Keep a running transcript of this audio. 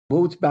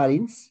both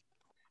Bálint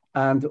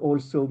and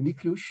also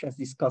Miklos as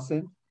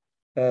discussant.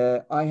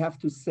 I have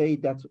to say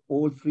that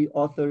all three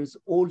authors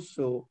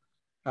also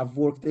have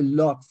worked a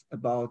lot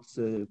about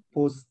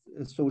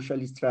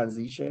post-socialist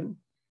transition.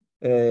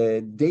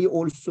 They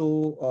also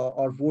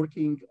are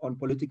working on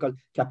political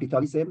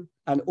capitalism,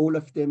 and all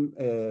of them,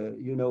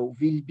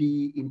 will be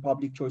in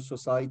Public Choice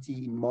Society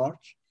in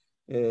March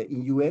in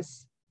US,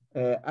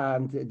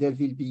 and there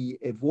will be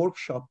a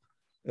workshop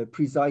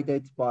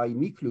presided by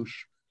Miklos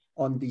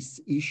on this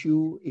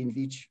issue, in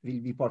which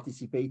will be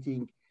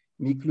participating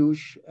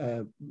Miklos,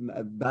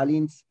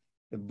 Bálint,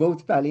 both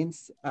Bálint,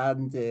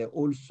 and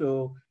also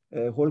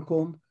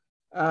Holcomb,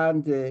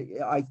 and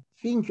I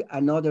think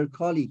another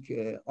colleague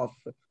of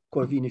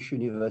Corvinus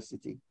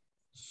University.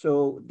 So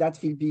that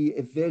will be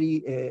a very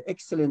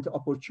excellent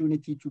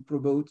opportunity to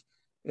promote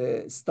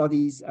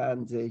studies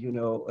and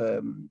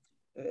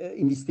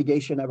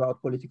investigation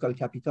about political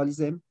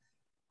capitalism.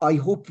 I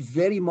hope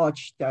very much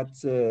that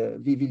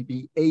we will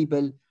be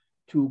able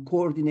to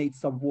coordinate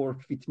some work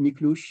with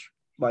Miklos,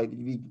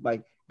 with my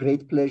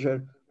great pleasure,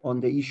 on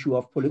the issue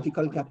of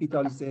political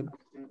capitalism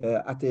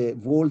at a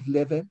world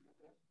level.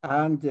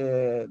 And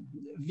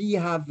we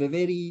have a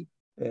very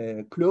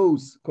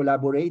close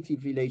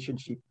collaborative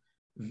relationship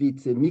with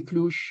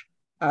Miklos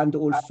and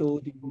also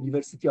the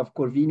University of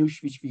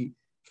Corvinus, which we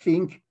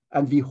think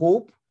and we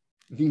hope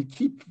will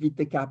keep with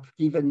the cap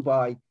given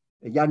by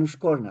Janusz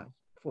Kornai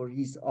for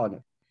his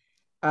honor.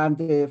 And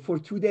for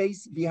 2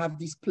 days, we have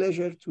this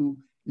pleasure to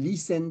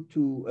listen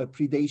to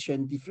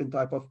predation, different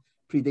type of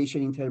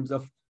predation in terms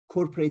of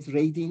corporate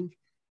raiding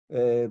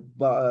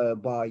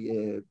by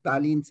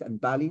Bálint and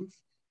Bálint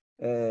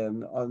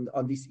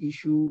on this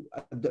issue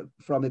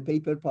from a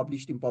paper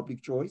published in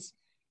Public Choice.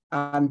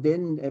 And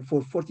then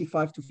for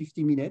 45 to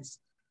 50 minutes,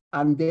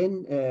 and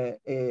then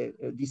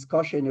a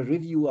discussion, a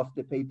review of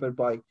the paper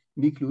by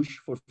Miklos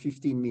for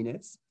 15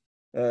 minutes.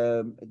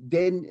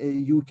 Then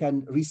you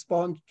can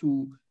respond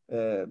to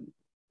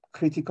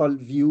critical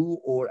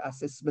view or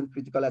assessment,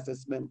 critical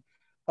assessment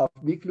of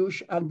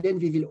Miklos, and then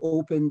we will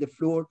open the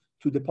floor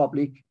to the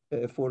public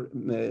for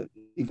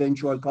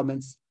eventual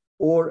comments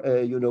or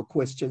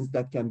questions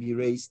that can be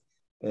raised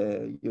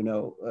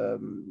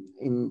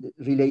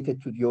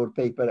related to your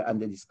paper and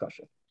the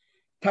discussion.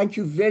 Thank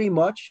you very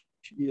much.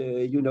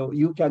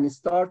 You can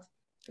start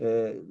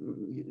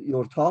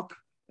your talk,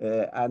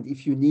 and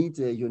if you need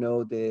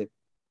the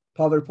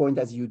PowerPoint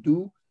as you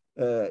do,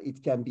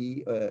 it can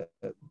be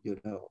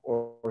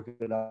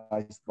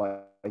organized by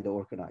the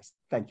organizer.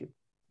 Thank you.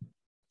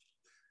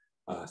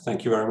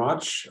 Thank you very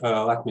much.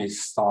 Let me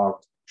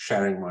start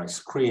sharing my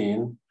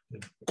screen.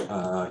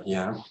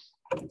 Yeah,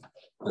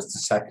 just a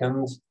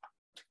second.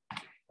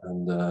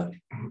 And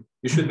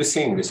you should be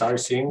seeing this. Are you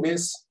seeing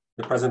this,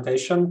 the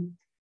presentation?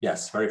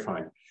 Yes, very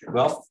fine.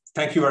 Well,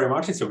 thank you very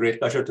much. It's a great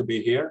pleasure to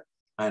be here.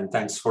 And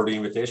thanks for the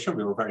invitation.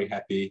 We were very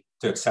happy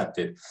to accept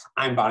it.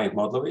 I'm Bálint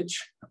Madlovics.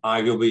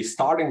 I will be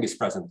starting this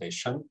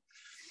presentation.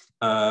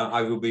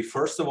 I will be,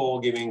 first of all,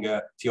 giving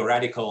a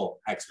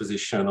theoretical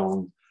exposition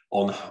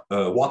on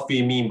what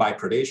we mean by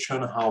predation,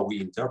 how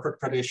we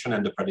interpret predation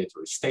and the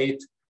predatory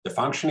state, the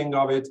functioning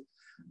of it,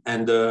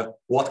 and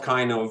what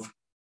kind of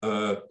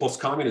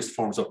post-communist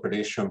forms of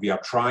predation we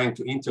are trying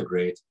to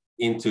integrate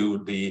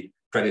into the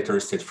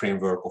predatory state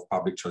framework of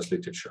public choice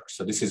literature.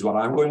 So this is what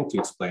I'm going to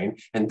explain,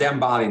 and then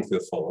Bálint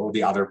will follow,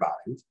 the other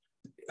Bálint,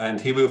 and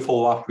he will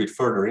follow up with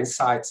further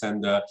insights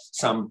and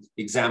some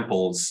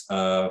examples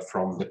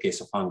from the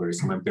case of Hungary,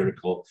 some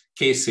empirical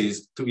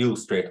cases to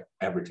illustrate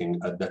everything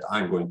that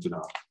I'm going to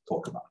now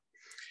talk about.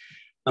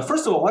 Now,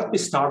 first of all, let me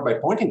start by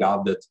pointing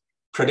out that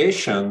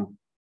predation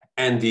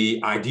and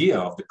the idea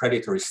of the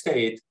predatory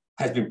state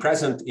has been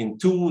present in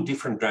two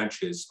different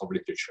branches of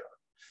literature.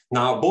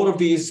 Now, both of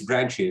these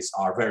branches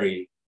are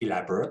very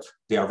elaborate,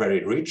 they are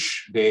very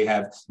rich, they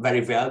have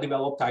very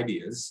well-developed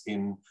ideas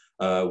in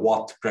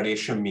what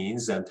predation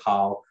means and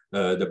how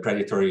the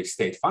predatory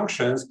state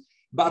functions,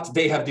 but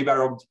they have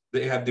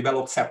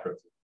developed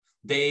separately.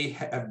 They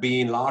have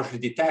been largely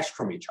detached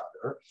from each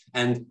other,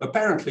 and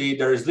apparently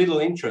there is little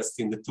interest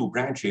in the two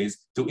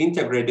branches to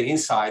integrate the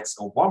insights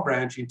of one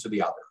branch into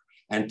the other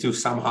and to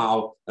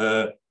somehow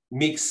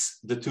mix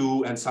the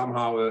two and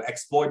somehow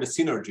exploit the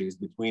synergies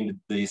between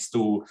these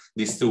two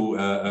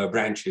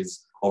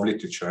branches of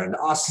literature.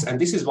 And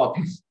this is what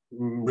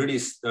really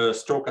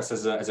struck us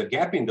as a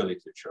gap in the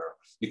literature,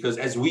 because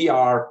as we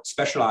are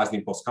specialized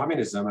in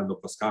post-communism and the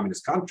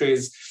post-communist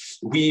countries,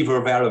 we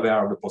were well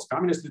aware of the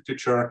post-communist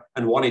literature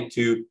and wanted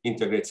to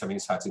integrate some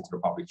insights into the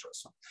public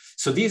choice.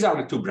 So these are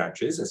the two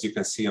branches, as you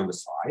can see on the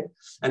slide.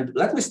 And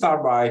let me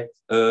start by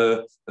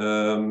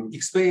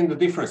explaining the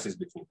differences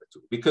between the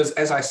two, because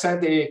as I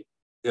said, they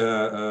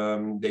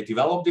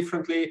develop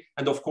differently,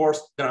 and of course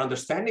their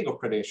understanding of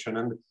predation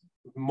and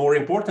more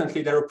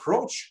importantly their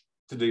approach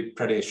to the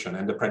predation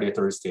and the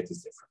predatory state is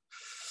different.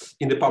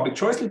 In the public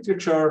choice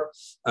literature,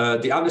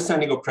 the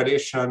understanding of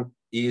predation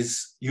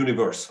is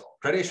universal.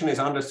 Predation is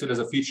understood as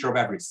a feature of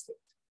every state.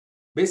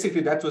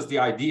 Basically, that was the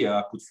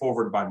idea put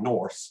forward by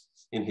North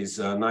in his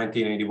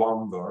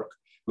 1981 work,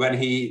 when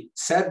he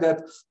said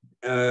that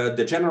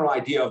the general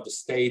idea of the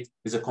state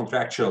is a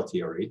contractual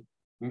theory.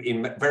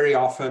 Very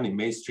often in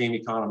mainstream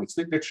economics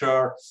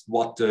literature,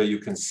 what you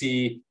can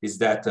see is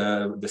that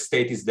the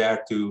state is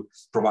there to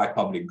provide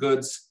public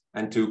goods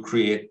and to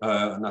create,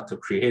 not to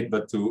create,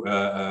 but to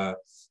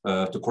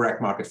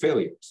correct market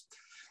failures.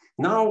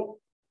 Now,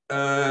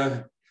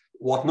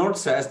 what Nord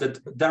says that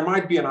there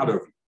might be another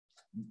view,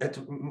 that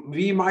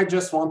we might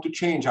just want to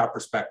change our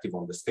perspective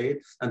on the state,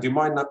 and we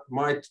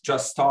might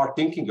just start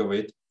thinking of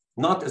it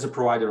not as a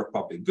provider of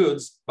public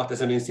goods, but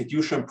as an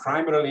institution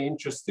primarily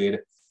interested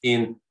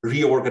in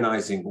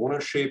reorganizing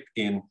ownership,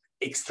 in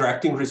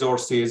extracting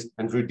resources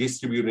and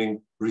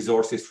redistributing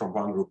resources from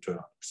one group to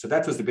another. So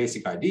that was the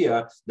basic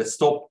idea, that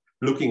stop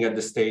looking at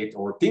the state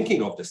or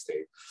thinking of the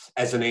state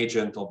as an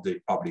agent of the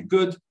public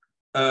good,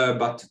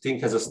 but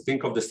think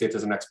of the state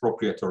as an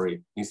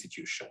expropriatory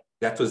institution.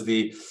 That was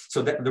the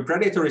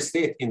predatory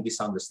state in this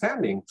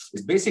understanding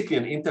is basically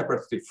an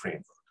interpretative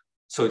framework.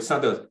 So it's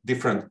not a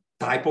different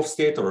type of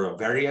state or a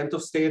variant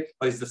of state,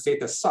 but it's the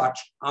state as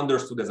such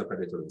understood as a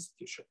predatory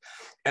institution.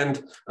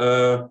 And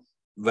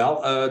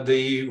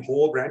the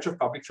whole branch of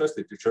public choice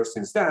literature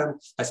since then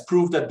has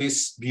proved that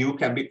this view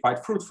can be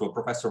quite fruitful.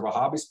 Professor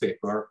Vahabi's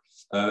paper,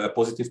 A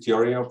Positive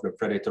Theory of the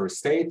Predatory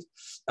State,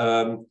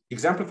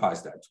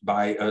 exemplifies that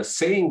by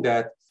saying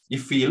that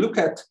if we look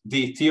at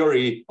the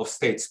theory of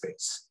state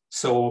space,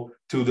 so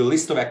to the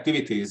list of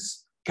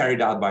activities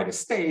carried out by the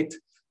state,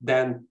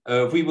 then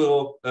we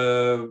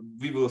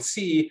will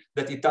see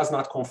that it does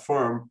not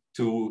conform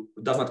to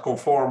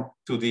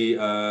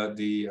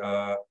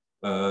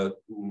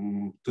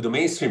the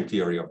mainstream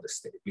theory of the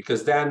state,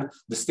 because then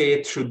the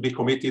state should be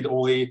committed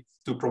only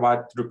to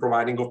the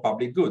providing of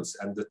public goods,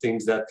 and the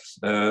things that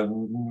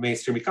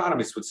mainstream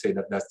economists would say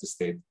that that's the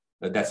state,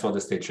 that's what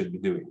the state should be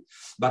doing.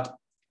 But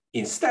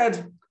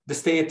instead, the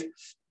state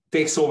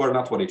takes over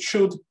not what it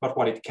should, but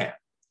what it can,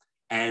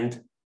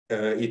 and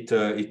it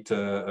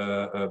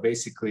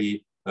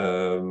basically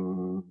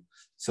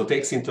so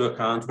takes into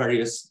account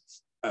various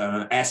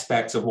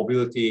aspects of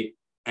mobility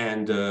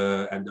and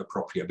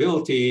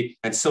appropriability,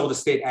 and so the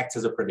state acts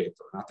as a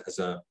predator, not as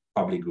a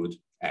public good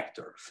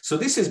actor. So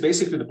this is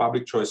basically the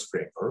public choice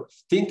framework,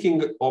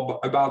 thinking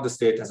about the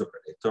state as a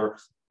predator,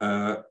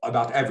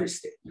 about every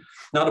state.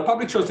 Now, the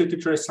public choice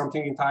literature is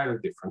something entirely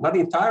different. Not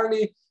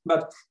entirely,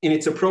 but in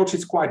its approach,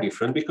 it's quite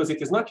different because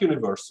it is not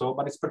universal,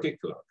 but it's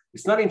particular.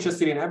 It's not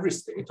interested in every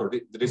state or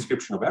the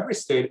description of every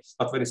state,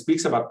 but when it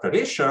speaks about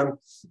predation,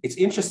 it's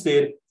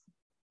interested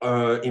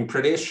in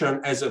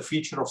predation as a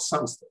feature of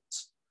some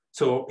states.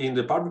 So in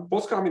the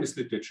post-communist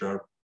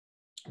literature,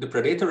 the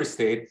predatory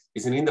state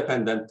is an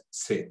independent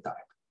state type.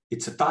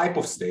 It's a type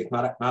of state,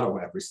 not of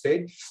every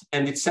state.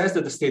 And it says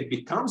that the state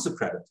becomes a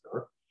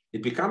predator.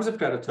 It becomes a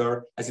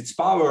predator as its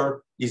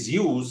power is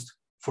used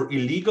for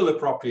illegal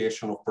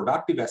appropriation of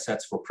productive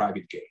assets for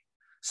private gain.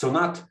 So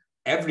not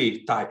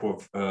every type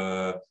of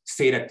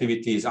state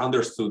activity is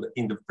understood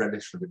in the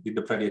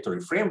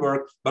predatory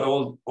framework, but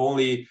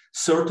only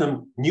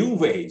certain new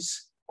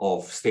ways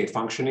of state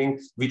functioning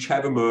which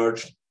have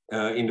emerged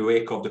in the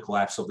wake of the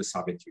collapse of the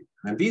Soviet Union.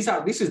 And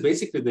this is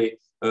basically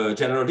the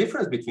general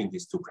difference between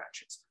these two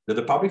branches, that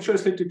the public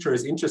choice literature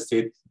is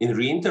interested in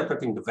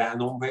reinterpreting the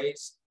well-known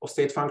ways of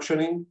state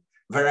functioning,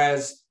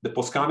 whereas the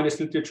post-communist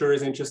literature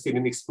is interested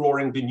in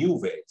exploring the new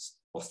ways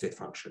of state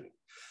functioning.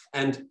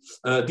 And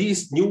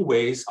these new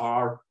ways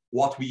are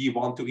what we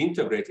want to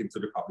integrate into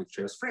the public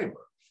choice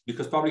framework,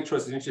 because public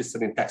choice is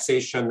interested in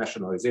taxation,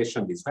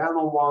 nationalization, these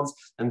well-known ones,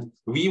 and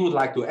we would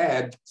like to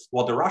add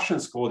what the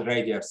Russians call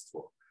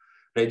reiderstvo.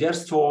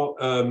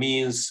 Reiderstvo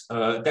means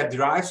that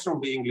derives from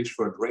the English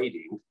word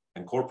raiding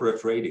and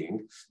corporate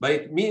raiding, but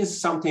it means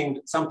something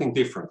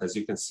different, as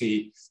you can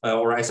see,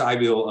 or as I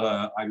will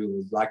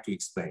like to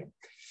explain,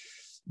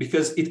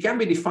 because it can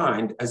be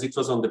defined as it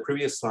was on the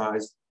previous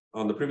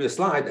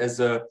slide, as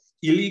a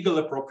illegal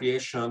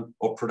appropriation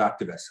of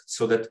productive assets.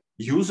 So that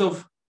use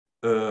of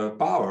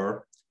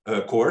power,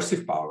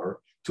 coercive power,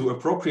 to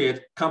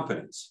appropriate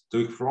companies,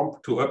 to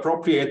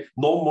appropriate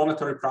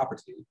non-monetary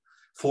property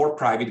for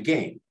private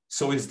gain.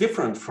 So it's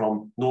different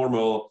from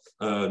normal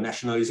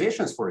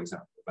nationalizations, for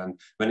example. And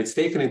when it's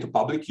taken into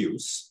public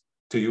use,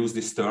 to use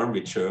this term,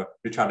 which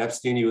Richard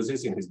Epstein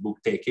uses in his book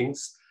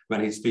Takings,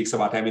 when he speaks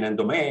about eminent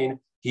domain,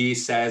 he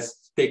says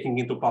taking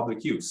into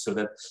public use. So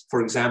that,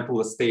 for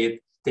example, a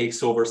state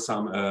takes over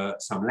some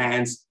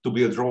lands to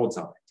build roads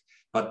on it.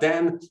 But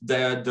then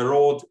the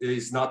road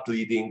is not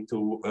leading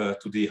to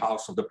the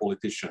house of the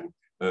politician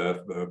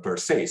per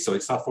se. So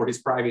it's not for his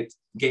private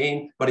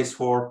gain, but it's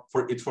for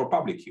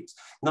public use.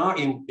 Now,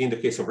 in the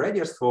case of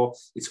reiderstvo,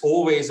 it's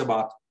always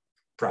about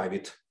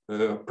private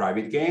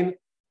gain,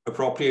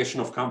 appropriation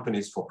of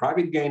companies for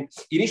private gain,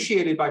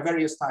 initiated by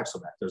various types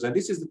of actors. And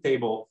this is the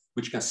table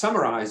which can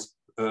summarize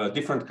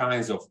different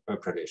kinds of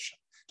predation.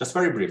 Just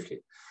very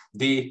briefly,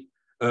 the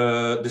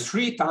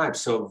three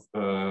types of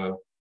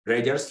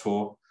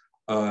reiderstvo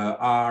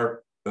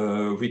are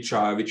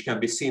which can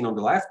be seen on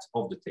the left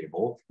of the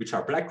table, which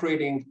are black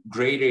raiding,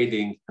 gray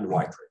raiding, and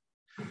white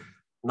raiding.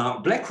 Now,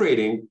 black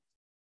raiding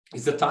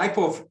is the type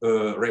of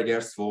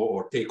reiderstvo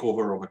or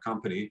takeover of a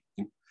company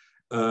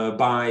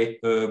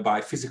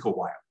by physical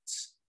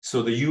violence.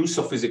 So the use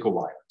of physical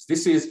violence.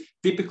 This is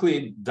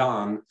typically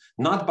done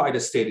not by the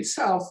state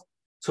itself.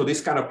 So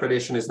this kind of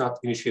predation is not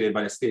initiated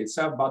by the state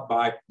itself, but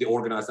by the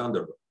organized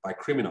underworld, by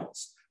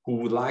criminals who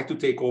would like to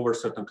take over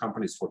certain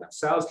companies for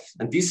themselves.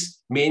 And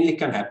this mainly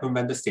can happen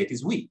when the state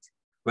is weak,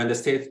 when the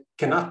state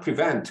cannot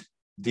prevent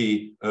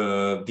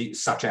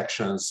such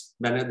actions,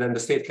 then the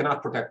state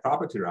cannot protect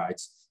property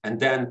rights, and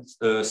then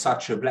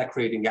such black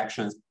raiding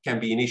actions can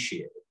be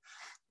initiated.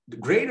 The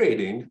gray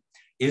raiding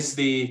is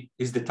the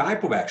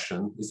type of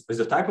action, is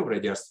the type of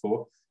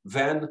reiderstvo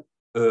when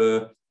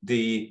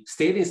the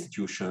state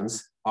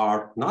institutions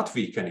are not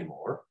weak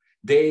anymore.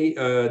 The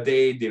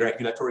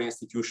regulatory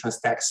institutions,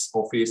 tax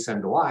office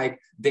and the like,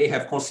 they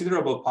have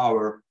considerable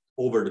power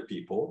over the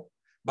people,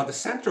 but the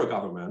central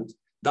government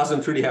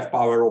doesn't really have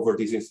power over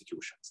these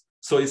institutions.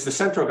 So it's the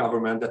central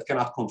government that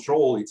cannot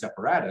control its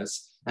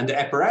apparatus, and the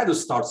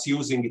apparatus starts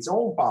using its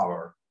own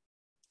power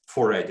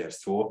for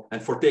reiderstvo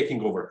and for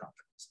taking over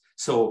companies.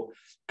 So,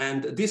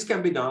 and this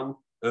can be done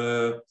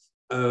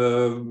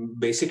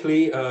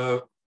basically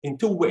in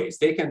two ways.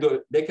 They can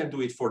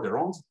do it for their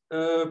own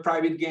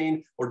private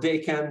gain, or they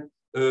can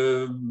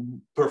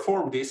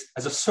perform this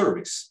as a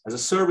service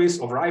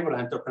of rival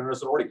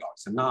entrepreneurs or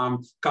oligarchs. And now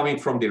I'm coming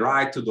from the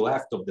right to the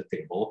left of the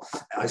table.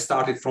 I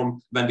started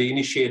from when the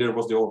initiator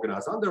was the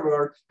organized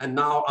underworld, and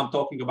now I'm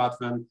talking about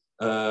when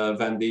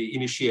the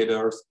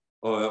initiators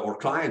or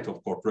client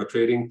of corporate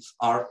trading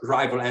are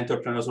rival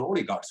entrepreneurs or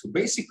oligarchs who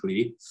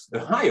basically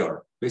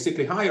hire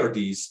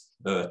these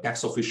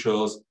tax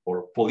officials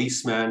or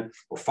policemen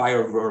or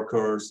fire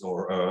workers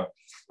or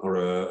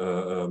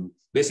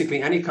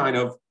basically any kind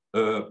of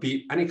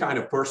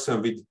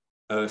person with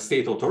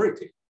state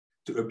authority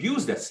to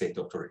abuse that state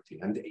authority.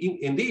 And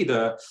indeed,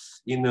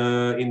 in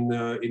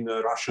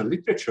Russian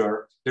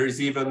literature, there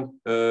is even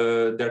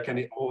there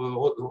can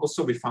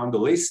also be found a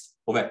list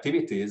of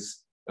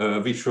activities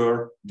which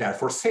were there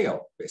for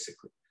sale,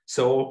 basically.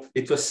 So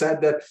it was said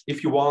that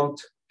if you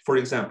want, for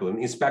example, an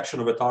inspection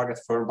of a target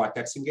firm by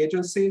taxing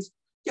agencies,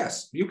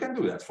 yes, you can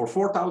do that for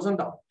 $4,000.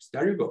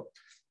 There you go.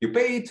 You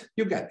pay it,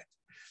 you get it.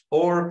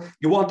 Or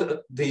you want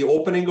the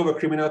opening of a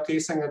criminal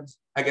case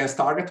against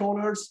target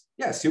owners?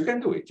 Yes, you can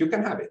do it. You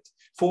can have it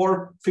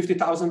for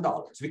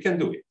 $50,000. We can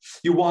do it.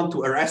 You want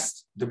to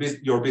arrest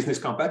your business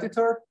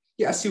competitor?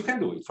 Yes, you can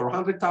do it for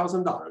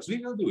 $100,000. We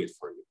will do it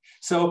for you.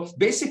 So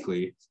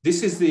basically,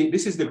 this is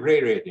the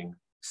gray raiding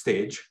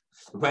stage,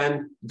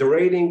 when the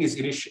raiding is,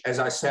 as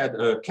I said,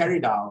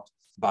 carried out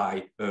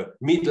by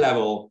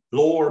mid-level,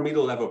 lower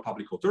middle-level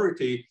public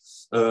authority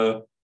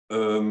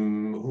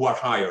who are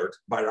hired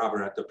by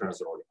rival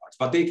entrepreneurs or oligarchs.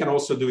 But they can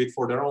also do it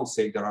for their own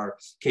sake. There are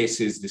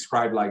cases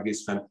described like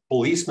this when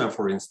policemen,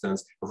 for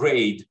instance,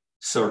 raid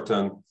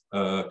certain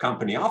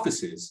company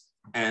offices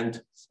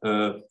and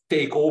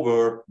take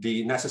over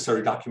the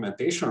necessary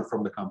documentation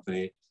from the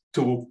company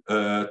to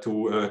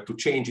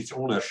change its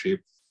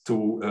ownership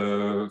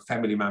to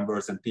family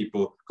members and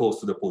people close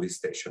to the police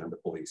station and the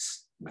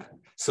policemen.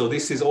 So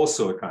this is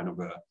also a kind of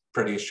a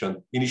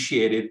predation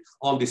initiated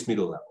on this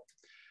middle level.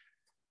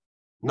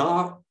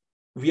 Now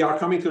we are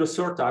coming to the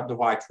third type, the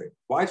white trading.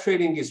 White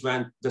trading is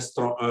when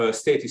the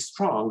state is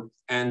strong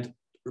and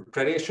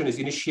predation is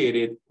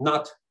initiated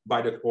not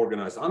by the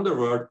organized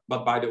underworld,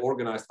 but by the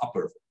organized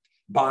upper world,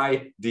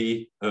 by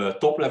the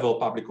top-level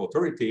public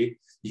authority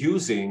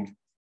using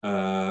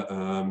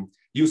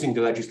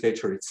the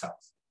legislature itself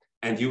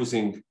and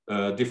using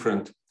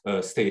different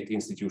state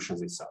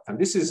institutions itself. And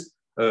this is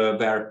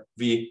where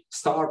we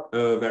start,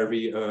 where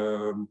we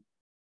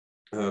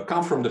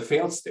come from the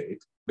failed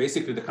state,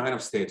 basically the kind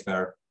of state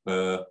where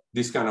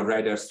this kind of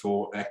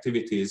reiderstvo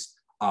activities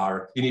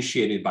are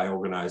initiated by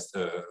organized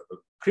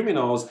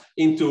criminals,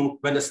 into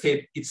when the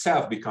state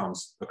itself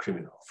becomes a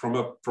criminal.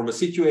 From a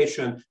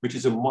situation which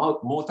is a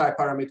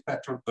multi-pyramid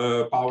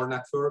power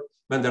network,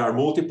 when there are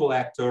multiple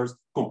actors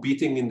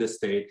competing in the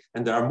state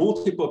and there are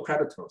multiple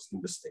predators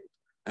in the state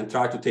and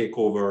try to take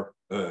over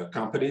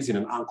companies in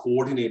an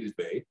uncoordinated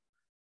way,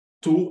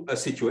 to a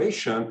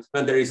situation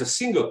when there is a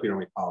single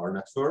pyramid power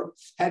network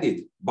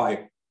headed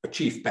by a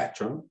chief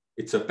patron.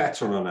 It's a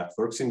patronal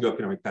network, single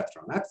pyramid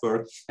patron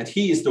network, and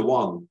he is the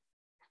one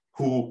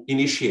who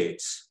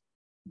initiates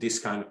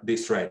this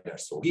rider.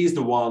 So he is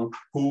the one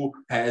who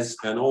has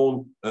an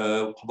own,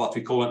 what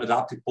we call an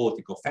adaptive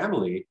political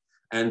family,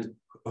 and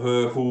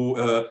who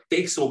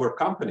takes over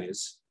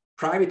companies,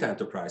 private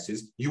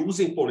enterprises,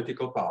 using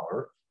political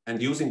power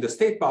and using the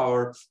state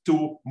power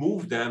to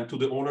move them to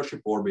the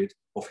ownership orbit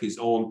of his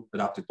own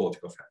adaptive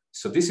political family.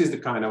 So this is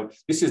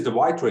the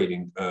white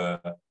trading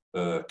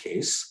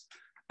case.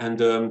 And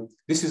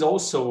this is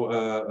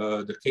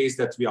also the case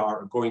that we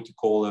are going to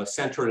call a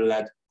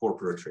centrally-led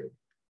corporate trading.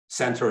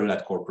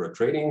 Centrally-led corporate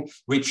trading,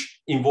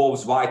 which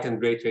involves white and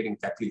gray trading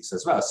techniques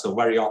as well. So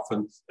very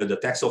often the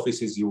tax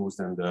office is used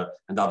and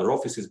other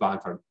offices.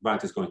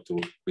 Bálint is going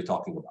to be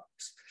talking about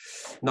this.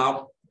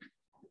 Now,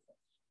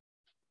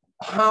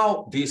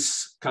 how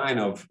this kind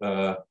of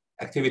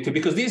activity,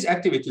 because these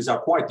activities are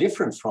quite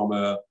different from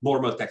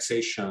normal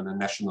taxation and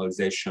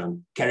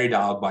nationalization carried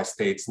out by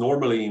states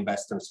normally in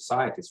Western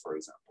societies, for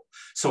example.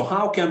 So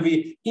how can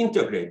we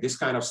integrate this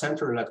kind of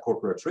center-led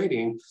corporate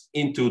trading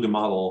into the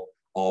model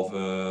of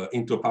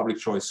into a public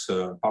choice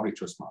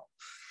model?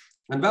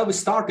 And well, we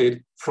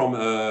started from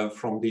a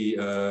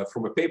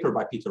paper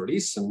by Peter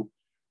Leeson,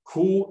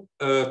 who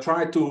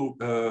tried to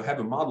have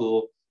a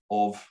model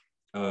of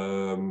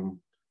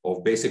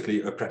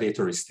basically a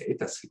predatory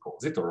state, as he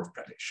calls it, or of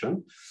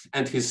predation.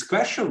 And his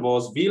question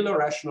was, will a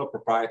rational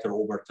proprietor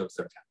overturn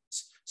their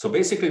tenants? So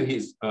basically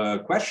his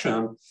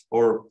question,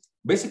 or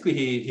basically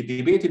he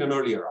debated an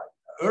earlier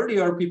idea.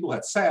 Earlier, people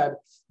had said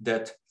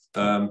that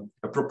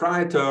a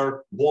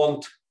proprietor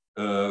won't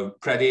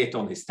predate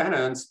on his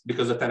tenants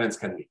because the tenants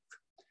can leave.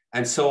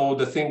 And so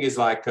the thing is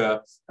like,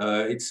 so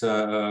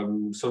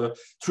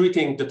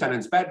treating the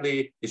tenants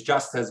badly is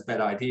just as bad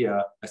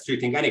idea as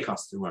treating any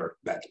customer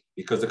badly,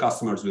 because the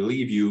customers will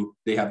leave you,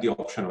 they have the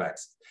option of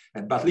exit.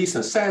 But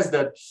Leeson says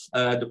that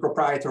the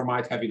proprietor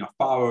might have enough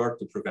power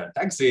to prevent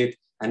exit,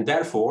 and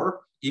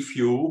therefore, if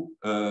you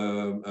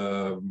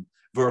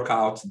work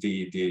out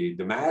the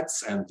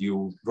maths and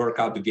you work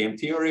out the game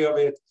theory of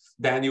it,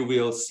 then you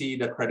will see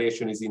that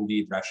predation is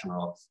indeed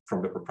rational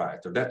from the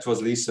proprietor. That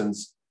was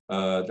Leeson's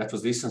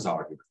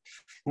argument.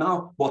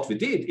 Now, what we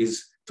did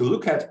is to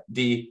look at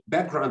the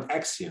background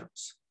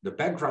axioms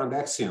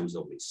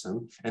of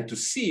Leeson, and to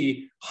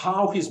see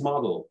how his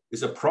model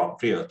is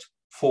appropriate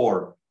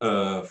for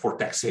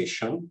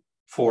taxation,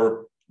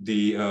 for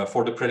the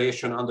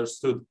predation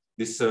understood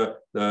this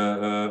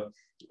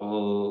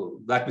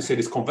let me say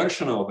this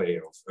conventional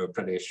way of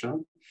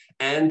predation,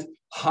 and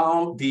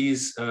how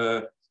these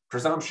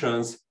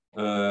presumptions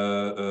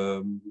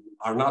are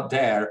not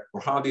there, or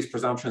how these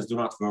presumptions do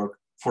not work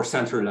for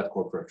center-led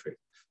corporate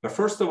trading. But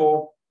first of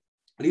all,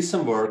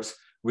 Leeson works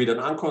with an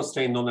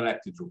unconstrained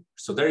non-elected ruler.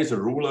 So there is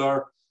a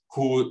ruler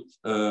who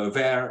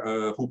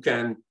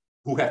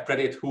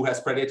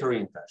has predatory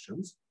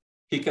intentions.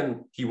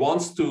 He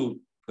wants to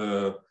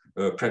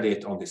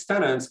predate on his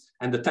tenants,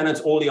 and the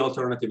tenants' only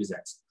alternative is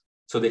exit.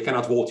 So they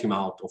cannot vote him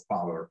out of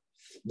power.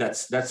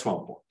 That's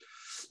one point.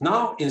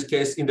 Now, in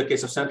the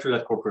case of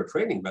center-led corporate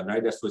trading, when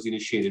reiderstvo was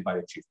initiated by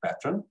the chief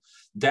patron,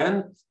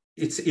 then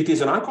it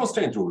is an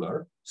unconstrained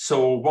ruler,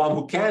 so one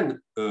who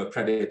can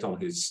predate on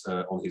his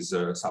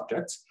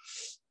subjects,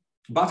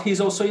 but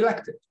he's also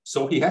elected.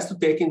 So he has to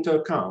take into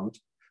account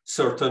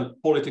certain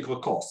political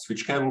costs,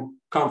 which can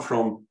come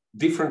from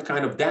different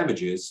kind of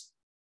damages,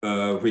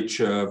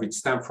 which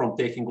stem from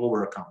taking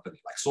over a company,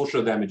 like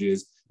social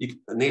damages,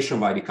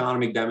 nationwide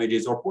economic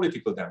damages, or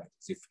political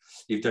damages.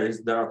 If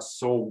there are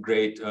so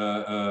great,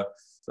 or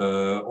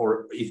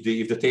if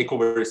the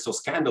takeover is so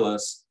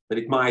scandalous that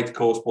it might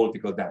cause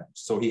political damage.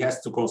 So he has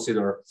to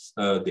consider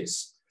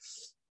this.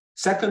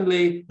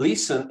 Secondly,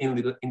 Leeson,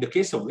 in the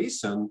case of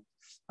Leeson,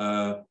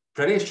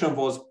 predation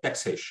was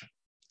taxation.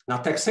 Now,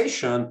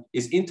 taxation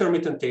is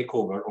intermittent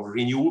takeover of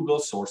renewable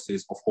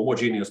sources of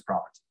homogeneous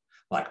property,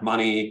 like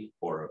money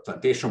or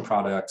plantation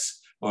products,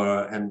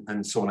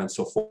 and so on and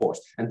so forth.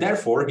 And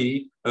therefore,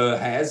 he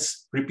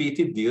has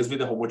repeated deals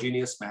with a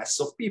homogeneous mass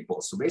of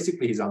people. So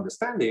basically, his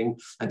understanding,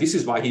 and this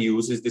is why he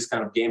uses this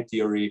kind of game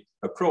theory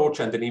approach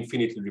and an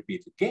infinitely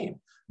repeated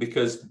game,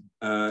 because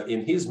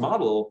in his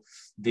model,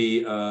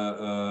 the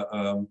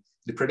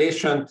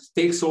predation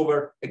takes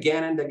over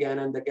again and again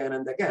and again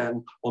and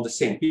again on the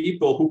same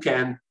people who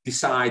can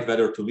decide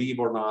whether to leave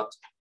or not,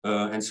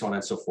 and so on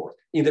and so forth.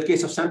 In the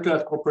case of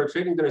centralized corporate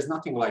trading, there is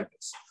nothing like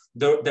this.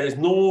 There is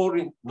no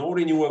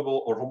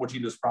renewable or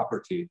homogeneous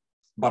property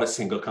but a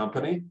single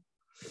company.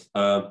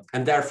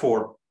 And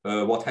therefore,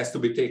 what has to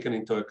be taken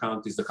into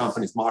account is the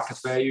company's market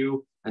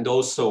value, and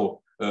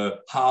also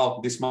how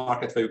this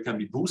market value can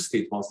be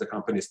boosted once the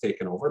company is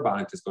taken over.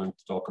 Bálint is going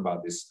to talk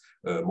about this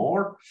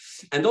more.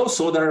 And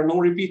also, there are no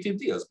repeated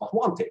deals, but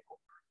one takeover.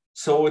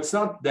 So it's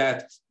not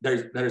that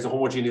there is a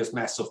homogeneous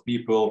mass of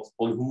people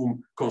on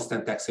whom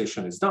constant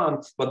taxation is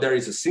done, but there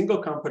is a single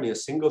company, a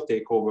single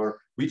takeover,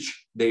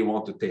 which they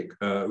want to take,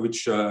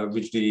 which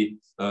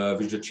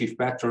the chief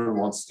patron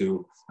wants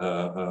to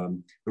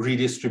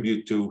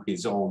redistribute to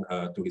his own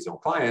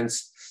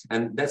clients.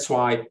 And that's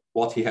why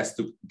what he has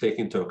to take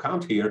into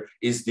account here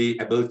is the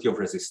ability of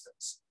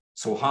resistance.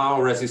 So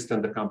how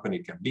resistant the company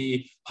can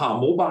be,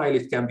 how mobile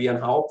it can be, and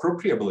how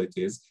appropriable it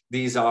is.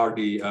 These are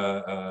the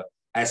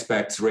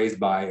aspects raised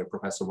by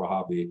Professor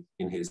Vahabi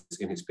in his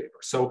paper.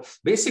 So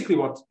basically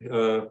what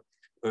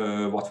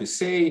we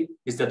say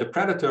is that the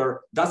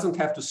predator doesn't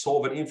have to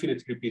solve an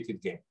infinite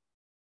repeated game,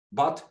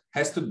 but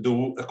has to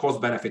do a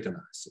cost-benefit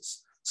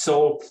analysis.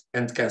 So,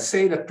 and can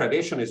say that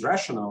predation is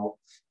rational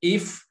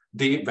if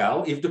the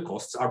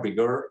costs are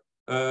bigger,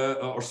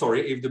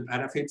 if the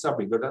benefits are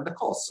bigger than the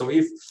costs. So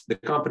if the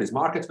company's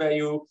market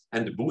value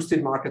and the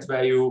boosted market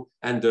value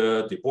and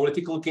the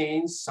political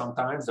gains,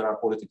 sometimes there are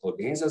political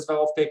gains as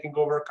well of taking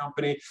over a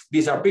company,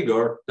 these are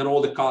bigger than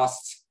all the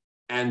costs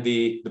and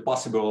the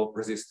possible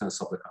resistance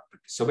of the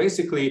company. So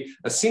basically,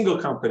 a single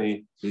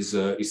company is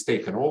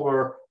taken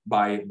over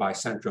by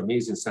central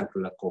means in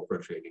central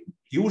corporate trading.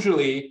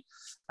 Usually,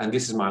 and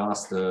this is my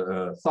last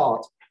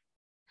thought,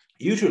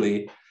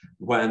 usually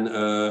when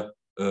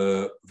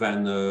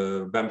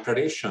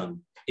predation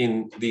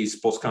in these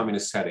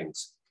post-communist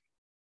settings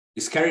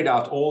is carried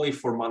out only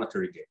for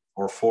monetary gain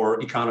or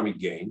for economic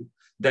gain,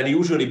 then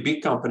usually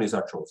big companies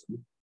are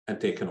chosen and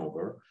taken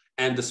over,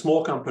 and the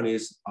small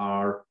companies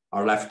are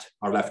left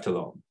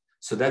alone.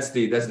 So that's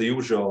the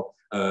usual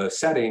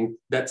setting.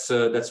 That's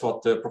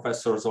what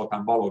Professor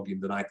Zoltán Balogh in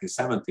the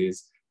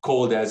 1970s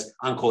called as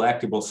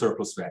uncollectible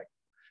surplus value.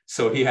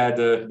 So he had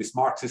this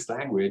Marxist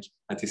language,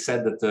 and he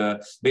said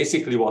that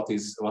basically what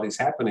is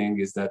happening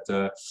is that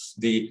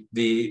the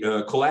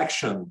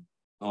collection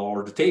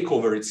or the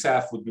takeover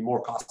itself would be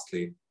more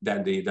costly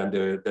than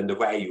the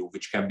value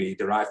which can be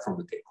derived from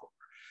the takeover.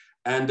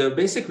 And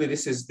basically,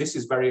 this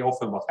is very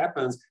often what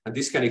happens, and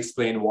this can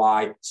explain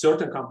why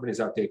certain companies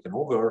are taken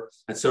over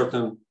and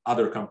certain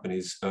other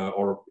companies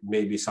or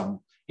maybe some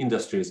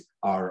industries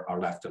are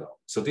left alone.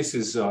 So this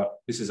is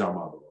our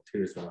model.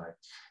 Here's what I.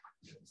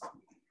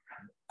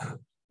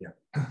 Yeah.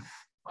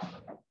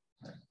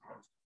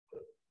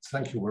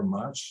 Thank you very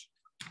much.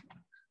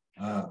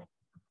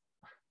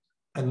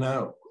 And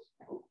now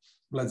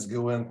let's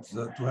go and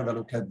to have a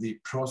look at the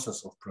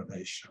process of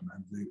predation,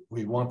 and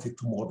we wanted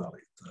to model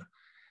it.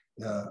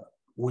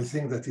 We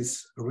think that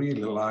it's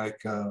really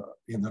like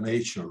in the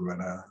nature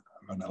when a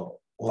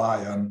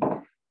lion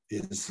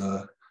is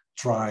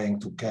trying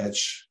to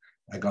catch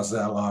a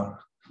gazelle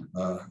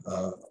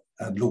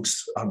and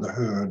looks on the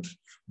herd,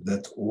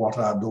 that what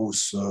are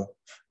those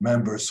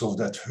members of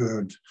that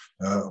herd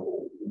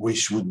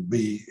which would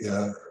be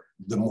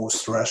the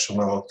most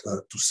rational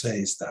to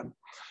seize them.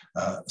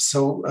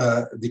 So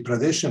the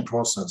predation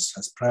process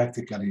has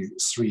practically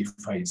three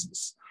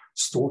phases: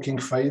 stalking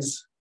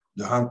phase,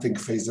 the hunting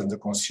phase, and the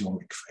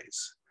consuming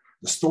phase.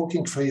 The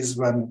stalking phase,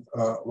 when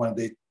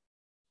they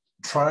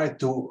try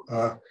to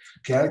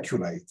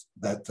calculate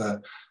that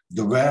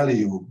the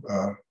value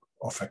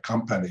of a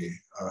company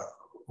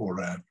or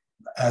an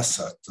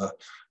asset,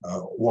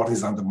 what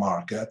is on the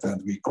market,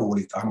 and we call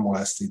it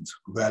unmolested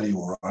value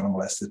or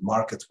unmolested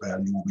market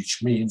value,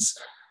 which means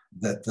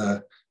that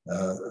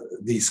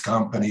these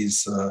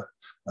companies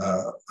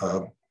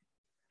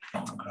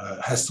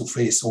has to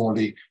face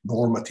only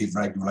normative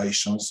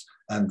regulations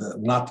and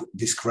not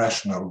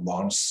discretionary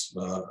ones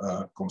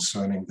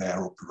concerning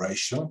their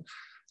operation.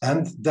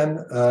 And then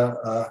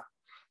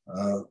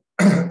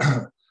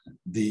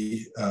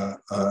the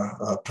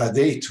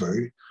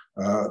predator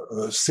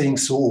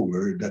thinks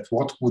over that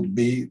what would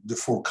be the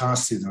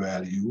forecasted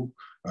value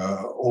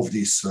of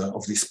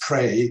this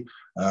prey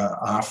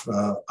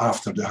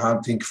after the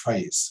hunting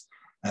phase.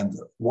 And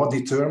what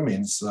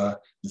determines the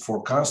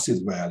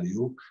forecasted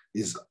value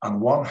is, on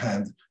one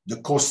hand, the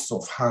cost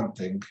of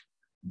hunting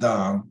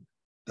down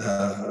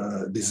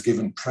this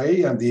given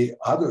prey, and the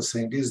other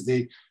thing is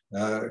the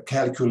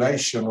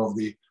calculation of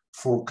the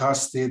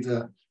forecasted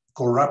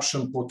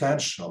corruption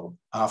potential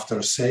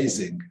after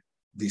seizing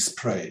this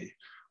prey.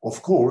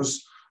 Of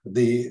course,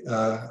 the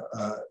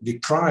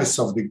price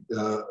of the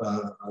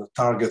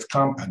target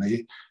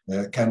company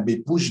can be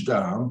pushed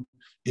down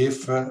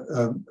if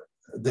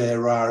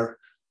there are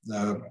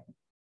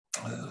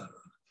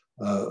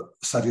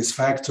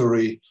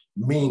satisfactory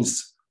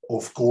means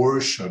of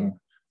coercion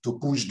to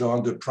push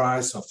down the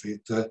price of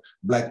it,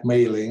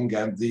 blackmailing,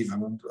 and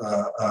even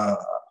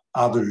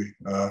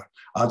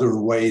other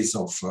ways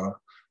of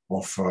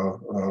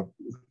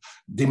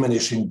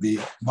diminishing the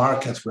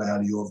market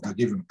value of the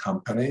given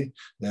company.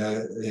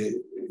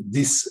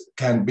 This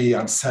can be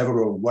on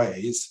several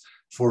ways.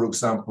 For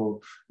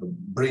example,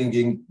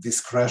 bringing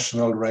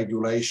discretional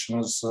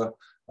regulations,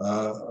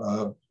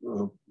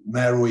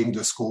 narrowing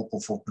the scope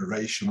of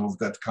operation of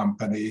that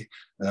company,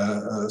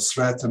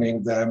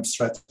 threatening them,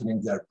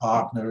 threatening their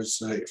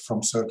partners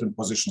from certain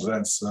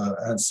positions,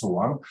 and so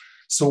on.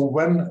 So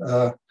when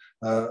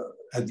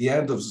at the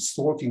end of the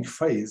stalking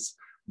phase,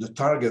 the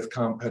target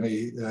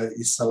company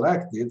is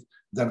selected,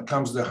 then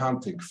comes the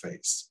hunting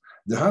phase.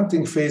 The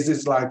hunting phase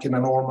is like in a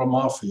normal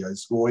mafia.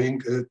 It's going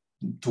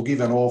to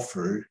give an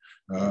offer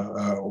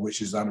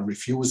which is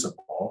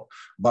unrefusable,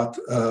 but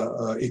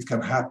it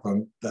can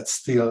happen that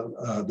still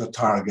the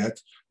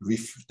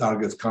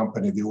target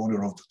company, the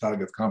owner of the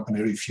target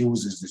company,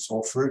 refuses this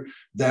offer.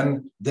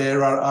 Then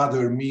there are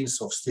other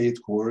means of state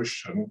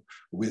coercion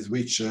with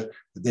which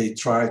they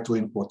try to,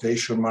 in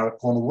quotation mark,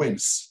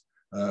 convince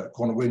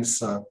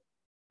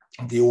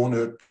the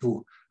owner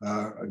to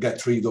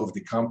get rid of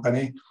the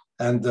company.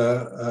 And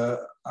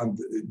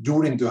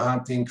during the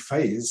hunting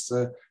phase,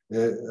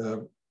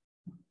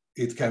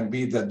 it can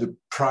be that the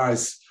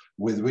price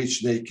with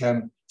which they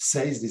can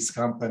seize this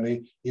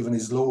company even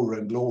is lower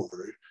and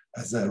lower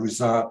as a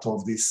result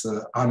of this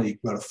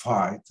unequal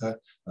fight,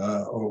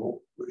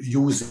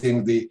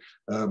 using the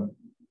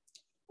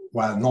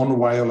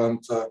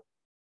non-violent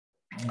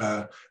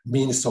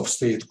means of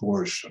state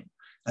coercion.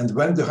 And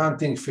when the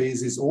hunting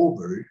phase is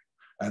over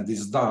and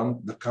is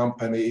done, the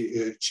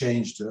company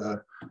changed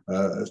the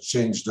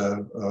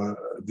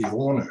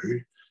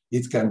owner.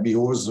 it can be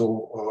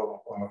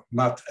also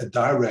not a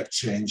direct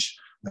change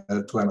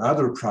to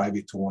another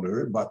private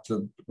owner, but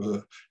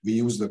we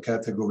use the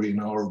category in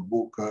our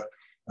book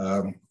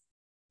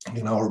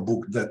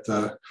that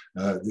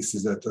this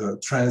is a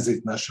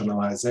transit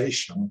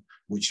nationalization,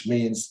 which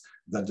means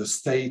that the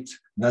state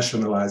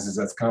nationalizes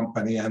that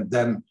company and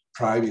then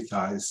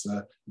privatize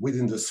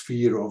within the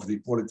sphere of the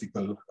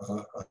political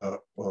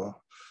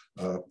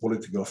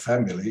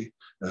family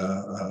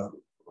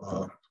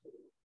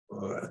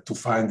to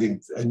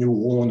finding a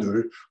new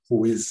owner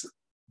who is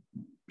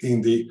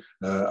in the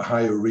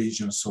higher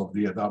regions of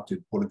the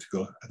adopted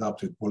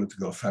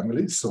political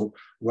family. So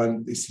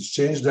when this is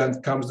changed,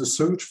 then comes the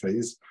third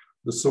phase,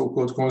 the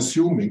so-called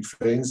consuming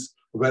phase,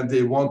 when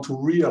they want to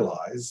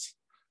realize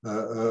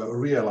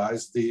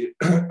the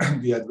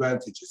the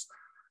advantages.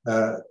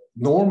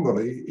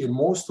 Normally, in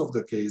most of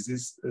the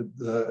cases,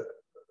 the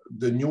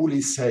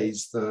newly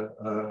seized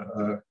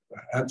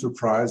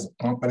enterprise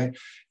company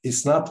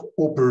is not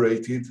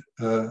operated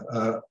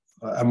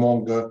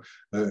among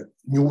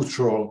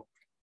neutral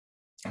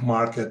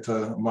market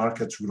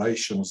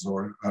relations,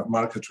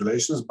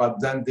 but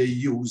then they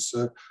use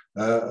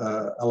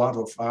a lot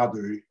of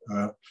other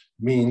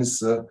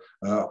means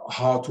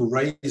how to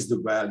raise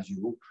the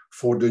value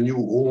for the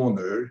new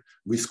owner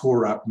with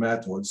corrupt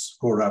methods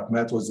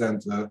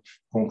and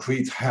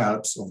concrete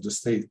helps of the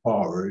state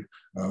power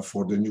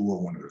for the new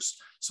owners.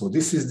 So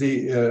this is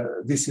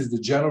the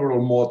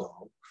general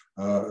model.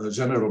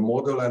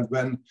 And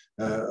when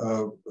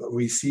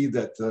we see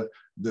that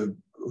the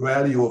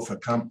value of a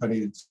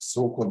company,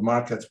 so-called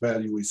market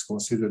value, is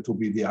considered to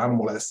be the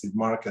unmolested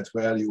market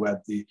value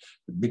at the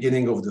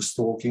beginning of the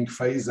stalking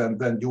phase, and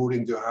then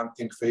during the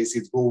hunting phase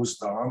it goes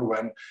down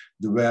when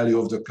the value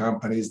of the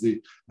company is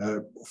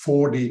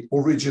for the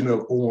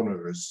original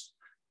owners,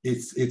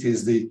 it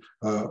is the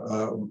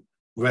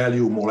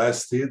value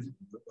molested,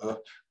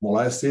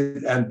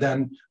 and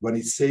then when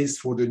it says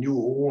for the new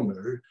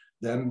owner,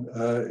 then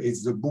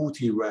it's the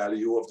booty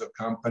value of the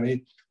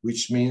company,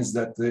 which means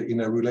that in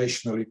a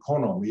relational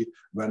economy,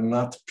 when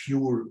not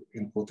pure,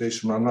 in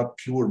quotation, are not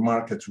pure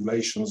market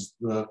relations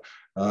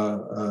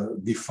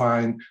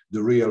define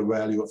the real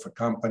value of a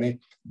company,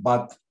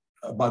 but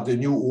the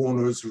new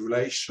owner's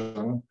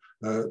relation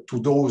to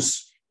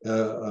those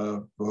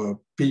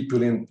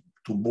people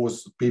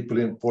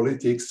in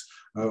politics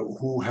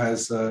who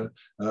has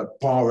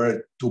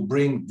power to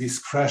bring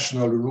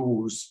discretional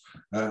rules,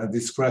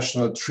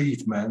 discretional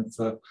treatment,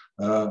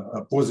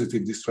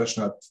 positive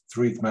discretional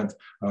treatment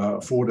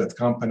for that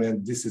company,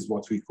 and this is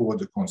what we call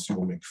the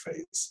consuming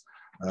phase.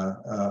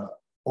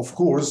 Of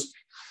course,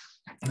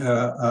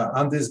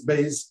 on this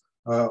base,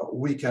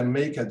 we can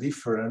make a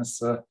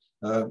difference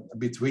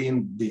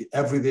between the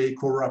everyday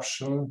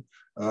corruption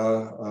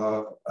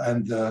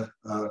and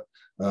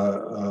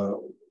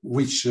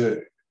which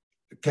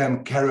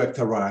can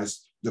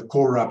characterize the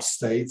corrupt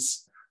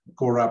states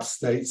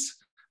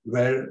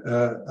where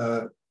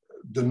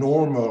the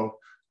normal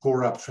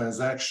corrupt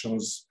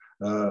transactions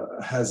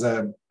has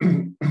a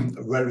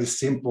very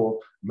simple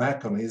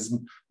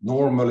mechanism.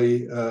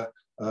 Normally, a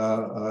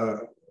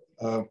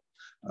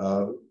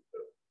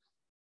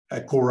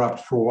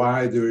corrupt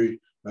provider,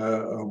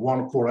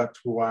 one corrupt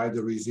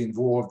provider is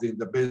involved in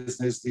the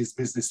business. These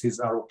businesses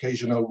are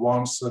occasional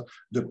ones.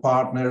 The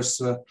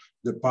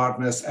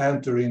partners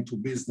enter into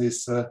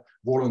business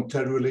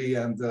voluntarily,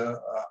 and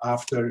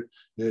after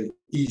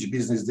each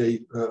business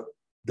they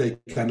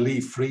can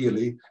leave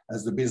freely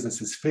as the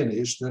business is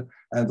finished.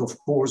 And of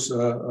course,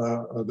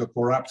 the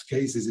corrupt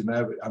cases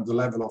on the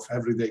level of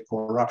everyday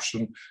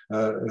corruption,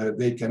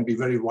 they can be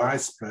very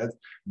widespread,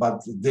 but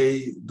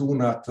they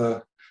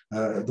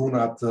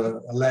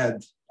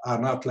are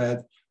not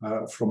led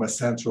from a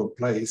central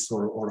place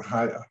or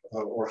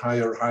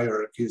higher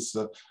hierarchies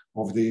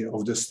of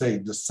the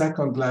state. The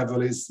second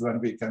level is when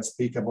we can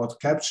speak about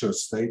capture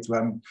state,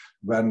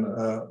 when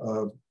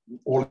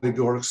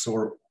oligarchs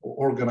or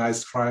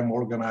organized crime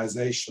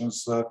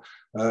organizations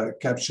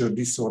capture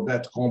this or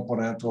that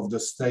component of the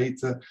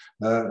state.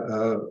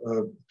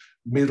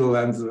 Middle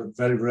and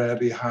very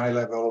rarely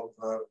high-level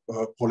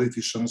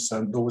politicians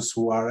and those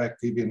who are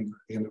active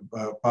in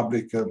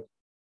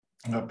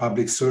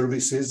public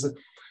services.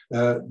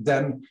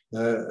 Then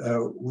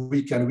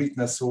we can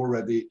witness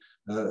already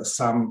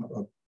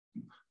some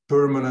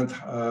permanent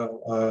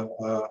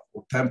or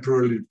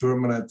temporarily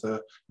permanent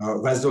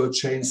vessel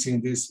chains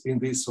in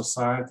this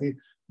society.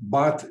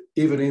 But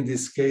even in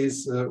this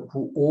case,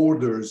 who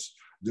orders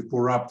the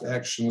corrupt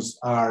actions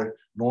are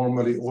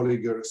normally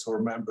oligarchs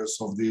or members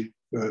of the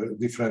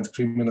different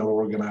criminal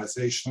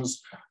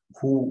organizations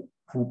who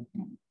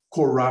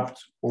corrupt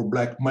or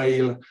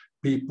blackmail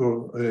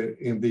people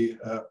in the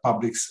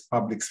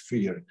public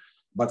sphere.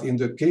 But in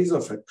the case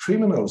of a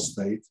criminal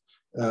state,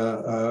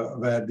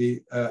 where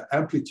the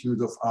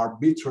amplitude of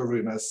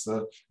arbitrariness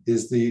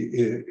is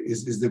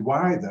the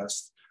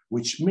widest,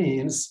 which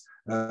means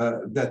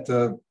that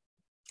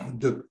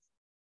the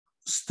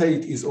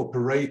state is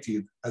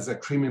operated as a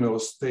criminal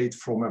state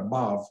from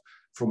above,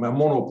 from a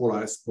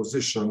monopolized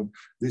position.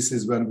 This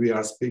is when we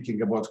are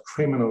speaking about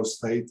criminal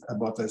state,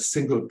 about a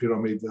single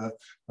pyramid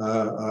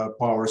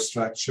power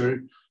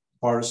structure.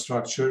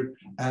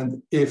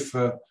 And if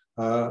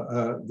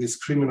this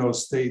criminal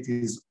state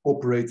is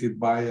operated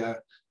by a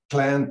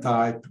clan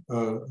type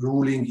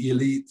ruling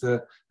elite,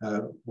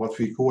 what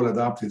we call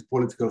adopted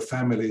political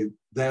family,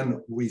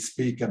 then we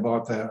speak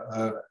about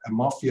a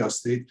mafia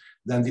state.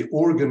 Then the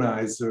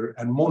organizer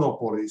and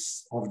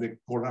monopolist of the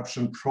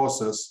corruption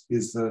process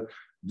is the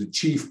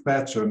chief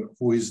patron,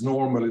 who is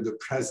normally the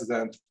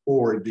president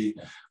or the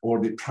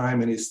prime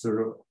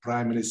minister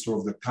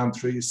of the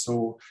country.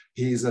 So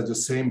he is at the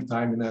same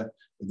time in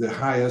the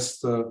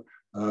highest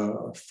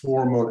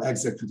formal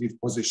executive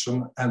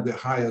position and the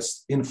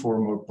highest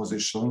informal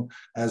position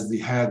as the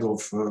head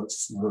of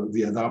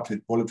the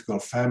adopted political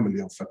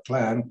family of a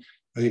clan,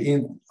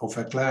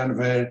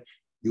 where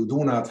you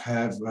do not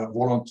have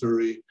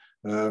voluntary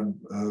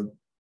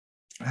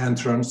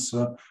entrance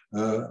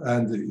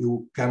and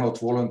you cannot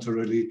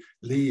voluntarily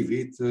leave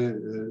it.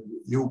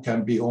 You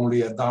can be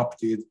only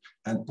adopted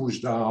and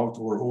pushed out,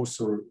 or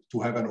also to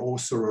have an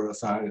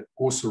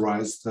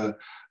authorized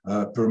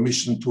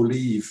permission to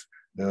leave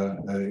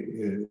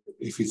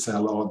if it's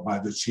allowed by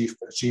the chief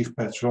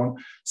patron.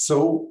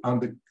 So on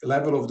the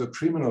level of the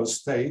criminal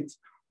state,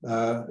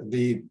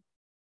 the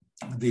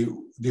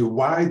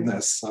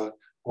wideness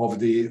of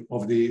the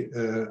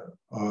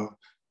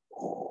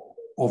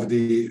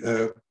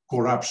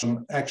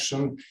corruption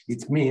action,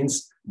 it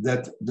means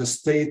that the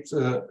state,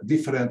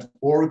 different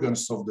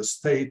organs of the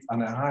state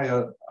on a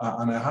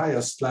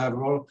highest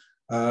level,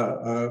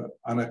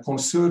 on a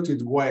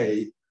concerted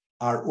way,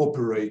 are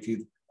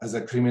operated as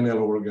a criminal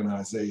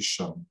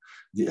organization.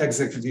 The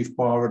executive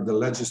power, the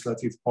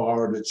legislative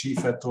power, the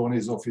chief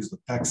attorney's office, the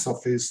tax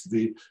office,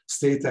 the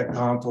state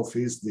account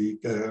office,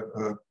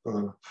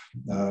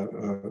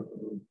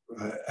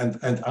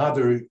 and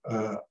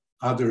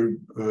other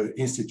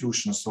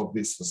institutions of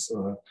this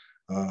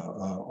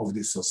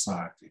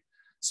society.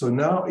 So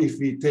now, if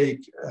we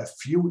take a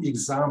few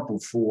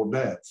examples for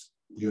that,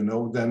 you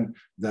know, then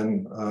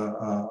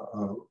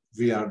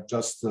we are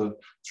just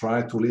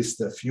trying to list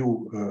a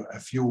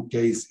few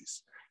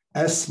cases.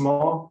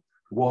 ESMA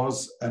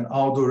was an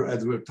outdoor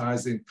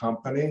advertising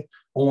company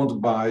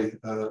owned by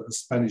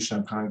Spanish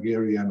and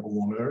Hungarian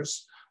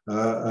owners.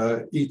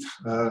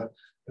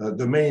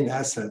 The main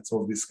assets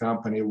of this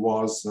company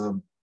was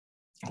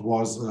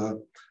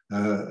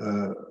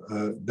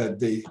that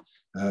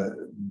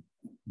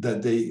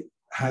they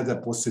had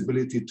a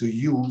possibility to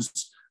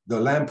use the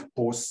lamp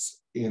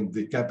posts in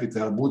the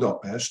capital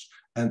Budapest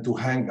and to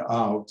hang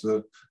out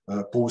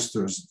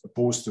posters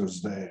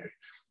there.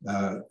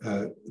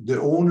 The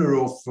owner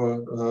of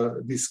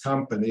this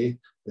company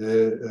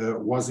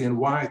was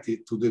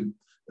invited to the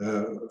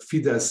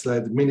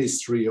Fidesz-led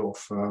Ministry of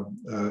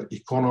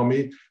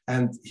Economy,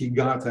 and he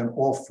got an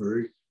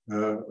offer,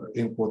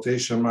 in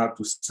quotation mark,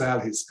 to sell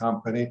his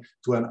company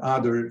to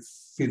another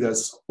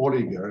Fidesz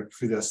oligarch,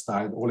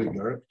 Fidesz-style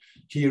oligarch.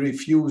 He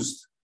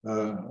refused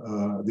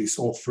this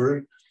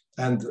offer,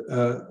 and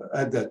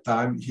at that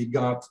time he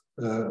got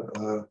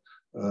a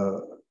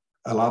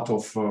lot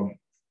of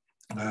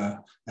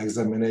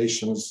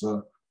examinations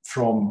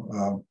from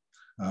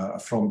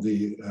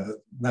the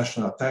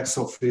National Tax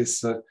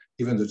Office.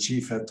 Even the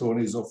Chief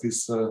Attorney's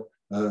Office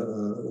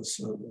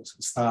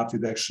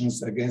started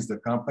actions against the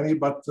company,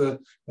 but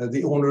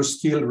the owner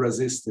still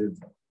resisted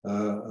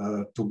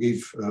to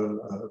give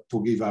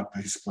up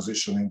his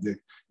position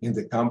in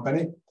the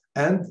company.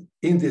 And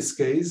in this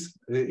case,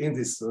 the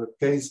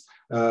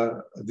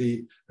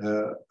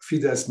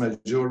Fidesz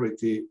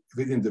majority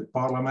within the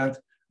parliament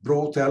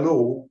brought a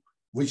law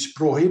which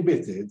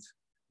prohibited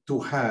to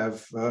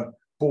have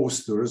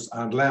posters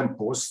and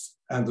lampposts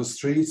and the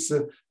streets,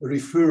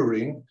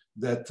 referring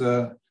that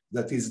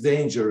that is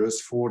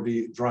dangerous for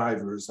the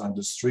drivers on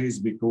the streets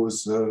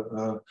because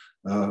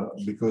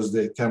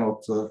they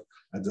cannot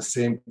at the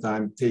same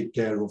time take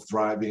care of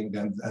driving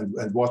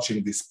and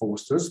watching these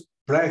posters.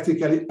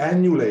 Practically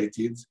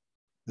annulated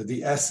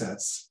the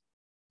assets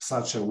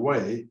such a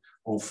way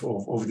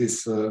of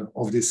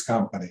this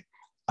company.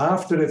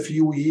 After a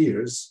few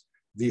years,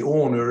 the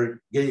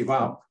owner gave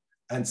up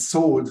and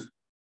sold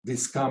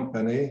this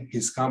company,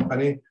 his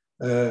company,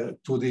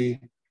 to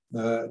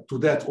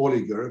that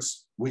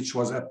oligarchs, which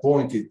was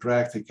appointed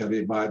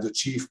practically by the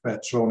chief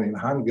patron in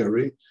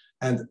Hungary.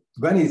 And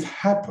when it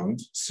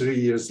happened 3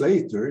 years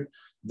later,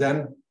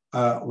 then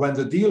when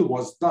the deal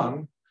was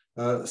done,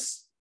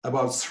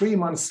 about 3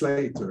 months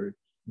later,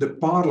 the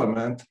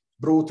parliament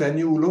brought a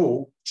new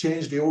law,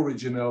 changed the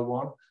original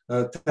one,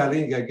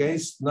 telling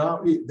against,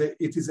 now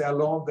it is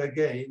allowed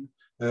again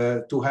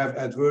to have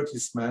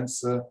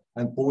advertisements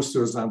and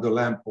posters on the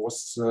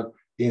lampposts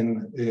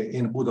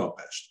in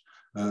Budapest.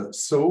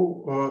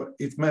 So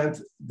it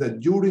meant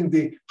that during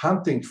the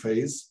hunting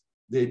phase,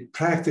 they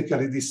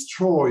practically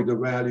destroyed the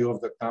value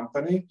of the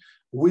company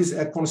with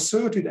a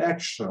concerted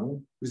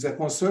action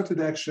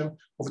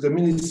of the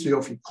Ministry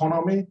of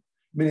Economy,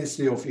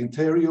 Ministry of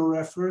Interior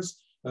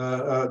Affairs,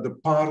 the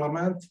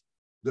Parliament,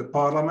 the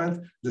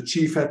parliament, the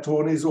chief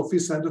attorney's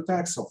office, and the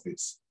tax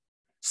office.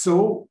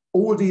 So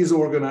all these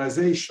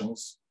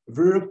organizations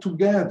work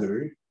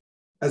together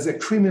as a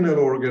criminal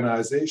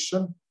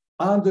organization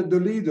under the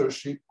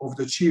leadership of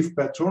the chief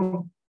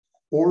patron,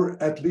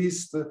 or at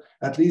least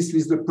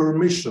with the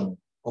permission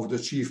of the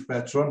chief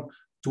patron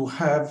to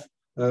have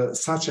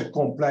such a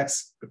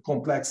complex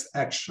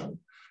action.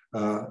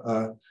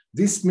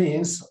 This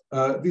means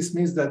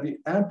that the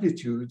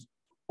amplitude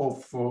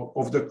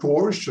of the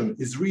coercion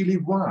is really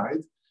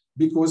wide,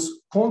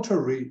 because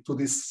contrary to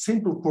these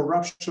simple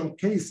corruption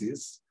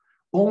cases,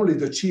 only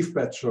the chief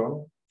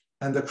patron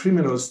and the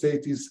criminal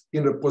state is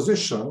in a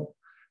position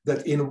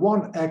that in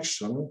one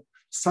action,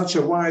 such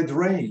a wide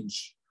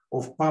range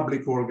of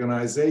public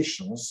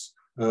organizations,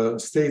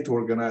 state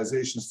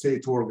organizations,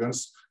 state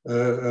organs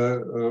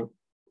could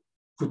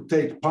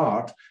take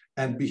part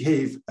and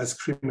behave as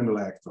criminal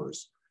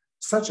actors.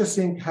 Such a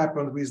thing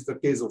happened with the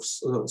case of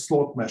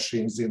slot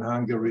machines in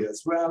Hungary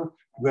as well,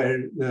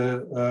 where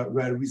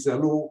with a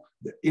law,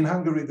 in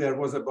Hungary there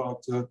was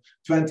about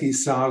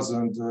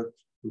 20,000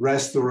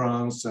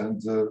 restaurants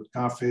and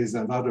cafes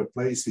and other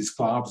places,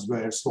 clubs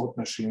where slot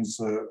machines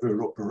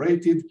were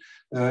operated.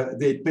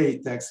 They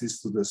paid taxes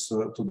to the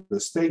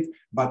state,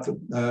 but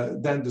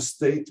then the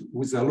state,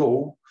 with a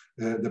law,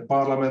 the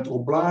parliament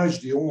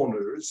obliged the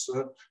owners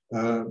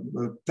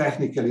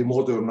technically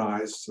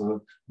modernize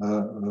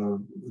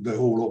the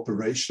whole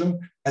operation,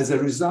 as a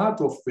result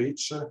of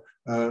which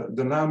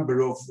the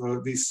number of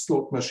these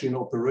slot machine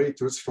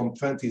operators from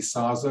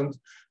 20,000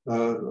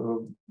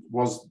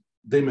 was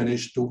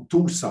diminished to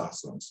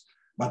 2,000.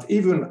 But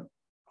even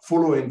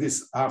following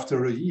this,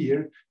 after a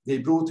year, they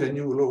brought a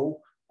new law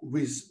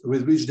with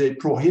which they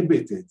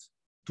prohibited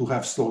to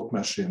have slot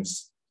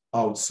machines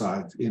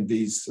outside in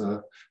these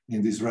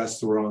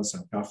restaurants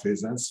and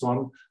cafes and so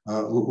on,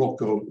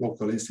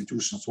 local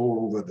institutions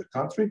all over the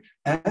country.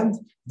 And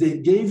they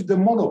gave the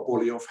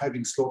monopoly of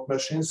having slot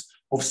machines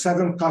of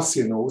 7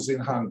 casinos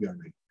in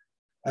Hungary.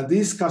 And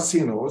these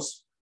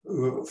casinos,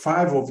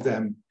 5 of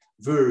them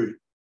were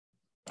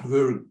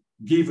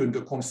given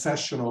the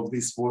concession of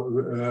this,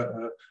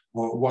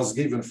 was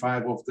given,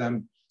 5 of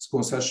them,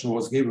 concession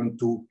was given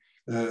to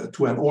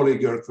an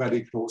oligarch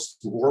very close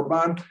to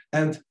Orban,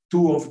 and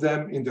 2 of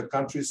them in the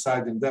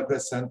countryside in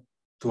Debrecen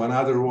to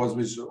another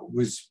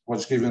which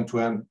was given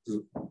to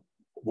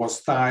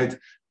was tied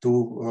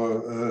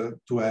to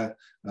a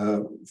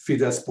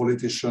Fidesz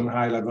politician,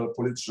 high-level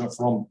politician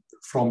from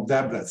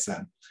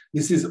Debrecen.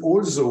 This is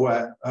also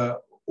an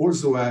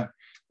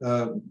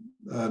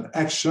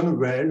action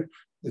where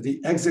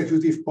the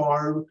executive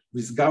power,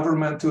 with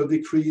governmental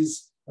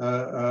decrees,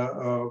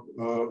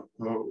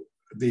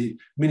 the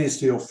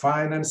Ministry of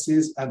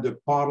Finances and the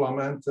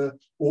Parliament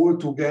all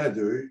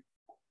together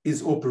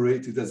is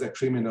operated as a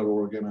criminal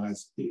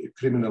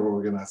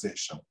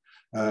organization.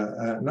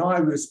 Now I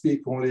will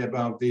speak only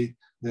about the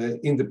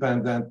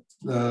independent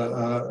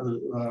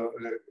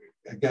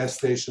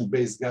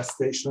based gas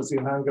stations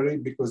in Hungary,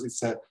 because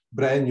it's a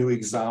brand new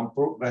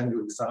example.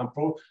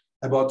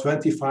 About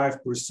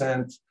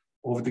 25%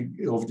 of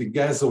the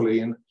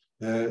gasoline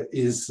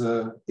is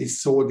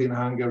sold in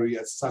Hungary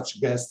at such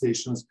gas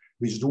stations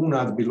which do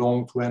not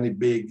belong to any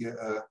big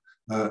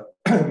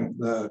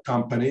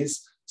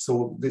companies.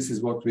 So this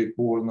is what we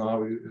call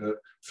now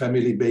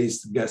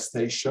family-based gas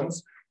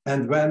stations.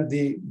 And when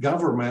the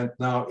government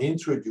now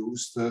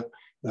introduced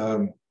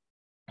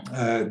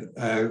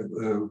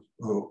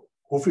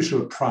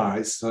official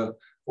price,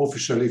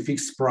 officially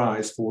fixed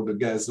price for the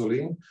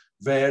gasoline,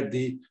 where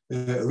the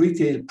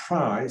retail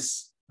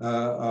price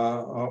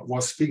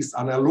was fixed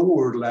on a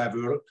lower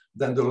level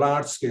than the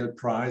large-scale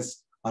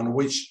price on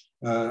which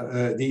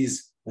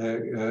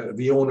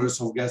the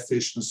owners of gas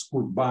stations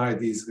could buy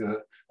these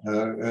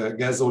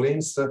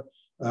gasolines.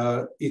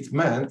 It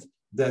meant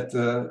that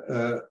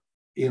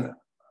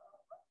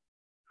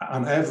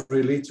on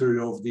every liter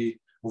of the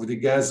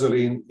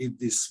gasoline,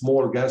 these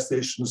small gas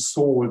stations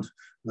sold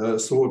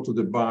to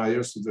the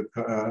buyers, to the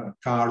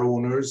car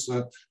owners,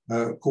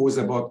 cause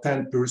about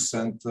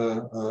 10%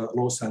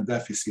 loss and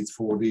deficit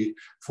for the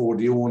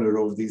owner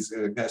of these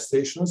gas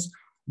stations.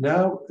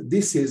 Now,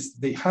 this is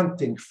the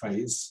hunting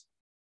phase,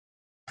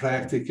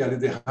 practically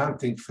the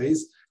hunting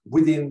phase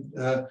within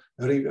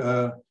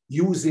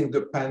using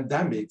the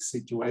pandemic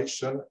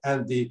situation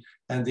and the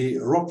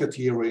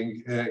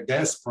rocketeering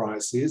gas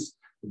prices,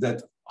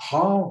 that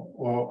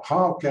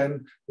how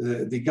can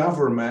the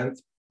government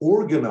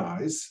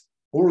organize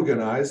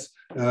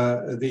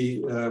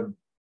the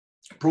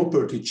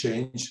property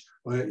change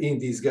in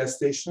these gas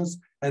stations,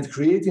 and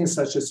creating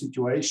such a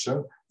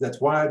situation that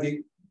while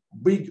the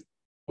big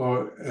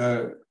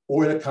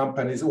oil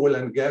companies, oil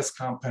and gas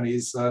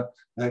companies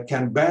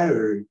can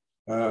bear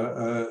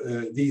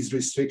these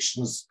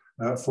restrictions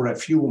for a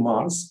few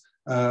months,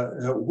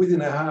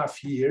 within a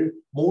half year,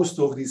 most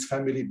of these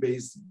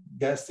family-based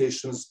gas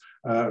stations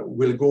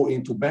will go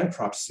into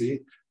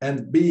bankruptcy,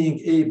 and being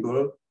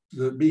able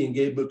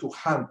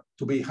to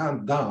be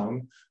hunted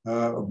down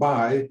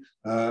by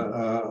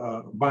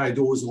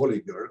those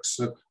oligarchs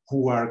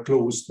who are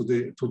close to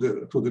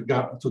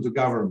the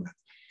government.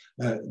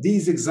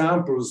 These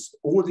examples,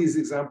 all these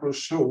examples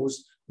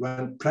shows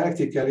when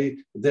practically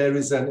there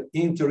is an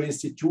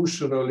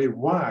interinstitutionally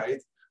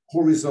wide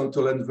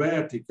horizontal and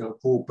vertical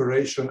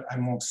cooperation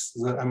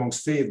among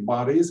state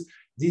bodies.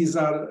 These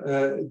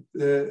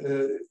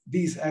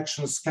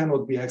actions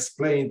cannot be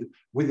explained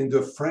within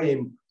the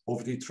frame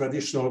of the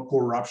traditional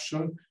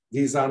corruption.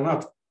 These are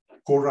not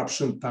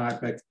corruption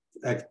type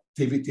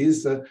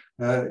activities.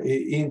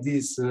 In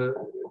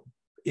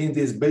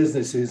these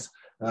businesses,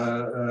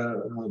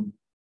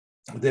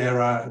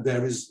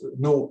 there is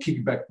no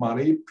kickback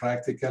money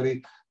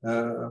practically,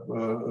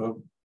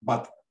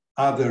 but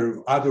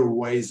other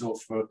ways of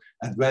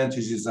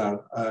advantages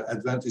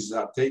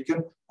are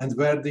taken, and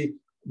where the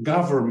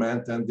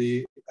government and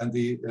the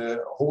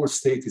whole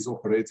state is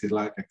operated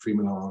like a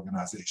criminal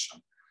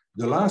organization.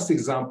 The last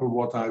example,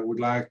 what I would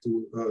like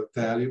to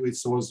tell you,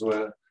 it's also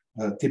a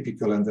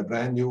typical and a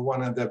brand new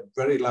one, and a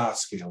very large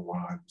scale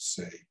one, I would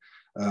say.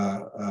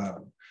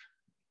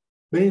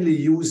 Mainly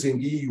using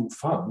EU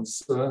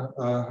funds,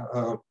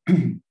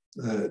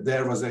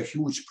 there was a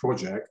huge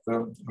project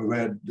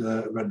where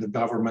the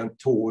government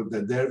told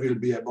that there will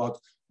be about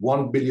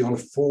 1 billion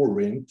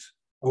forint,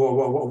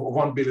 or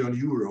 1 billion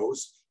euros,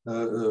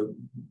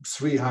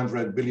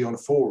 300 billion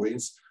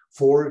forints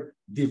for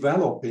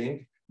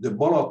developing the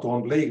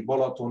Balaton, Lake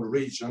Balaton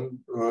region,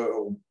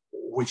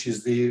 which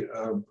is the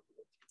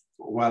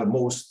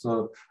most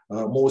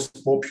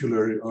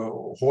popular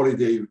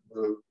holiday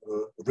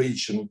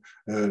region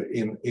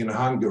in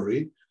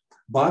Hungary,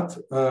 but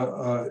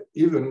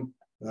even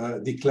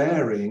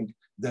declaring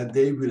that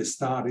they will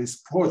start this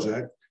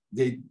project,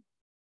 they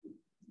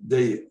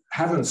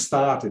haven't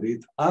started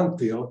it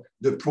until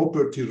the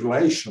property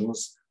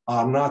relations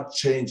are not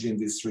changing in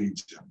this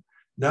region.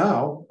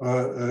 Now,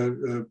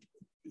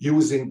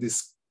 using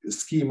this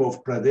scheme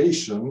of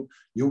predation,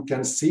 you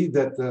can see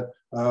that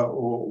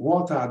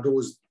what are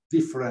those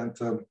different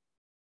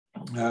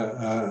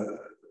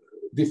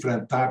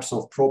types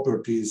of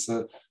properties,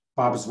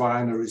 pubs,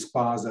 wineries,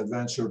 spas,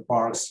 adventure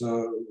parks,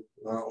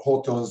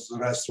 hotels,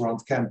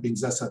 restaurants,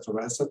 campings,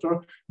 etc.,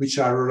 which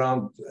are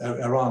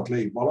around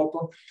Lake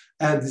Balaton.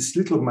 And this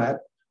little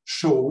map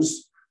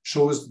shows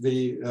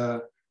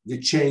the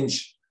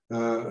change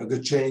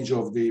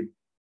of the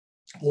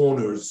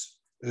owners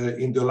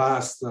in the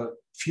last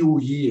few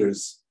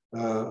years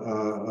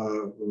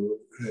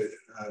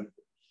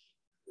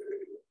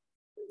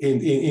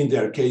in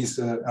their case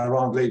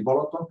around Lake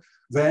Balaton,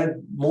 where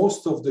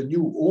most of the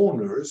new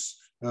owners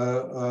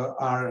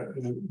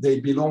they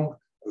belong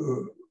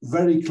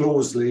very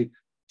closely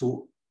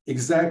to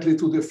exactly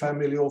to the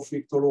family of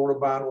Viktor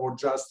Orban, or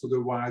just to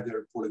the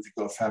wider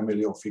political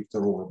family of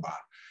Viktor Orban.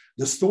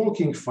 The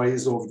stalking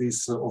phase of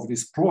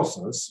this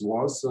process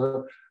was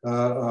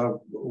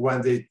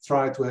when they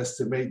tried to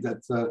estimate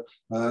that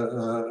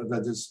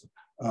is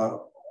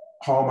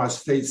how much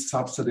state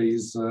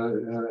subsidies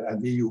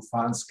and EU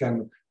funds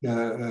can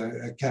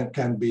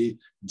be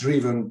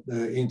driven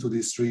into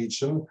this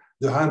region.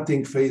 The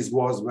hunting phase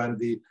was when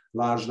the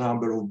large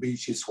number of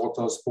beaches,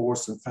 hotels,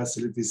 sports, and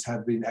facilities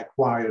had been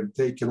acquired,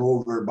 taken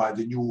over by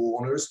the new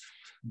owners,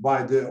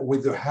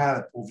 with the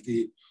help of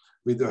the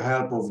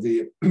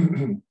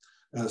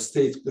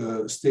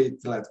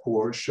state-led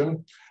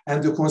coercion.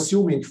 And the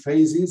consuming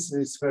phases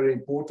is very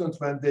important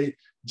when they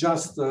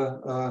just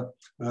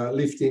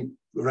lifting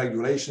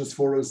regulations,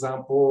 for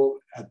example,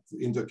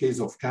 in the case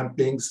of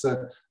campings,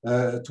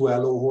 to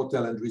allow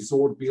hotel and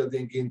resort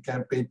building in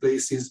camping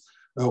places,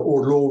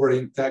 or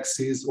lowering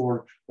taxes,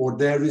 or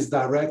there is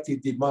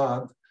directed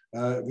demand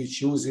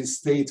which uses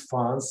state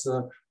funds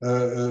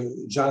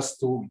just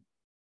to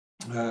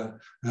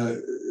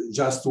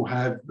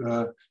have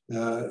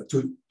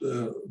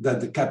that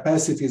the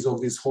capacities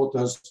of these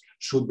hotels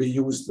should be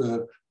used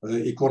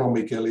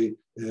economically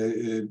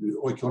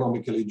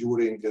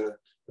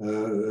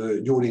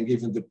during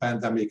even the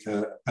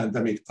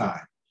pandemic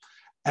time,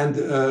 and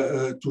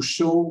to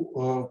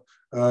show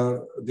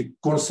the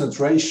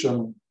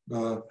concentration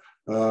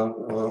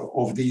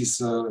of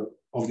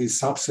these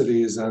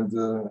subsidies and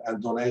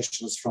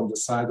donations from the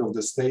side of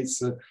the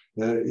states,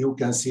 you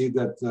can see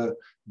that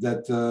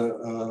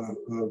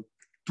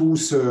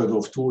 2/3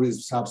 of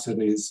tourism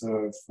subsidies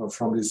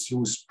from these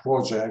huge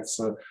projects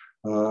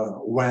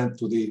went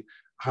to the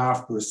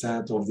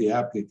 0.5% of the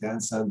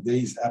applicants, and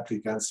these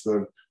applicants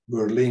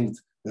were linked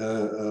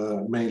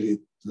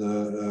mainly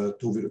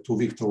to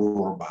Viktor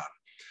Orban.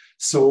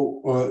 So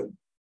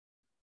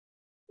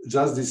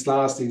just this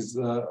last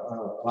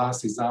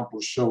example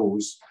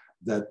shows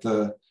that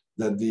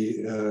the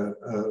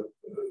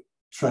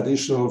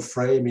traditional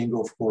framing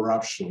of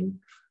corruption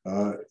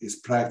is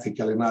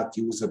practically not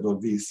usable.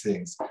 These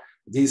things,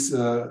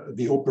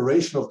 the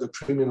operation of the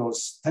criminal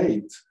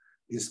state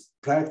is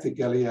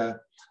practically a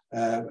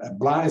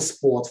blind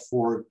spot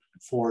for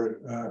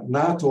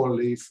not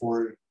only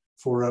for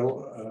a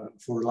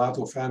lot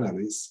of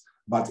analysts,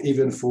 but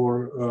even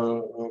for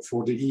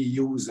the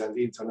EUs and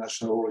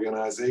international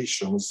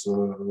organizations,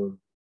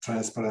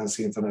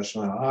 Transparency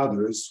International and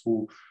others,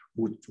 who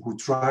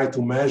try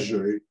to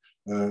measure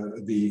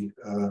the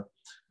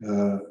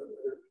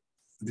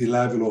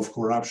level of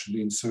corruption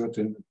in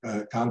certain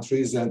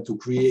countries and to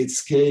create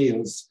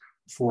scales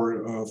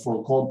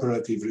for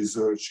comparative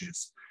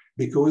researches.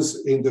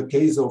 Because in the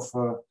case of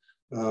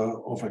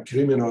a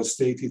criminal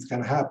state, it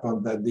can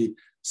happen that the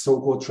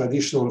so-called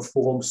traditional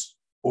forms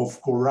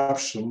of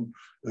corruption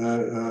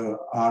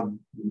are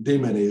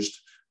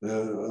diminished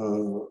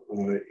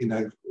in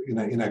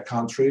a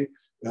country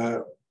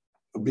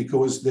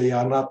because they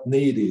are not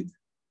needed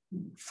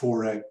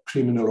for a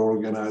criminal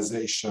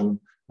organization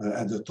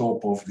at the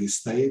top of the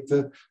state,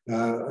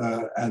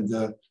 and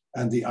the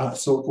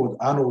so-called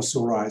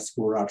unauthorized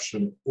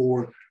corruption,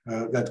 or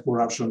that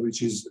corruption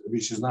which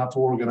is not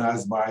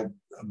organized by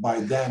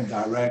them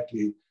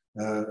directly,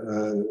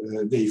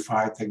 they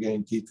fight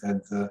against it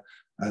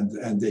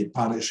and they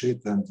punish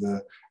it,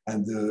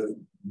 and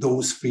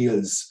those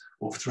fields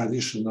of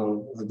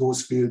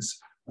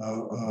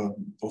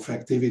of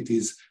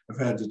activities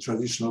where the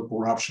traditional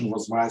corruption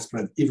was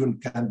widespread even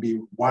can be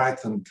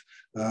whitened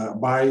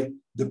by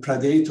the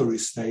predatory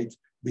state,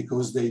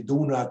 because they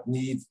do not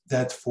need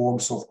that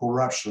forms of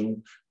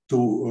corruption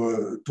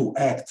to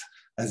act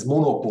as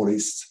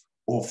monopolists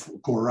of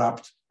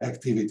corrupt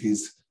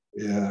activities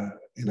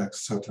in a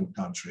certain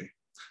country.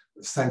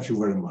 Thank you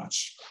very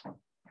much.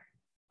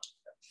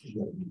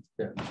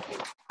 Yeah.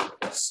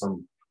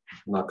 So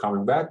now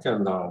coming back,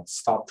 and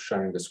stop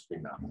sharing the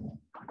screen now.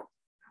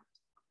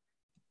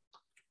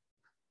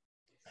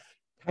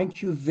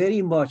 Thank you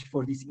very much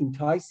for this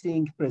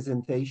enticing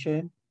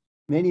presentation.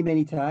 Many,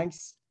 many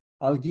thanks.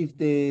 I'll give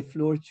the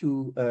floor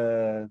to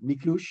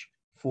Miklos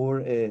for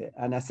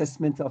an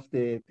assessment of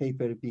the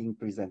paper being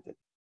presented.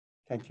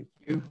 Thank you.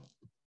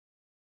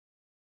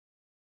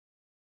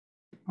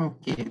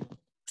 Okay,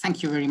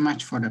 thank you very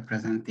much for the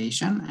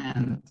presentation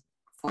and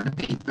for the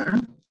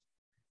paper.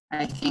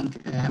 I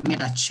think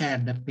Mira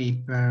shared the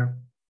paper,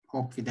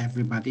 hope with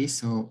everybody.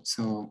 So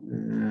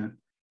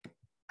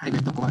I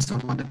will talk also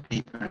about the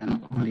paper and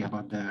not only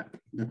about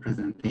the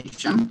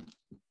presentation.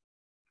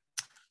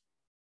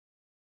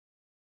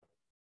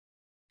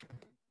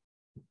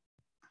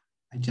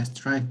 I just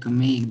tried to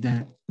make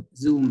the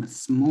Zoom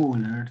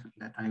smaller,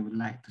 that I would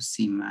like to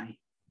see my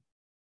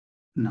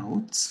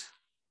notes.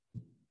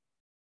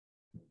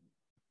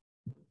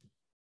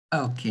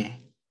 Okay,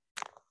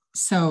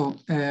 so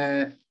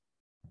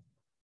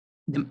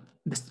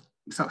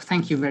so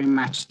thank you very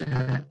much,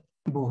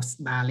 both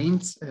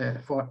Bálint,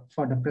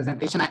 for the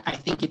presentation. I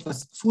think it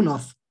was full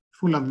of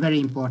very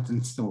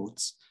important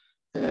thoughts.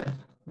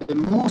 The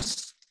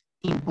most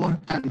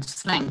important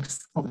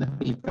strength of the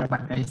paper,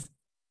 but I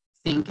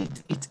think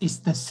it is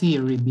the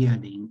theory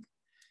building.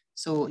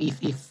 So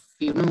if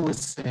you know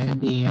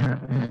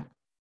their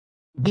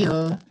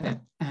bill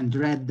and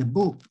read the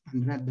book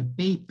and read the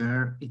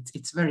paper,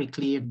 it's very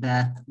clear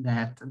that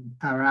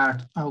our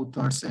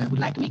authors would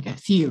like to make a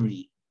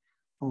theory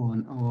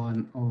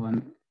on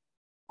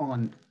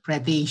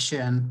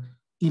predation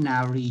in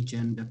our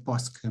region, the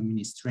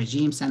post-communist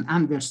regimes, and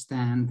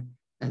understand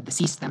the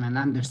system and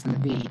understand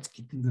the way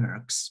it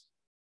works.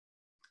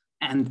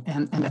 And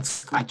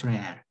that's quite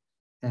rare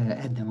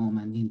at the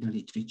moment in the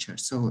literature.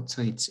 So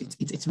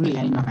it's really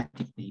an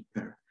innovative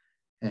paper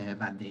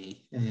that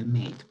they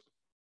made.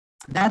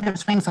 The other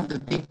strength of the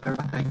paper,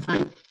 what I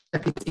find,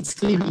 that it's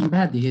clearly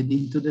embedded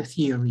into the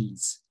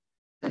theories,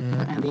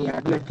 and they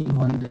are working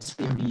on the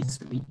theories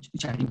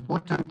which are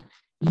important.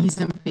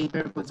 Leeson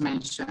paper was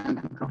mentioned,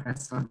 and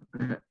Professor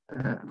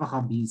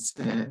Vahabi's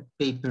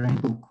paper and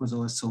book was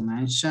also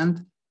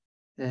mentioned.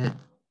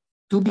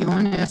 To be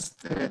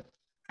honest,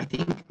 I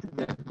think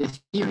the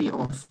theory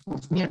of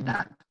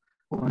Mirdad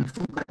on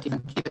fugative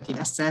and capative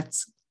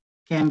assets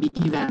can be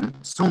even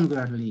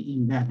strongly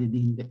embedded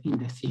in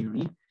the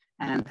theory,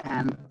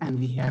 and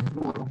we have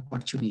more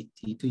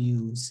opportunity to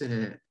use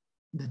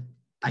the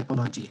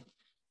typology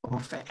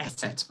of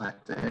assets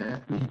that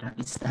Mirdad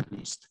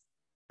established,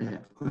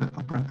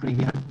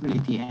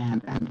 appropriability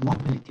and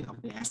mobility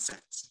of the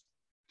assets.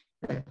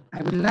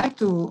 I would like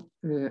to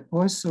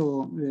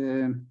also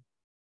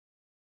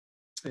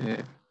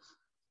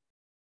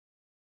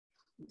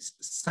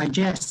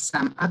suggest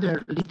some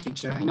other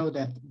literature. I know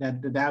that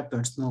the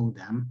authors know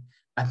them,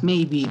 but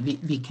maybe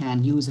we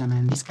can use them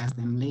and discuss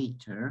them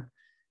later.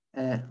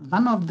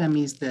 One of them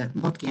is the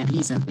Botke and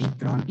Leeson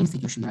paper on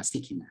institutional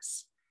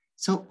stickiness.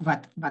 So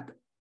what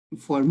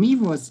for me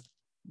was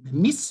the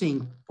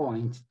missing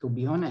point, to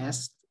be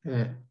honest,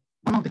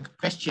 one of the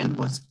questions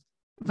was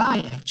why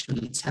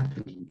actually it's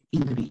happening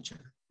in the region.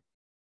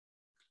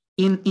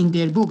 In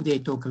their book, they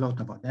talk a lot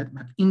about that,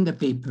 but in the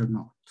paper,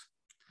 not.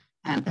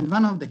 And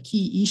one of the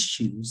key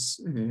issues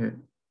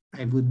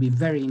I would be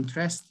very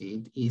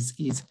interested is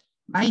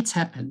why it's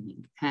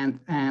happening. And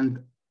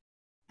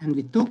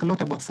we talk a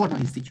lot about formal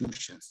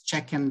institutions,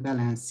 check and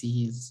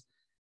balances,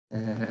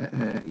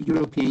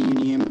 European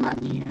Union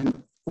money,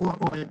 and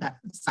all that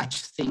such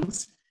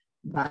things.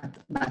 But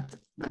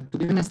to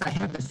be honest, I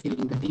have the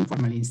feeling that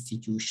informal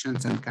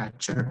institutions and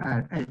culture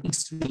are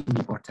extremely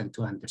important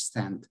to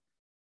understand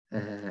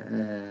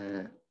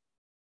the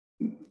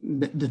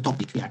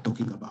topic we are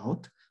talking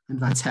about and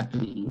what's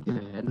happening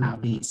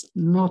nowadays,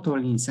 not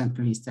only in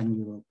Central Eastern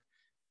Europe,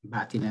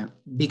 but in a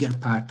bigger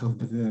part of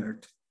the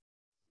world.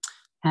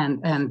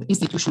 And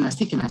institutional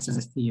stickiness as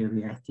a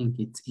theory, I think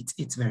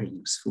it's very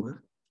useful.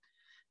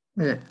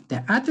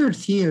 The other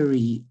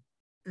theory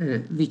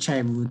which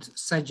I would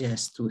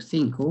suggest to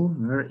think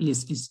over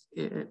is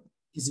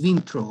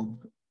Wintrob,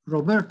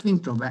 Robert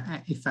Wintrob,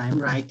 if I'm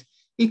right,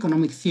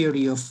 economic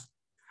theory of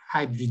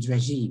hybrid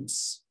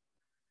regimes,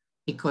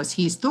 because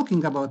he's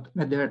talking about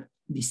whether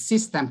the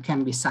system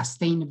can be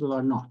sustainable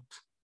or not.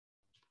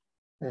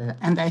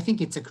 And I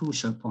think it's a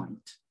crucial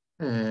point.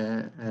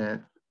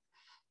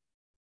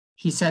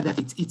 He said that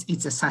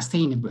it's a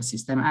sustainable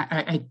system.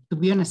 To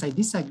be honest, I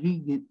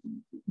disagree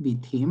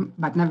with him,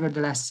 but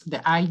nevertheless,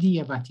 the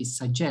idea that he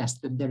suggests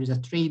that there is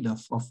a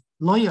trade-off of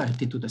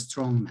loyalty to the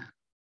strongman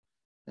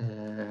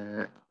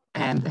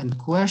and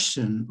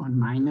coercion on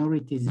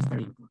minorities is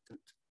very important.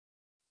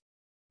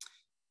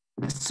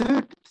 The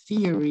third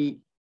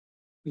theory,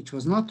 which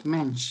was not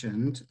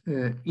mentioned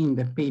in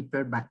the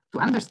paper, but to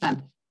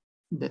understand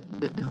the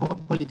whole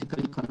political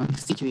economic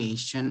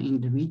situation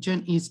in the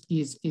region is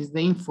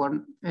the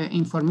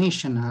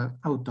informational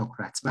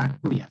autocrats,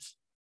 Barguriev.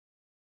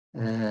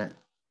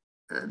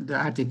 The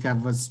article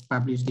was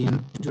published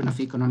in Journal of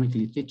Economic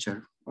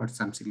Literature or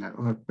something like,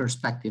 or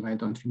Perspective, I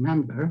don't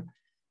remember.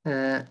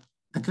 The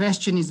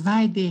question is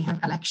why they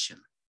have election.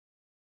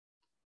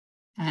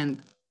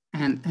 And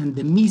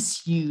the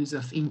misuse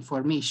of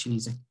information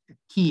is a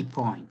key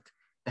point,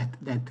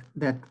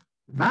 that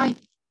why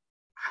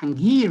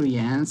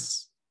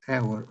Hungarians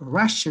or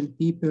Russian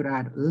people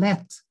are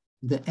let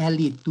the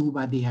elite do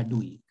what they are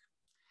doing.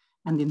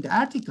 And in the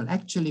article,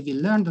 actually, we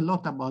learned a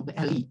lot about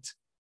the elite.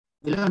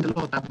 We learned a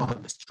lot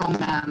about the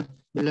strongman.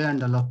 We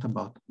learned a lot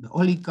about the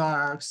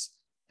oligarchs,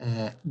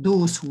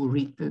 those who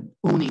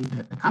owning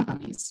the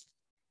companies.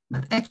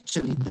 But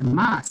actually, the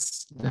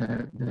mass,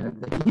 the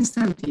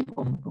incentive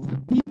of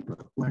the people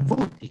who are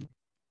voting,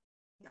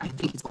 I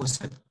think it's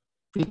also a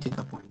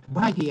critical point.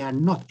 Why they are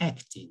not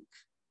acting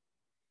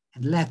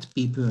and let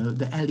people,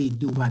 the elite,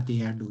 do what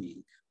they are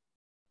doing.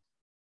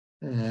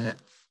 The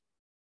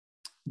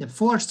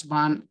fourth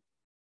one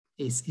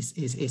is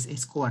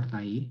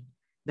Kornai,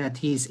 that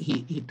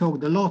he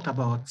talked a lot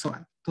about. So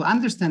to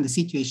understand the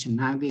situation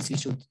nowadays, we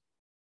should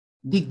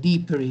dig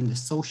deeper in the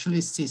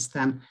socialist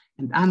system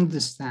and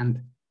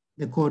understand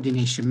the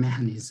coordination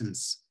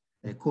mechanisms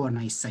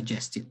Kornai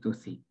suggested to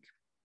think.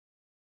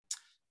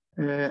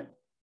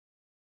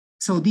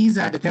 So these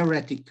are the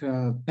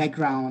theoretical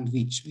background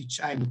which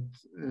I would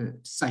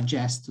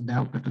suggest to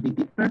delve a bit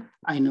deeper.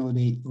 I know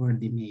they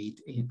already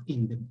made it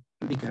in the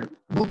bigger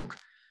book,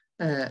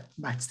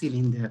 but still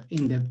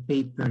in the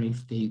paper,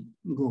 if they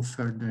go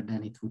further,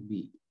 then it would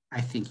be,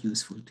 I think,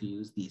 useful to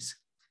use these.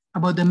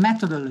 About the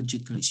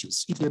methodological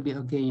issues, it will be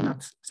again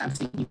not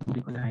something new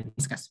because I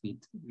discussed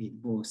with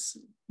both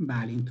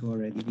Bálint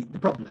already with the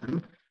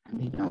problem, and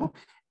they know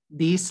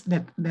this,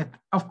 that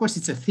of course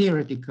it's a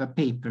theoretical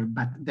paper,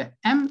 but the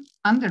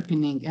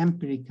underpinning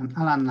empirical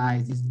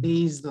analysis is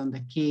based on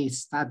the case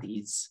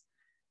studies.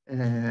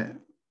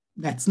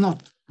 That's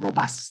not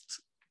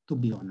robust, to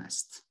be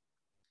honest.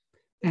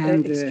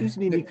 And excuse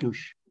me, Miklos,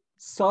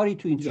 sorry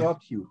to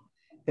interrupt you.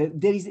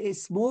 There is a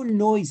small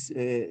noise,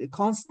 a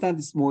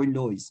constant small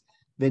noise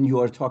when you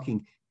are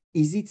talking.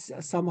 Is it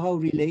somehow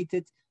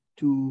related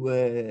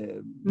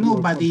to?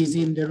 Nobody is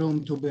in the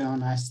room, to be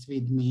honest,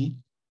 with me.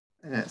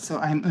 So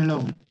I'm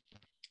alone.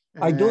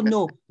 I don't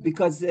know,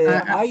 because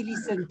I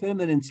listen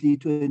permanently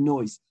to a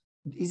noise.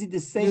 Is it the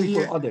same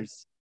for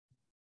others?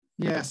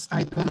 Yes,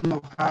 I don't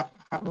know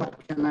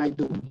what can I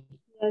do.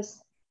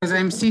 Yes. Because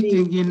I'm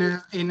sitting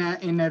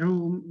in a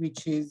room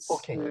which is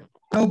okay.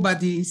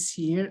 Nobody is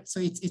here, so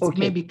it's okay.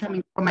 maybe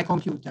coming from my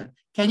computer.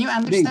 Can you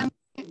understand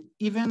it,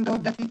 even though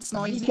that it's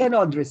noisy? We can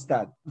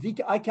understand.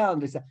 I can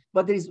understand,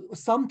 but there is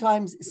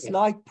sometimes a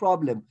slight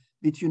problem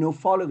with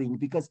following,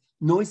 because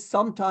noise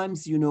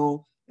sometimes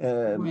your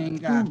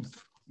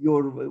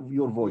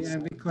voice. Yeah,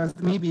 because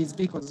maybe it's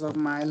because of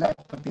my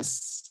laptop.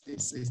 It's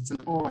an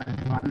old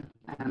one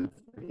and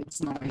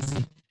it's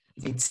noisy.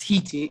 It's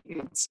heaty.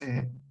 It's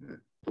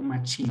too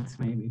much heat,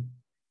 maybe.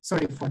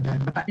 Sorry for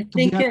that. But I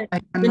think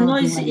the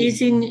noise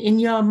is in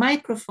your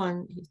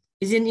microphone.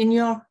 Is it in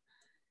your?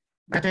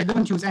 But I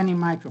don't use any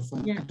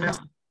microphone. Yeah.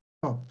 Just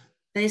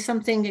there is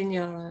something in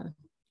your.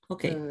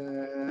 Okay.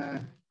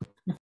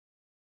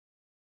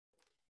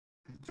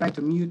 Try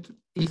to mute.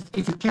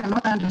 If you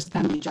cannot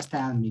understand me, just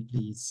tell me,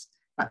 please.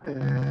 But,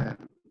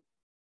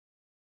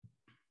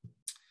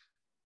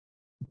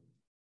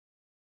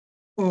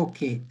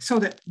 okay. So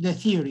the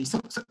theory. So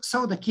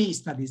the case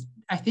studies.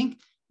 I think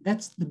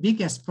that's the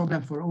biggest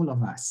problem for all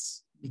of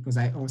us, because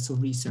I also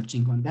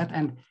researching on that,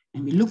 and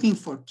we're looking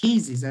for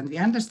cases, and we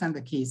understand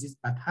the cases,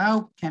 but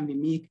how can we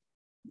make,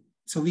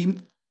 so we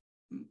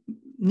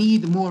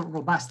need more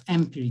robust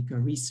empirical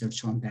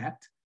research on that.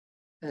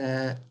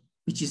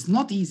 which is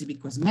not easy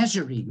because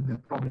measuring the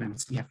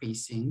problems we are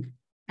facing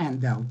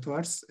and the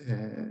authors,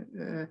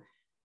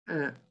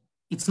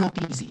 it's not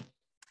easy.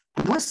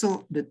 And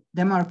also the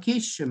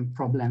demarcation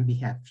problem we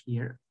have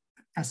here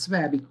as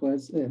well,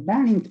 because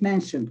Bálint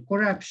mentioned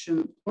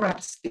corruption,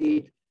 corrupt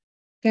state,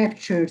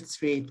 captured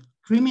state,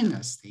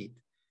 criminal state,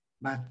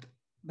 but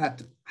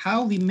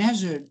how we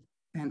measure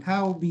and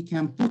how we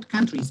can put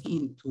countries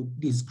into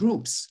these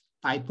groups,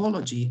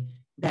 typology,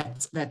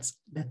 that's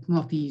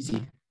not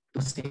easy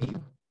to say.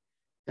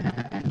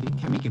 And we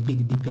can make a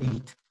big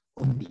debate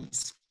on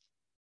these.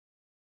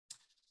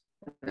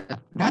 The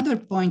other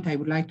point I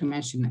would like to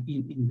mention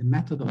in the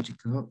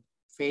methodological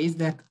phase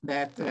that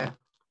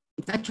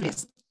it's actually a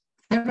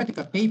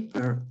theoretical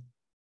paper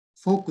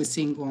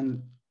focusing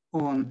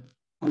on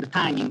the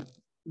timing,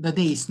 the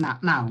days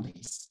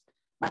nowadays.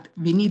 But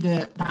we need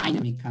a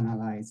dynamic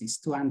analysis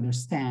to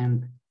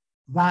understand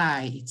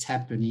why it's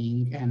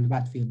happening and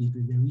what will be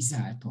the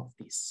result of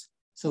this.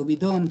 So we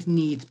don't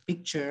need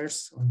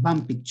pictures or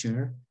one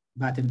picture,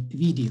 but a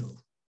video.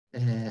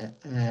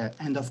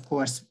 And of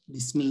course,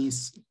 this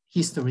means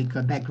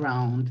historical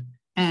background.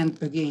 And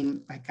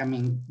again, by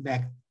coming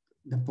back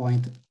to the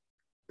point,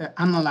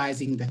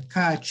 analyzing the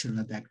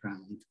cultural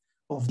background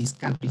of these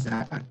countries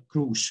are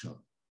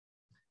crucial.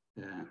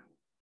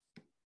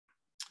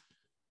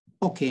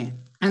 Okay,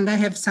 and I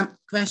have some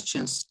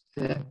questions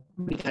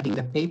regarding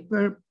the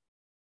paper.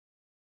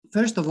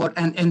 First of all,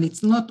 and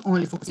it's not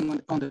only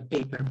focusing on the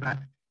paper, but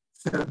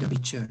further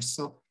features.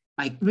 So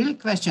my real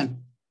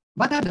question,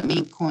 what are the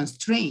main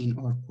constraints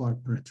of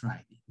corporate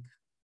writing?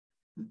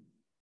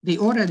 They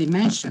already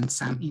mentioned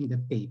some in the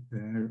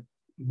paper.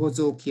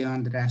 Bozóki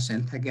András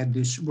and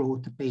Hegedűs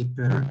wrote a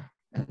paper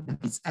that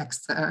is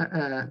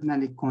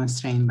externally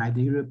constrained by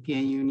the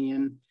European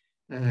Union,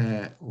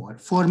 or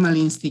formal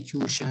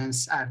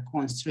institutions are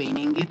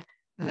constraining it.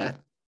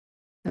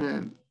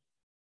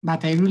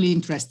 But I'm really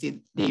interested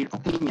in their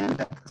opinion.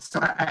 So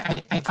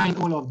I find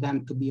all of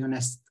them, to be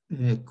honest,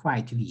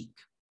 quite weak.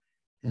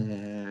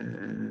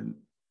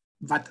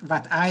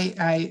 But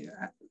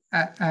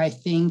I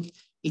think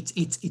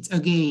it's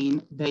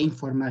again the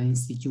informal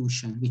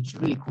institution which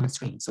really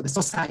constrains. So the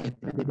society,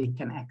 whether they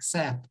can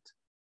accept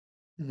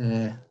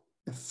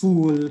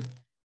full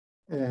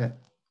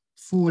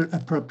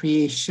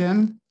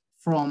appropriation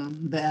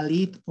from the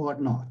elite or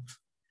not.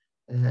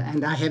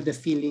 And I have the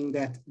feeling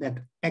that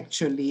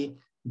actually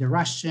the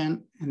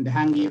Russian and the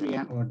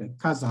Hungarian or the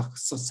Kazakh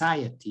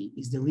society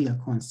is the real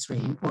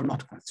constraint, or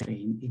not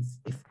constraint,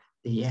 if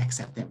they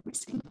accept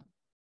everything.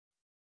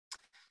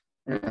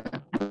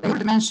 I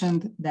already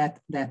mentioned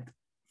that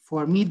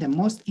for me, the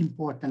most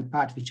important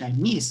part which I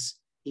miss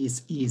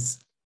is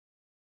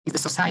the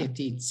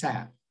society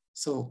itself.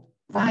 So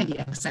why they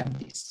accept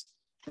this?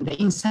 And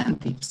the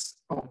incentives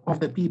of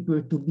the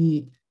people to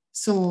be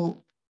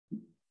so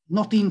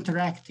not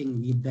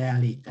interacting with the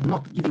elite and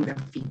not giving them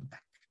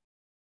feedback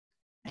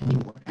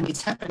anymore. And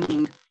it's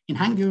happening in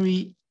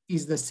Hungary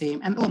is the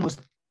same, and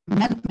almost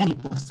many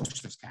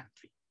post-socialist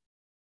countries.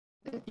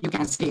 You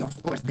can say,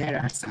 of course, there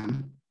are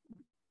some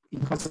in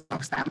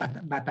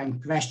Kazakhstan, but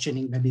I'm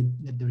questioning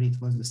whether it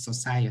was the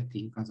society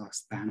in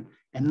Kazakhstan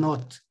and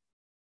not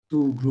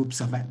two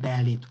groups of the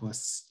elite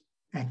was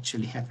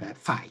actually have a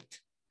fight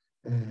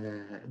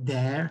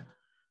there.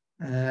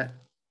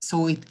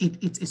 So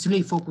it's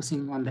really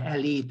focusing on the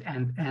elite,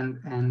 and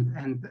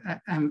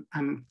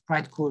I'm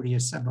quite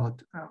curious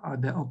about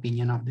the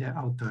opinion of the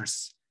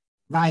authors,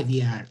 why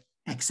we are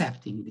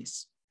accepting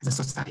this as a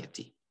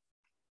society.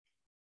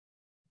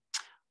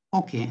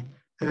 Okay.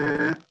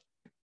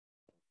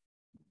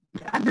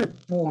 The other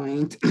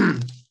point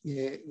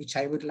which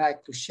I would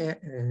like to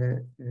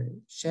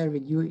share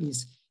with you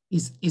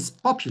is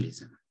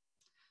populism.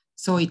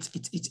 So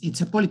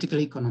it's a political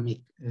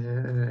economic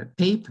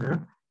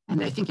paper,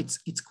 and I think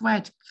it's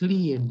quite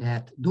clear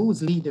that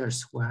those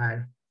leaders who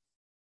are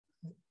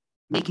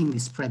making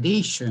this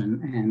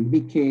predation and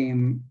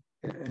became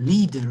a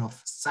leader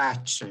of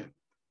such a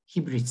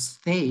hybrid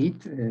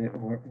state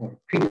or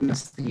criminal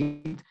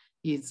state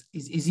is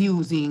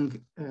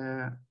using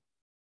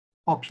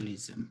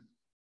populism.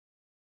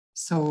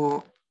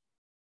 So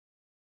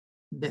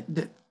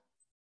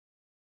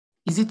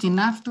is it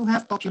enough to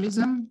have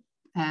populism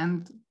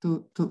and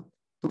to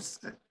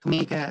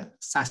make a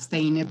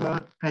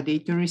sustainable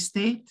predatory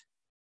state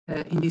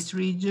in this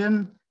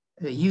region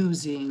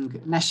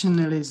using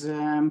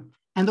nationalism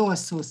and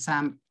also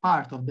some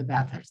part of the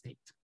welfare state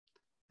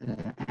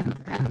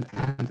and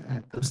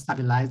to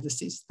stabilize the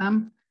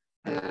system?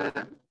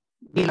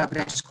 Béla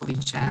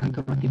Breszkovics and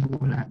Dorothy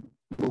Bula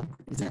book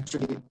is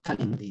actually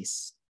telling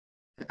this,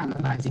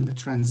 analyzing the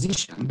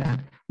transition, that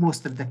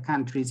most of the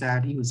countries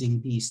are using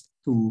these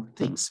two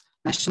things,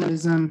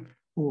 nationalism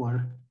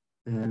or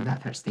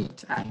welfare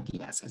state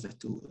ideas as a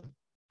tool.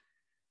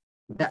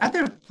 The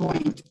other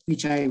point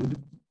which I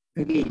would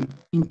again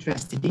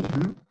interested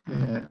in,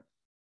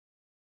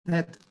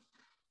 that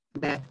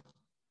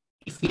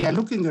if we are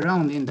looking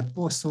around in the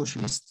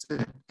post-socialist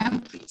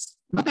countries,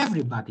 not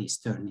everybody is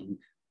turning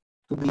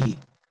to be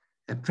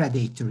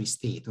predatory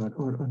state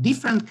or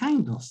different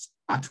kind of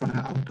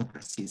patronal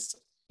autocracies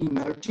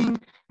emerging,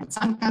 and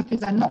some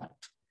countries are not.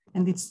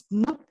 And it's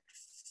not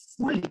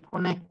fully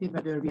connected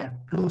whether we are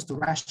close to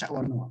Russia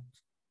or not.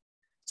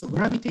 So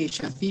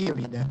gravitation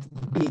theory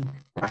that big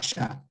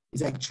Russia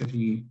is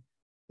actually,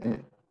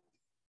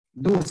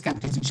 those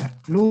countries which are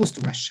close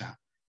to Russia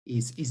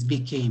is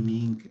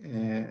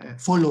becoming,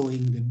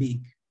 following the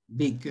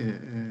big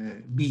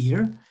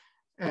beer,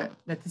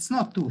 that it's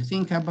not to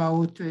think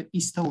about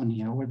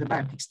Estonia or the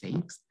Baltic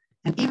states.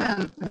 And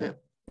even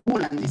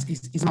Poland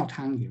is not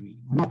Hungary,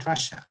 or not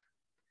Russia.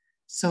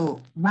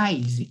 So why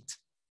is it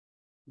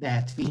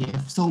that we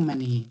have so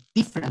many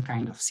different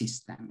kind of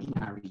systems in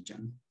our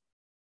region?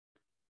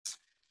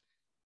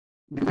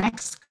 The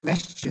next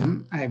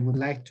question I would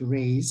like to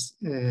raise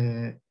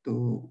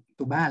to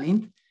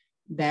Bálint,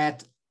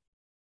 that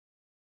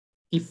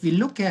if we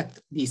look at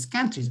these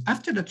countries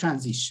after the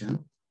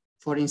transition,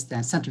 for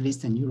instance, Central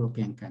Eastern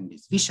European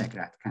countries,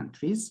 Visegrad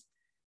countries,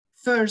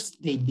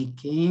 first they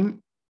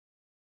became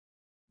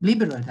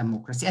liberal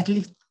democracy, at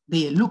least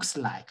they looks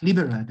like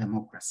liberal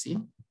democracy.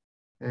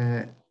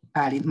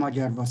 Bálint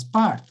Magyar was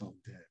part of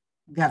the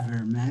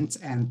government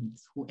and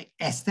who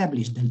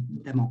established the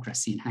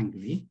democracy in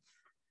Hungary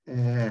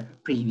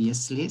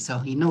previously, so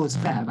he knows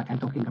well what I'm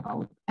talking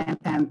about.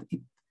 And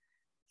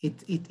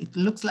it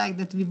looks like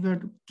that we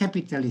were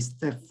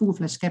capitalist, a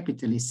full-fledged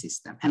capitalist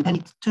system, and then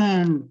it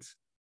turned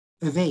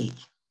away,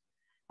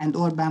 and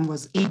Orbán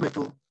was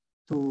able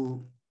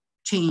to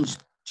change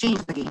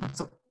the game.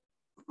 So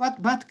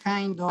what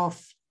kind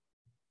of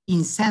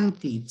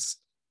incentives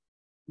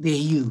they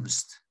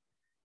used?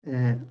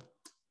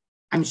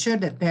 I'm sure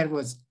that there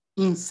was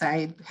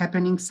inside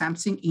happening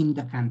something in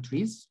the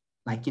countries,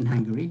 like in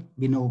Hungary.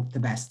 We know the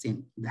best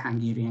in the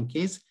Hungarian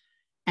case,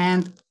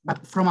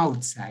 but from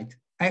outside.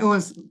 I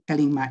was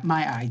telling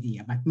my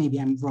idea, but maybe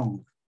I'm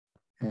wrong.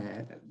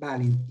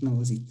 Bálint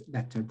knows it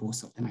better,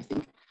 both of them, I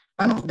think.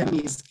 One of them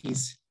is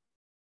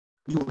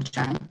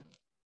Gyurcsány,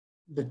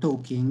 the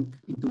talking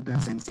in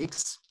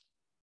 2006,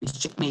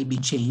 which maybe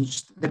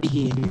changed the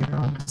behavior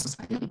of the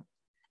society,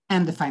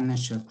 and the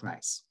financial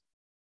crisis.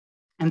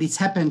 And it's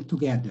happened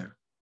together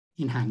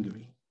in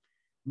Hungary.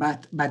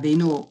 But they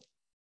know,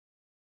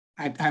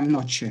 I'm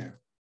not sure.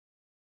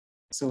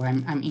 So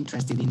I'm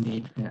interested in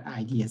their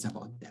ideas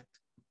about that.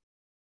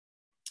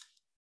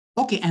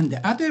 Okay, and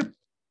the other,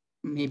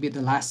 maybe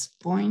the last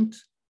point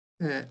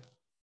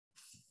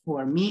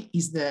for me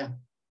is the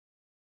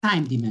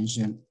time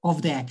dimension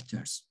of the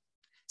actors.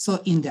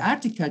 So in the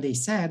article, they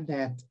said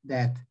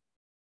that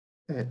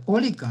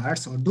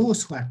oligarchs, or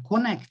those who are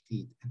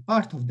connected,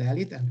 part of the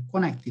elite and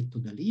connected to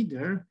the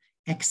leader,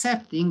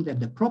 accepting that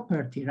the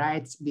property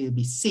rights will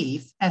be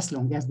safe as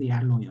long as they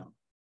are loyal.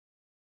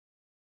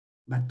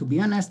 But to be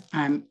honest,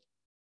 I'm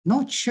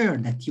not sure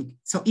that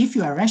so if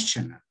you are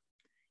rational,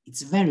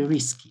 it's very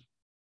risky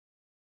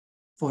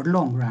for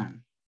long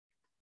run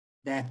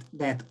that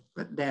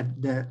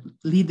the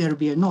leader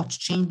will not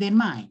change their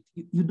mind.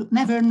 You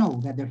never know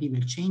whether he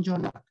will change or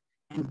not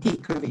and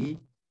take away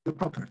your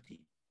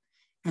property.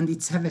 And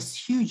it's have a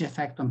huge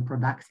effect on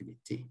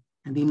productivity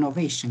and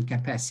innovation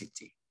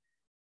capacity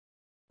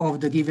of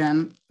the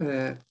given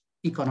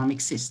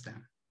economic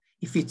system.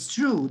 If it's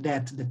true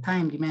that the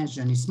time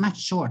dimension is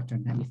much shorter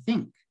than we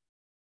think,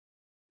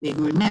 they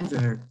will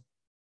never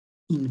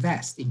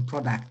invest in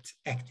productive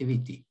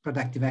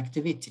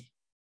activity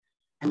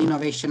and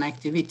innovation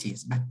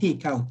activities, but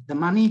take out the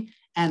money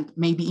and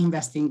maybe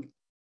investing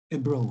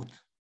abroad.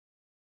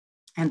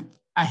 And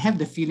I have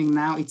the feeling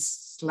now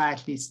it's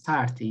slightly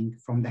starting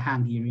from the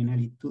Hungarian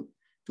elite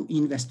to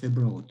invest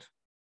abroad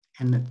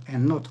and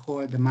not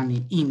hold the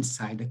money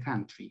inside the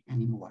country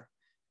anymore,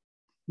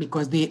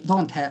 because they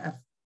don't have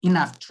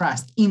enough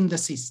trust in the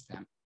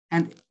system.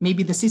 And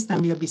maybe the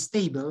system will be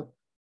stable,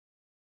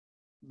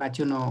 but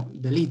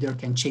the leader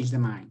can change the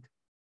mind.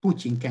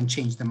 Putin can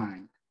change the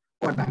mind.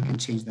 Orbán can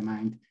change the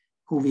mind,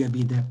 who will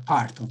be the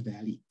part of the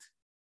elite.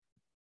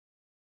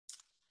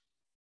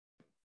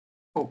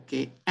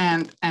 Okay,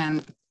 and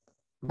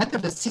whether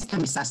the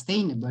system is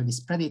sustainable, this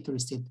predatory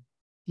state,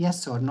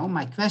 yes or no?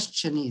 My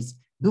question is,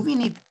 do we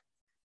need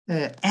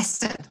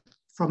asset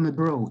from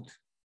abroad?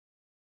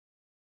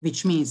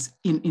 Which means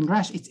in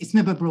Russia, it's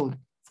never abroad,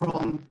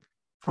 from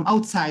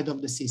outside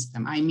of the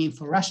system. I mean,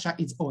 for Russia,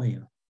 it's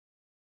oil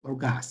or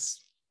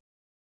gas.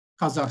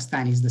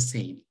 Kazakhstan is the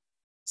same.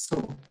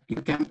 So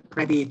you can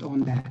predate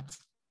on that.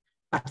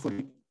 But for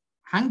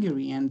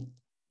Hungary, and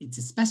it's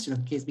a special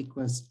case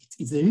because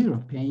it's the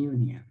European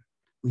Union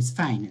who is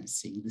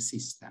financing the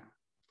system.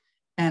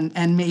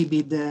 And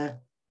maybe the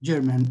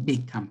German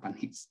big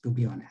companies, to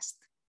be honest.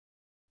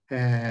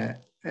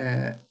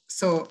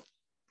 So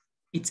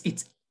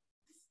it's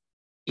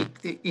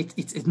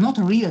not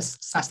a real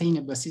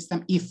sustainable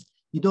system if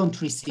we don't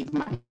receive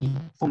money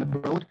from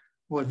abroad,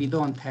 or we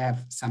don't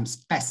have some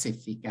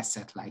specific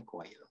asset like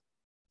oil.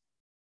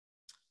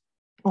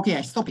 Okay,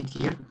 I stop it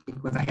here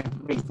because I have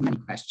raised many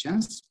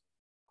questions.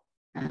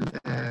 And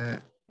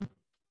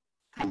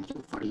thank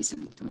you for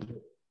listening to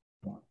me.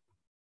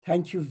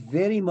 Thank you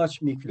very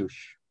much, Miklos,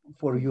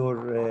 for your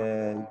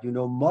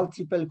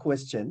multiple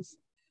questions.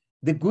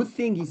 The good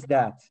thing is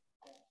that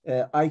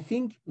I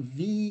think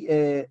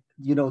the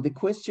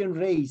question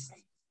raised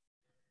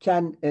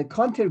can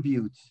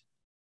contribute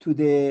to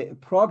the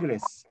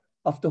progress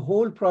of the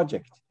whole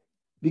project,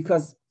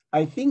 because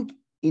I think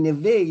in a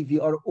way we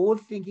are all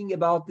thinking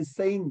about the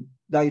same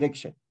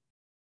direction.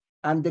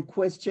 And the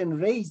question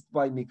raised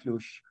by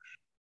Miklos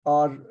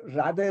are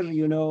rather,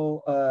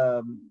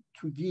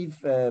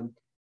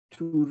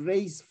 to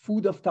raise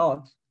food of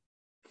thought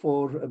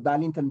for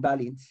Bálint and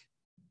Bálint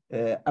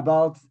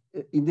about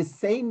in the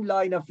same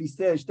line of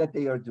research that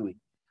they are doing.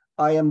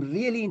 I am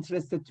really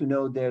interested to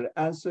know their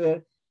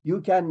answer.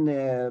 You can,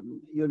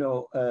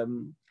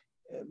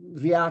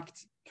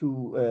 react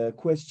to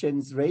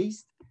questions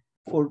raised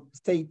for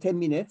say 10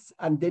 minutes,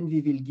 and then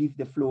we will give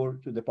the floor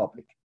to the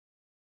public.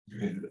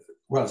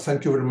 Well,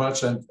 thank you very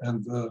much. And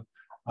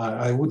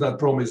I would not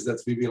promise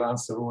that we will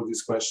answer all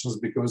these questions,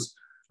 because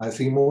I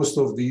think most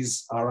of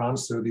these are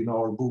answered in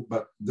our book,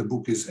 but the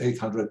book is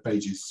 800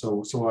 pages.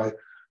 So I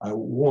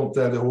won't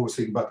tell the whole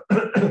thing, but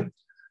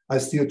I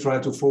still try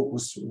to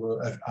focus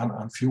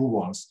on few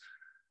ones.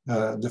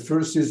 The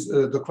first is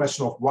the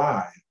question of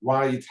why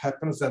it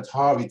happens and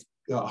how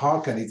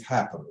can it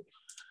happen.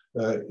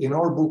 In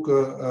our book,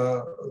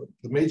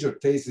 the major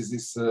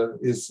thesis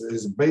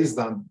is based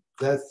on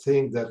that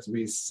thing that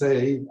we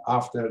say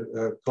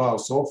after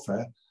Klaus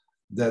Hofe,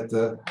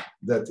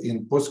 that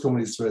in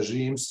post-communist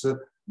regimes,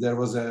 there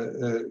was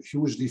a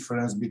huge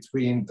difference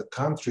between the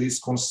countries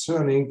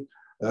concerning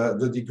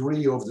the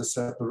degree of the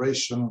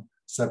separation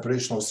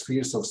of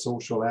spheres of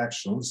social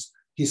actions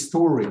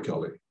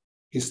historically.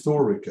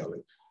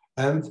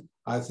 And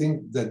I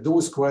think that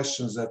those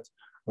questions that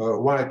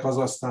why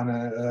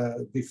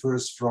Kazakhstan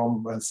differs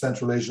from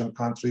Central Asian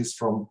countries,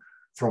 from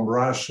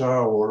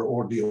Russia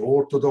or the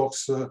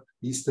Orthodox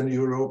Eastern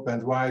Europe,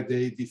 and why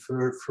they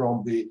differ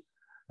from the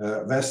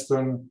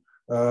Western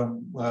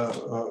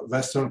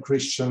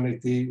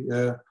Christianity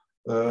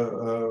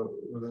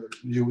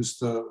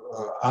used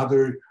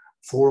other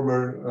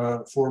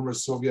former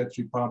Soviet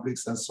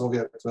republics and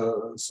Soviet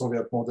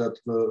model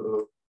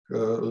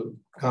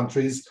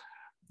countries.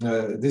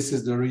 This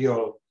is the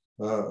real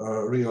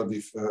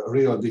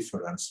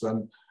difference.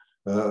 When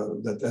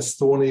that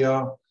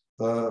Estonia,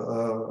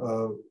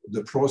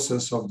 the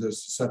process of the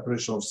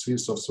separation of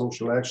spheres of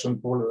social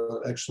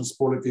actions,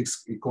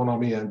 politics,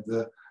 economy, and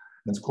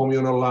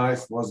communal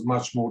life was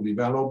much more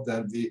developed,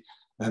 and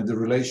the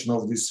relation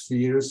of these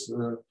spheres,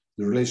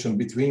 the relation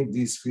between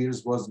these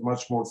spheres was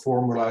much more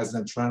formalized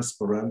and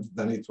transparent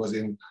than it was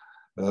in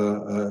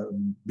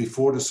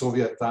before the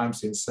Soviet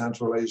times in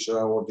Central Asia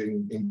or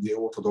in the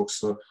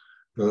Orthodox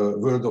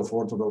world of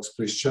Orthodox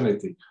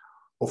Christianity.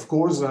 Of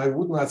course, I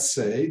would not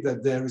say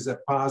that there is a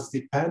past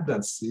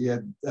dependency,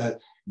 a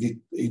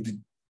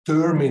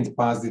determined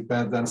past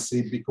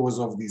dependency because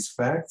of these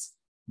facts,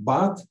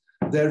 but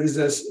there is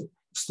a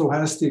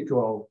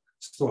stochastical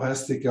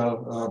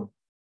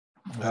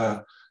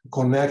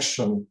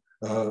connection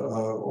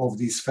of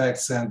these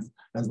facts and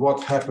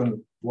what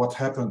happened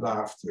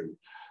after.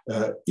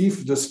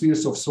 If the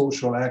spheres of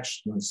social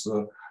actions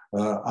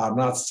are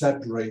not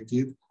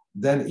separated,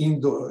 then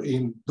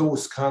in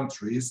those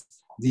countries,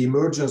 the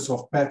emergence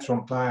of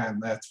patron-client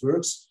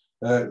networks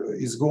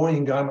is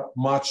going on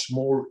much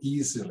more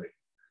easily.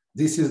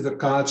 This is the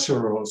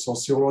cultural,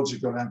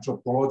 sociological,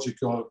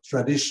 anthropological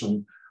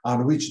tradition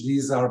on which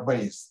these are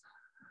based.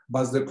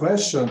 But the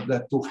question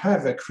that to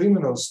have a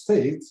criminal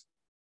state,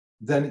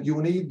 then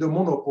you need the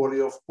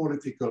monopoly of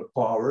political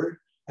power,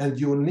 and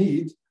you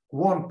need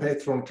one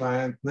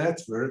patron-client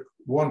network,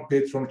 one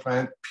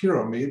patron-client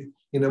pyramid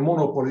in a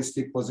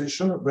monopolistic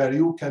position where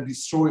you can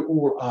destroy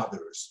all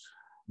others.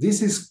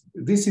 This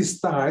is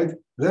tied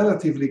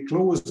relatively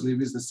closely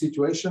with the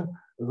situation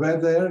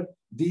whether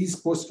these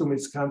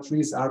post-communist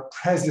countries are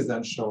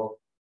presidential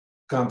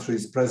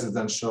countries,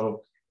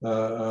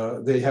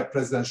 they have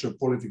presidential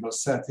political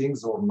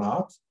settings or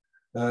not.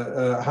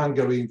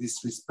 Hungary, in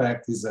this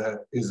respect, is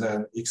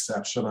an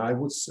exception, I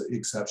would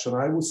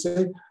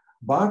say.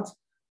 But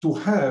to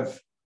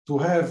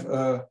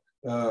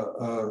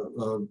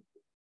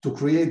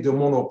create the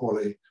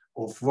monopoly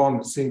of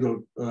one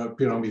single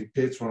pyramid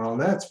patronal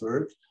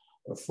network,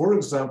 for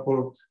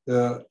example,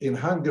 in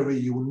Hungary,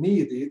 you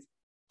needed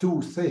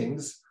two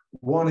things.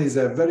 One is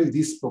a very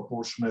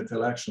disproportionate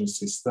election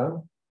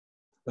system,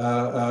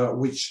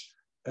 which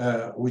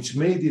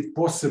made it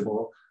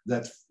possible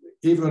that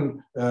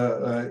even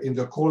in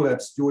the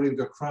collapse during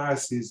the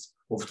crisis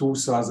of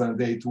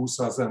 2008,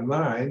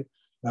 2009,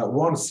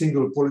 one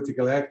single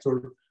political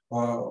actor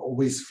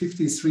with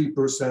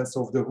 53%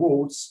 of the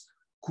votes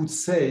could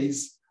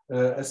seize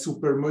a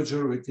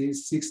supermajority,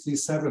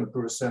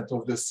 67%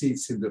 of the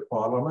seats in the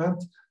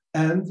parliament.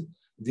 And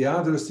the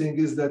other thing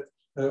is that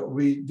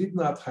we did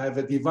not have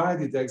a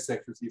divided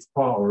executive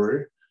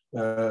power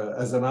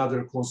as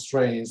another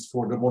constraint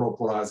for the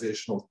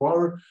monopolization of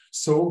power.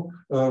 So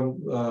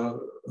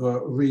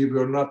we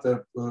were not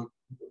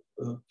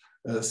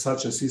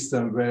such a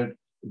system where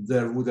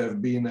there would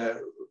have been a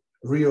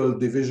real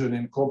division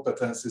in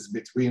competences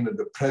between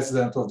the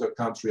president of the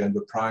country and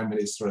the prime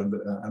minister and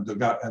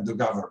the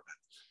government.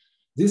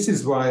 This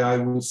is why I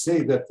would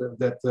say that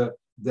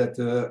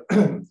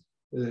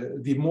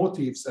the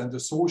motives and the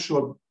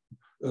social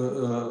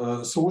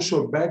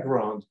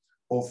background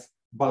of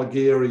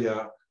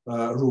Bulgaria,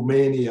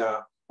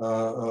 Romania,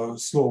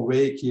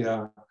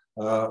 Slovakia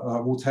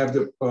would have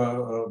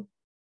the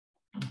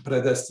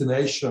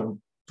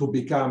predestination to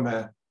become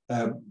a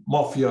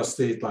mafia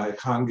state like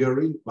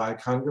Hungary,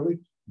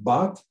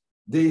 but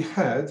they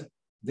had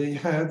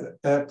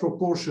a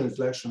proportionate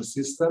election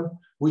system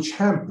which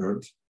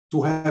hampered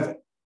to have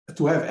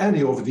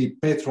any of the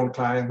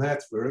patron-client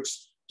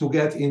networks to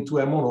get into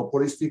a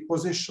monopolistic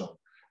position.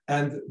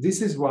 And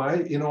this is why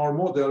in our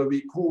model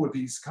we call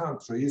these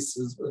countries,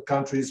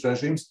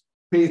 regimes,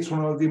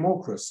 patronal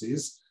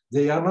democracies.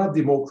 They are not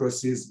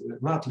democracies,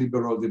 not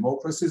liberal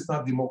democracies,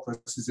 not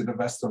democracies in the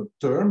Western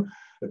term.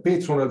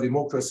 Patronal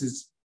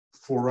democracies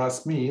for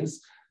us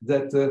means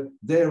that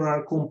there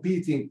are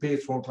competing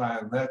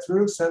patron-client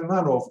networks and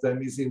none of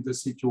them is in the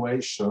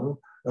situation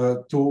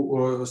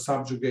to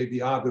subjugate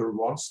the other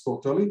ones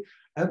totally.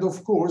 And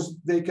of course,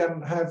 they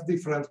can have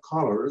different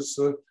colors.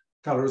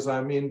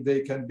 I mean,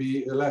 they can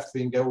be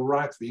left-wing or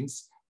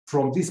right-wings.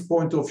 From this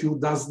point of view,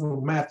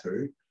 doesn't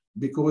matter,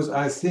 because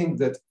I think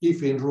that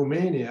if in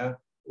Romania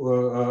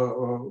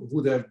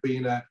would have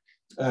been a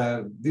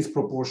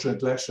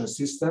disproportionate election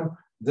system,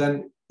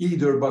 then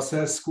either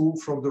Basescu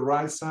from the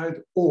right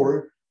side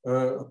or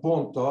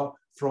Ponta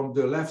from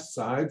the left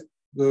side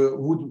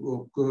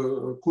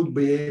could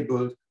be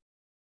able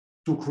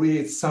to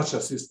create such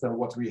a system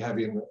what we have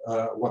in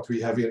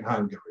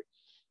Hungary.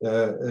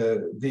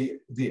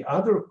 The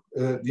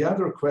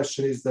other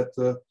question is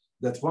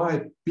that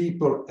why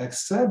people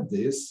accept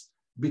this,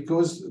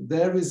 because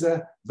there is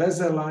a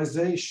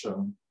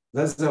vassalization,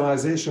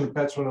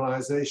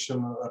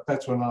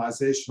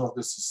 patronalization of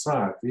the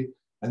society,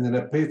 and in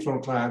a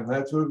patron-client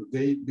network,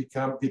 they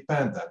become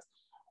dependent.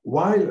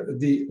 While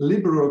the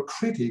liberal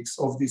critics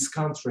of this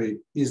country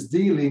is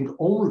dealing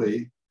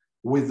only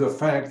with the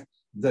fact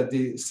that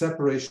the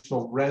separation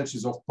of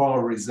branches of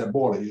power is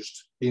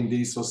abolished in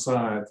these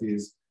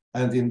societies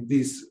and in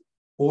these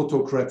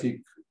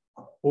autocratic,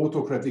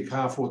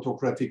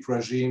 half-autocratic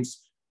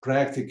regimes,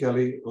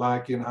 practically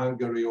like in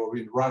Hungary or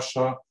in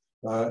Russia,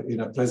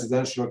 in a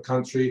presidential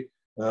country,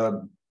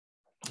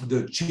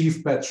 the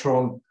chief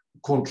patron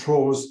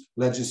controls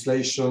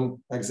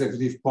legislation,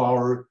 executive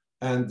power,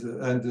 and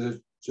the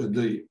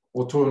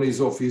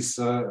attorney's office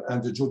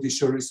and the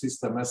judiciary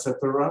system,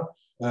 etc.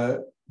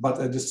 But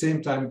at the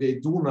same time, they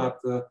do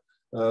not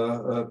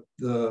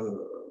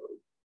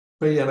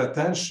pay an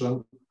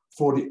attention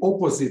for the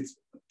opposite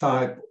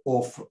type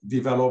of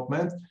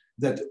development,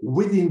 that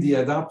within the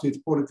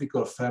adopted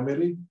political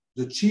family,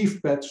 the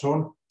chief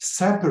patron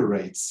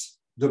separates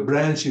the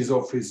branches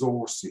of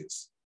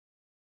resources.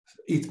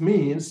 It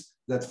means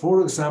that,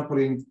 for example,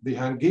 in the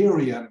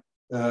Hungarian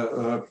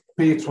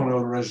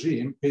patronal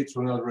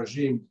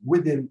regime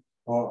within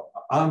or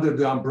under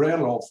the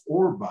umbrella of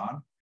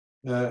Orban,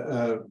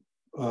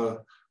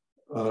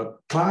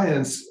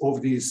 clients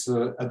of this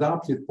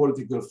adopted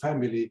political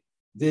family,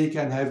 they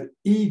can have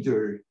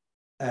either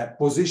a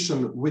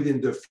position within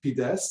the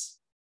Fidesz,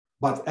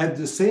 but at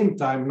the same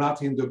time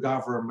not in the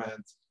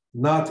government,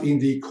 not in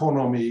the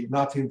economy,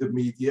 not in the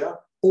media,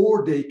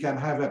 or they can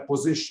have a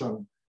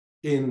position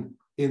in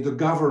the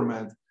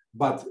government,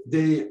 but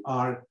they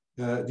are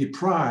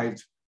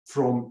deprived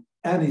from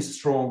any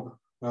strong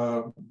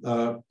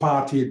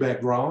party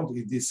background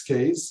in this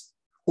case,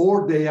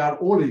 or they are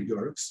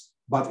oligarchs,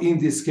 but in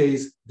this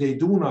case they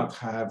do not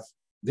have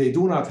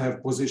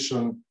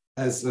position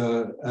as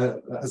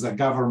a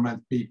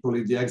government people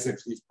in the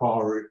executive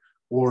power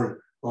or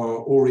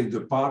in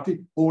the party,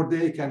 or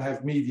they can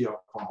have media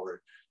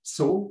power.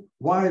 So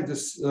while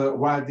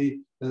the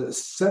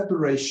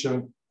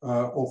separation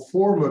of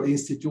formal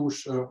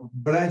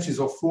branches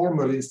of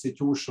formal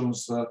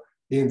institutions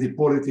in the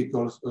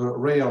political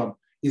realm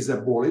is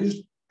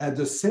abolished, at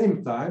the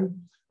same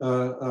time,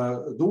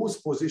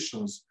 those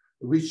positions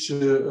which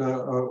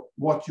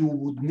what you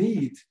would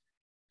need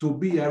to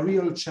be a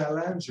real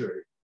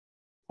challenger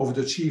of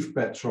the chief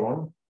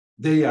patron,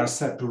 they are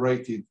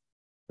separated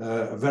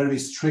very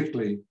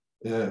strictly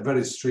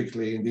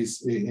in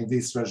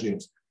these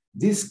regimes.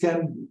 This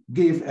can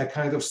give a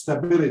kind of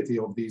stability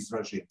of these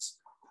regimes.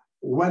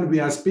 When we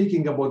are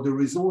speaking about the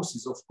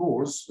resources, of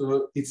course,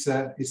 it's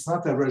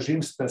not a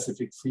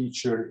regime-specific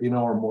feature in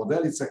our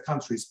model, it's a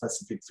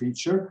country-specific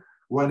feature,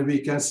 when we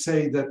can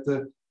say that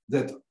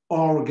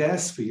our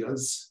gas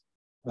fields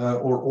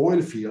or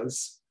oil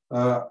fields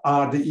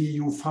are the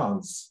EU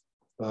funds.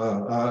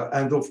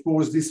 And of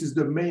course, this is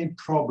the main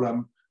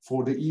problem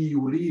for the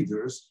EU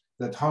leaders,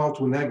 that how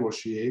to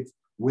negotiate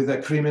with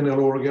a criminal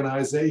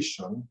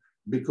organization,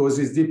 because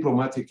it's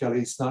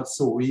diplomatically, it's not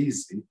so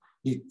easy.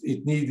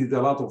 It needed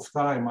a lot of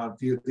time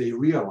until they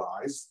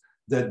realized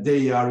that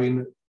they are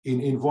in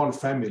one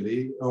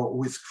family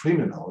with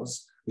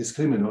criminals.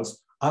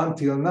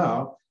 Until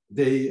now,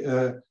 they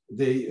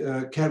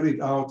carried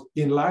out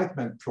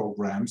enlightenment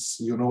programs,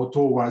 you know,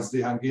 towards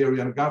the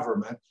Hungarian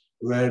government,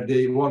 where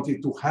they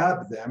wanted to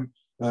help them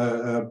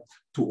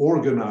to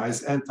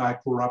organize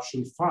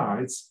anti-corruption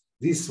fights.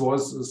 This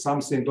was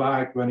something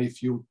like when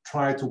if you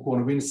try to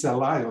convince a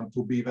lion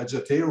to be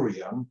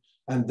vegetarian,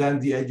 and then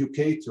the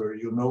educator,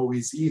 you know,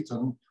 is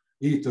eaten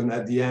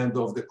at the end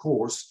of the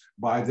course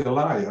by the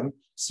lion.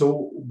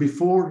 So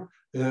before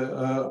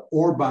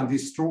Orbán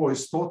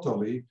destroys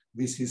totally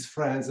with his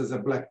friends as a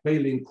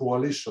blackmailing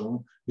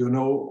coalition, you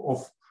know,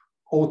 of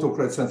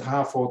autocrats and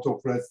half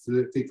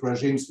autocratic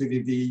regimes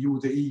within the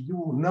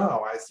EU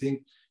now, I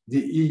think the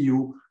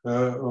EU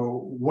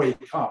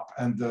wake up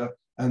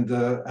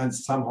and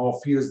somehow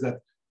feels that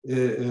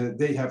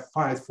they have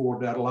fight for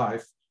their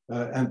life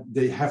and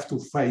they have to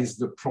face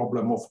the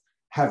problem of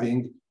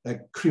having a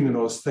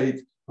criminal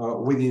state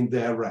within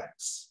their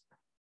ranks.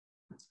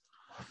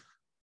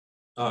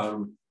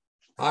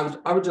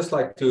 I would just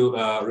like to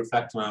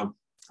reflect on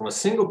a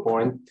single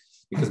point,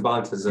 because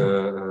Bálint has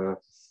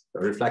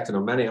reflected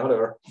on many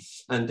other,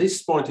 and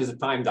this point is a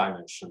time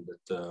dimension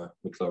that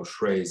Miklos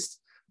raised,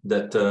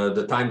 that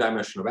the time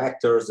dimension of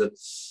actors, that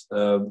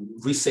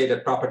we say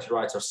that property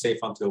rights are safe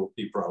until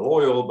people are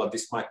loyal, but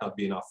this might not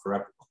be enough for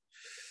everyone.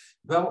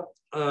 Well,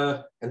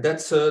 and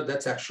that's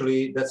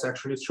actually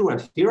true.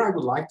 And here I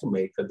would like to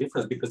make a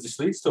difference, because this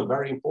leads to a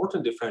very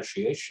important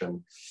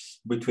differentiation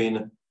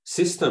between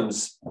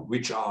systems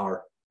which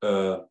are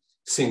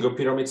single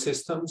pyramid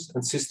systems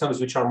and systems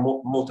which are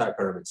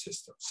multi-pyramid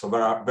systems. So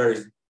where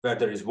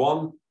there is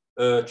one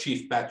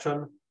chief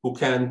patron who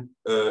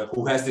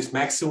has this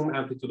maximum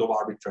amplitude of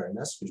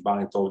arbitrariness, which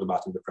Bálint talked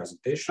about in the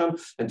presentation,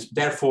 and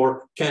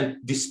therefore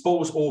can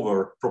dispose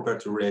over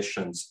property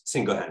relations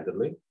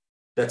single-handedly.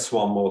 That's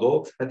one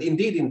model. And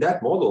indeed, in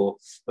that model,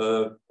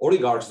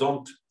 oligarchs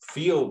don't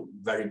feel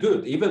very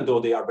good, even though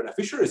they are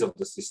beneficiaries of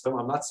the system.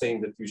 I'm not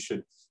saying that we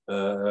should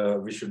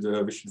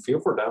feel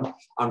for them.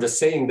 I'm just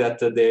saying that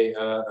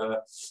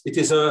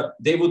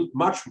they would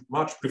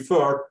much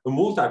prefer a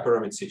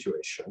multi-pyramid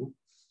situation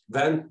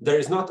when there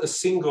is not a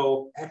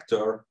single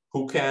actor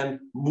who can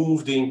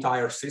move the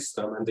entire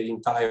system and the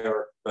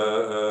entire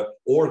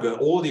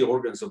all the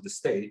organs of the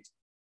state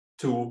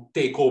to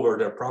take over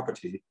their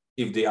property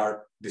if they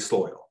are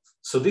disloyal.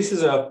 So this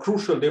is a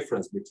crucial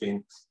difference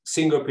between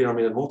single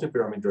pyramid and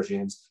multi-pyramid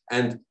regimes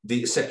and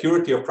the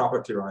security of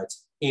property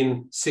rights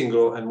in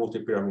single and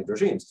multi-pyramid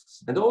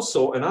regimes. And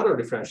also another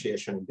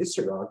differentiation in this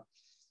regard,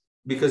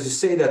 because you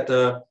say that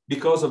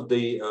because of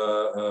the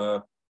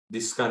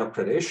this kind of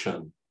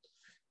predation,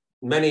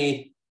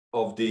 many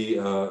of the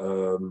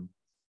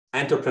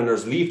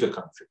entrepreneurs leave the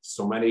country.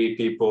 So many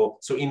people,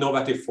 so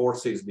innovative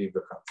forces leave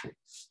the country.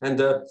 And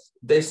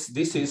this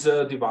is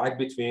a divide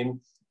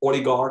between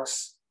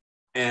oligarchs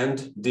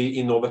and the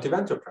innovative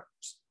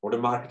entrepreneurs or the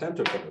market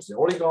entrepreneurs. The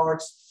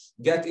oligarchs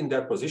get in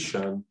their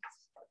position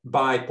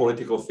by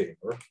political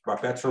favor, by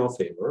patronal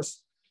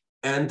favors,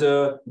 and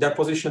their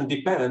position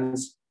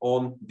depends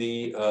on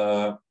the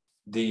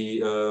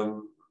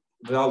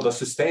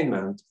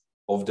sustainment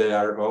of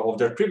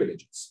their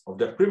privileges, of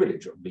their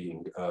privilege of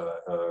being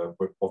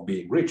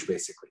rich,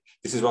 basically.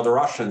 This is what the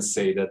Russians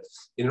say, that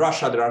in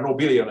Russia there are no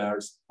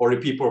billionaires or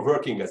the people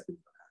working as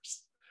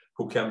billionaires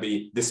who can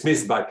be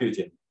dismissed by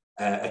Putin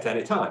at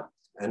any time.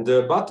 And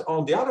but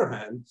on the other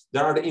hand,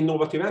 there are the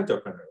innovative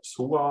entrepreneurs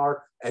who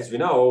are, as we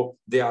know,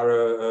 they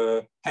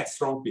are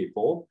headstrong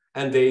people,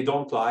 and they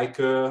don't like.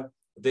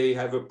 They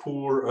have a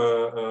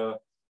poor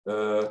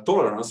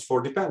tolerance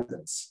for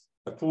dependence,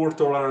 a poor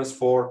tolerance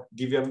for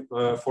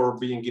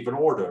being given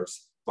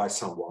orders by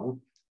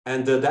someone,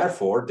 and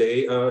therefore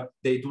they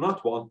do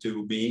not want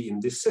to be in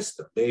this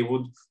system.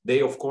 They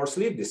of course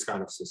leave this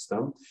kind of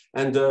system,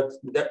 and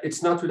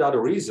it's not without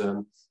a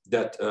reason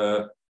that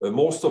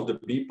most of the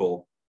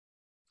people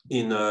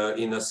in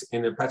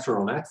the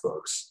patronal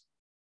networks,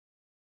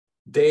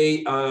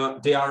 they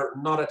are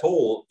not at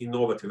all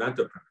innovative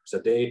entrepreneurs.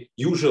 That they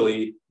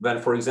usually,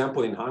 when, for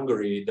example, in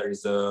Hungary, there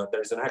is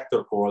an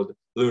actor called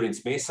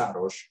Lőrinc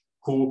Mészáros,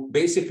 who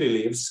basically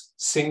lives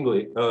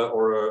singly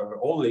or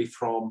only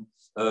from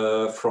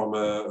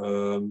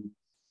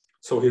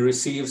so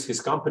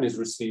his companies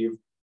receive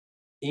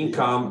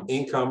income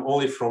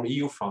only from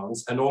EU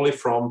funds and only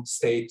from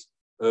state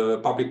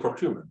public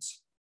procurements,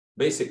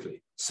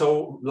 basically.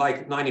 So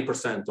like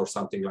 90% or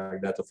something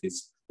like that of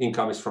his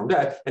income is from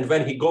that. And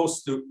when he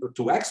goes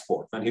to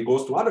export, when he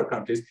goes to other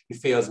countries, he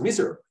fails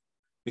miserably,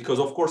 because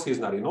of course he's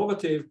not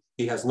innovative,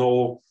 he has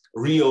no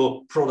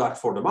real product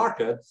for the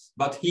market,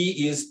 but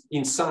he is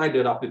inside the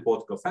adopted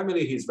political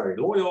family, he's very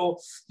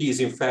loyal, he is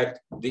in fact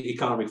the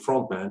economic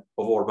frontman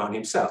of Orbán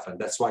himself, and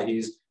that's why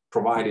he's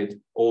provided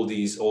all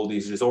these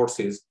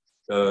resources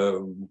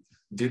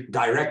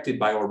directed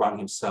by Orbán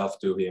himself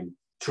to him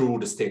through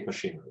the state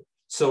machinery.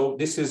 So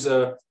this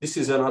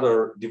is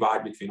another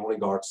divide between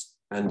oligarchs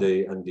and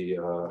the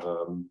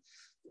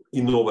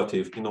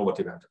innovative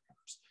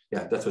entrepreneurs.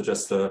 Yeah, that was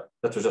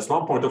just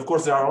one point. Of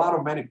course, there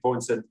are many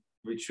points, and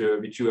which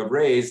you have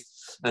raised,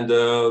 and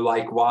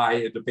like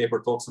why the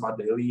paper talks about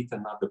the elite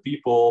and not the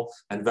people,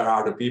 and where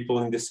are the people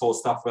in this whole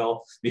stuff.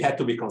 Well, we had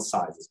to be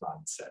concise, as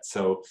Bálint said.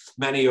 So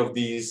many of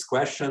these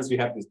questions, we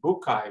have this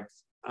book.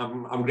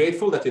 I'm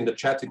grateful that in the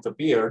chat it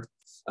appeared,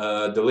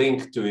 the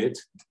link to it,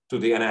 to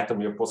the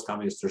Anatomy of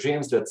Post-Communist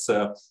Regimes.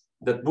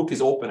 That book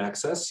is open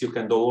access. You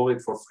can download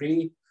it for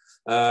free,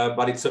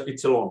 but it's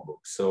a long book.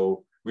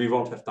 So we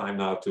won't have time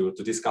now to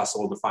discuss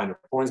all the finer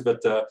points,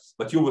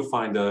 but you will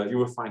find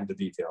the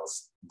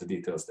details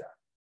there.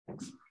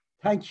 Thanks.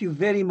 Thank you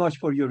very much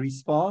for your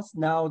response.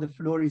 Now the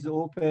floor is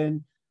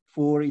open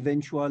for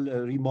eventual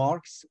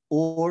remarks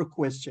or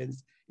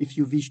questions. If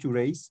you wish to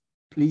raise,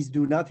 please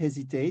do not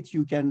hesitate.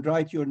 You can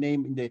write your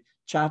name in the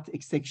chat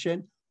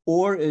section,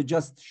 or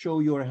just show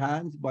your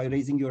hand by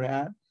raising your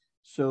hand.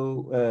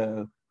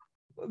 So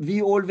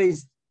we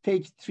always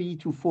take 3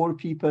 to 4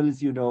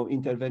 people's,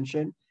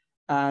 intervention,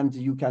 and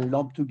you can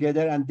lump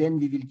together, and then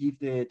we will give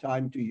the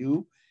time to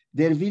you.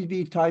 There will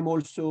be time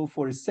also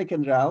for a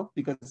second round,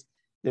 because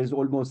there's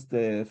almost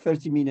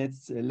 30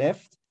 minutes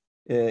left,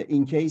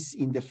 in case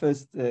in the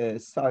first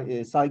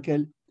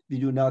cycle we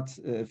do not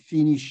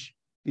finish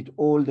with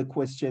all the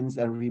questions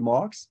and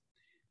remarks.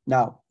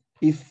 Now,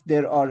 if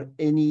there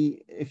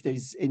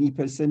is any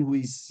person who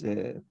is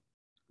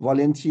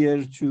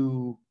volunteer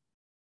to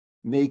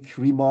make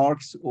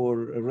remarks or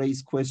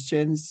raise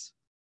questions.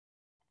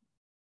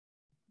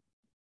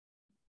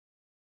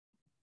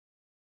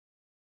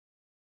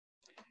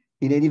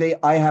 In any way,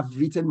 I have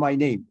written my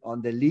name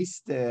on the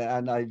list,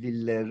 and I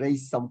will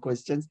raise some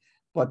questions,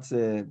 but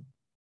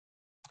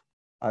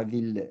I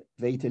will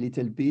wait a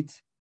little bit.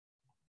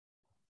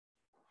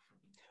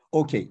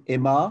 Okay,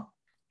 Emma.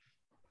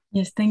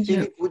 Yes, thank you.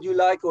 Philip, would you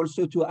like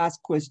also to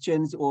ask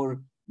questions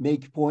or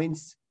make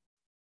points?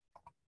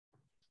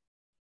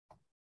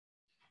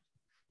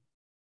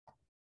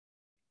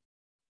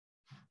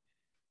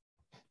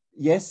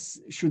 Yes,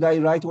 should I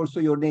write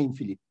also your name,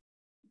 Philip?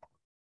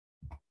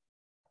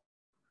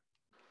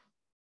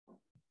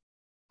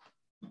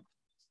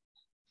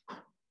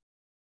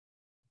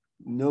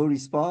 No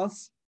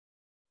response.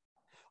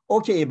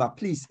 Okay, Emma,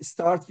 please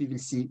start. We will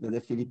see whether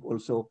Philip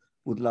also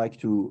would like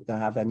to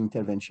have an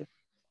intervention.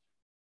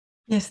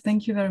 Yes,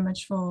 thank you very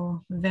much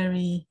for a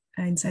very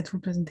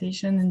insightful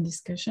presentation and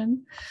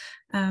discussion.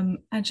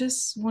 I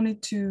just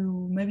wanted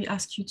to maybe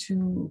ask you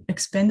to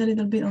expand a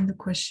little bit on the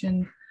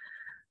question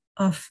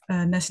of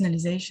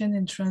nationalization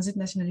and transit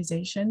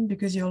nationalization,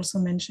 because you also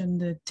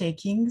mentioned the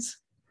takings.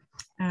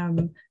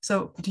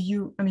 So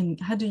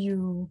how do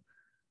you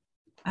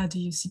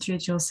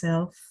situate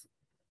yourself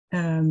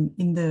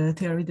in the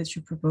theory that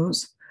you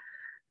propose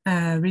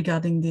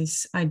regarding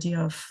this idea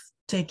of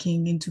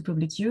taking into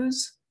public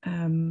use?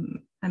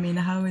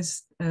 How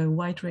is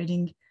white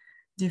raiding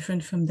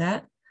different from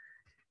that?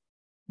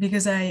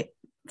 Because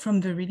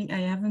from the reading,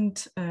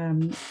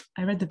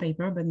 I read the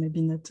paper, but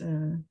maybe not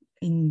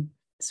in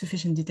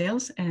sufficient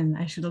details, and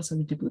I should also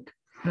read the book.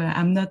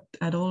 I'm not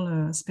at all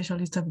a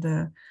specialist of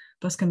the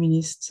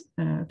post-communist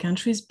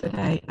countries, but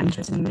I'm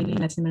interested mainly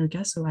in Latin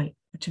America, so I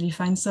actually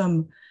find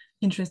some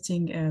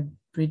interesting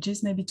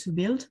bridges maybe to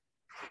build.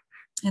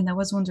 And I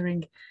was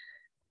wondering,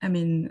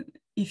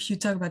 if you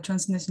talk about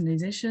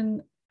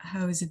transnationalization,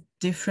 how is it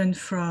different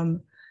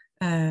from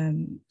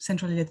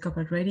centrally led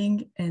corporate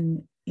raiding?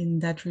 And in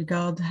that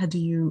regard, do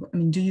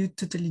you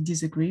totally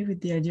disagree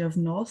with the idea of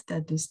North,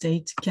 that the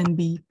state can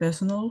be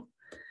personal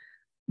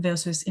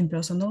versus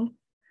impersonal?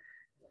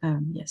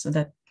 So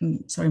that,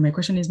 sorry, my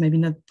question is maybe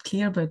not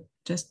clear, but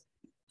just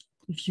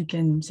if you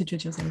can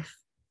situate yourself.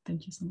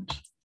 Thank you so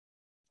much.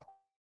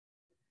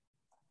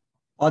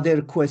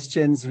 Other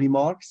questions,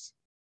 remarks?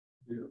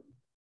 Yeah.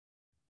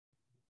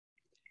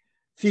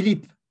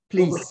 Philippe,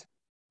 please.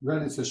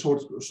 Well, it's a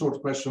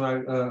short question.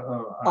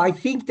 I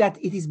think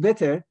that it is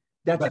better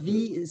that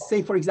we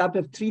say, for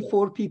example, 3,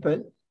 4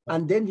 people,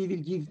 and then we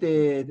will give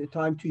the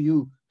time to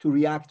you to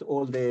react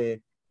all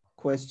the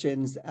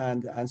questions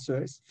and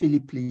answers.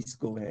 Philippe, please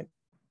go ahead.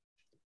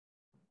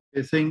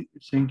 Thank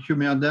you,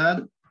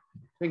 Merdad.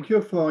 Thank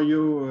you for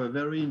your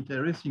very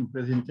interesting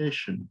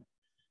presentation.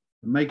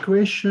 My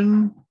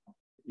question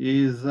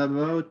is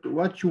about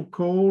what you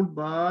call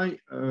by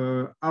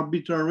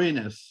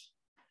arbitrariness.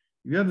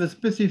 You have a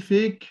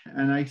specific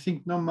and I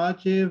think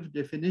normative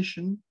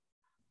definition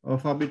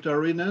of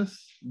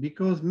arbitrariness,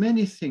 because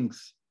many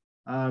things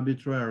are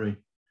arbitrary,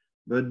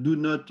 but do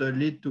not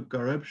lead to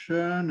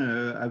corruption,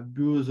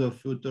 abuse of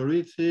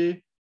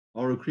authority,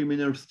 or a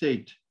criminal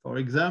state. For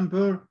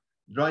example,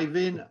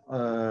 driving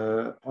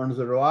on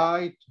the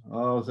right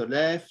or the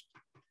left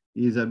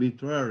is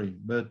arbitrary,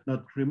 but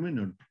not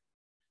criminal.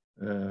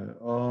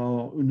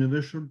 Or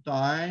universal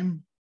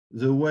time,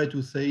 the way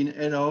to say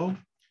hello,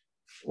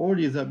 all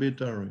is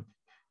arbitrary.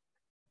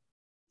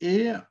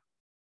 Here,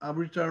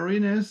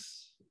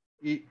 arbitrariness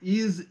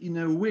is in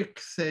a weak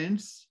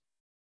sense,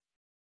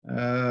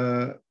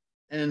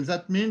 and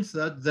that means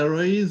that there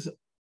is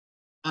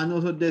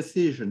another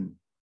decision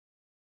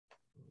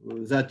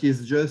that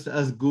is just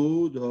as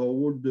good or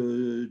would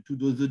to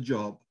do the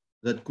job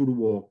that could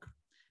work.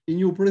 in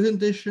your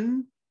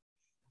presentation,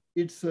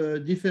 it's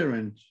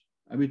different.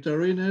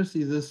 Arbitrariness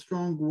is a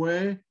strong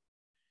way,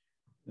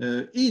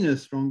 in a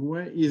strong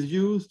way, is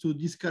used to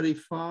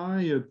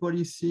disqualify a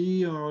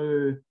policy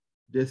or a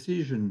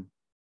decision.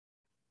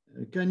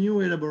 Can you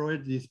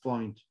elaborate this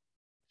point?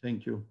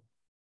 Thank you.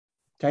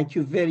 Thank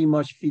you very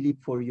much, Philip,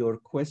 for your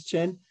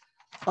question.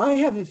 I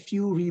have a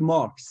few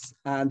remarks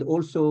and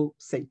also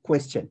say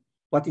question,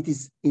 but it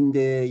is in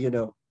the, you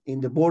know,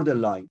 in the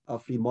borderline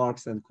of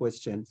remarks and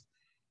questions.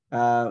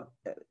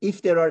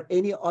 If there are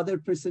any other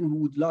person who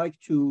would like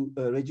to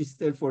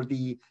register for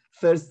the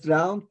first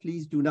round,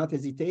 please do not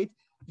hesitate.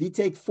 We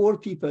take 4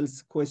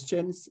 people's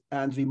questions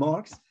and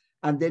remarks,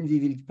 and then we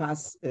will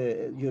pass,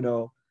 you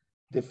know,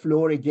 the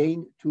floor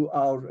again to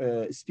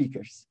our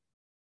speakers.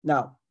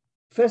 Now,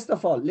 first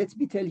of all, let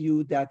me tell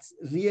you that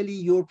really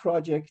your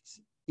project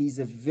is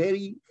a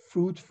very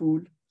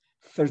fruitful,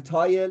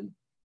 fertile,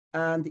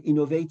 and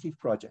innovative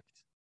project.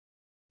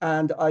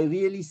 And I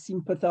really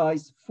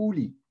sympathize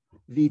fully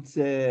with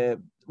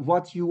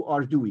what you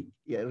are doing.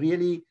 Yeah,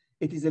 really,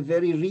 it is a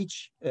very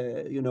rich,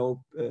 you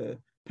know,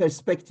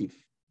 perspective.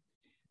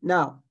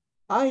 Now,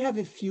 I have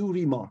a few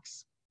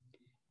remarks.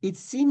 It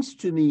seems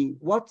to me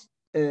what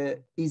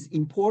is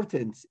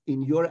important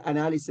in your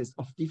analysis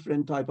of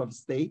different type of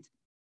state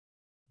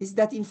is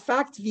that in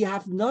fact, we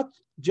have not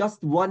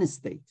just one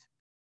state.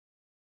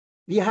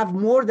 We have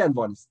more than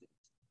one state.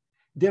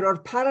 There are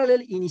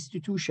parallel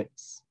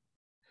institutions.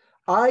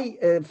 I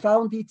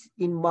found it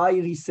in my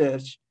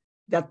research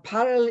that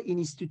parallel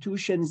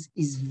institutions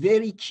is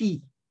very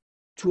key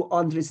to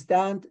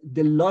understand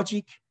the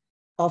logic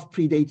of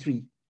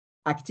predatory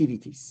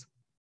activities.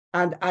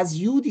 And as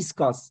you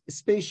discuss,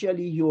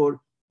 especially your,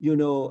 you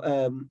know,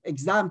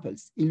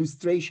 examples,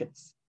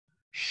 illustrations,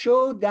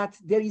 show that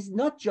there is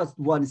not just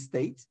one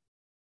state.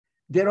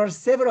 There are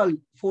several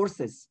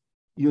forces,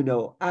 you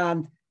know,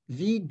 and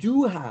we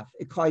do have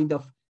a kind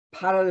of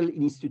parallel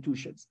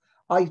institutions.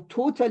 I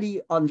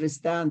totally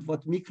understand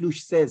what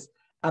Miklos says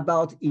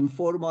about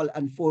informal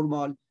and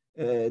formal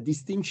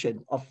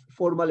distinction of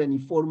formal and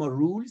informal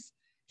rules.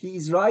 He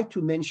is right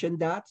to mention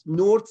that.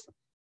 North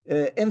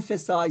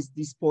emphasized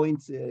this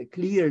point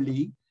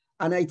clearly,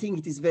 and I think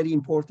it is very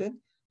important,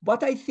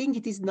 but I think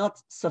it is not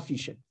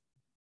sufficient.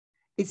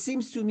 It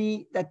seems to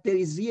me that there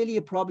is really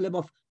a problem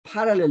of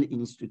parallel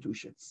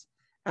institutions,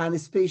 and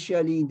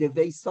especially in the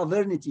way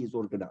sovereignty is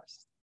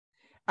organized.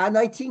 And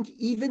I think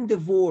even the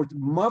word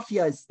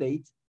mafia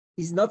state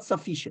is not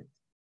sufficient,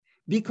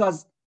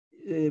 because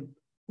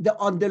the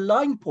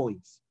underlying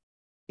point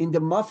in the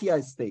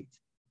mafia state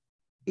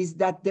is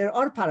that there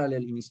are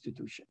parallel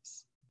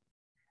institutions.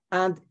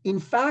 And in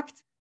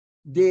fact,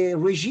 the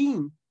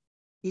regime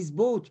is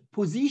both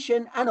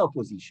position and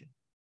opposition.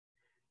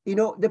 You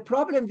know, the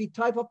problem with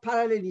type of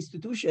parallel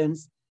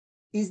institutions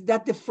is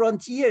that the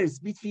frontiers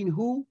between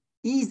who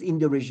is in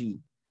the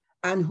regime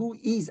and who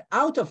is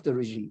out of the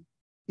regime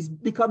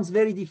becomes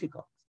very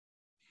difficult.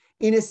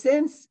 In a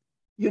sense,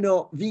 you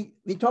know, we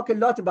talk a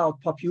lot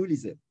about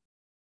populism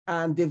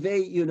and the way,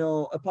 you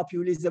know, a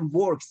populism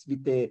works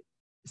with the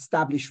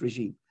established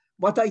regime.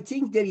 But I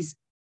think there is,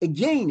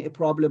 again, a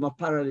problem of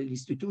parallel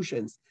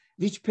institutions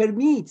which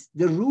permit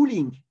the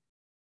ruling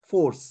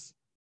force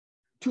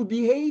to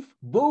behave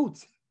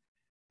both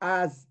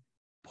as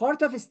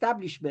part of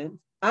establishment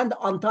and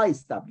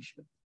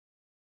anti-establishment.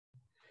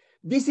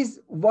 This is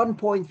one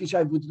point which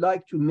I would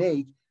like to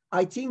make.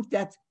 I think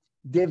that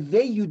the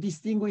way you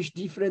distinguish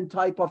different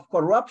type of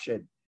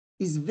corruption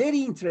is very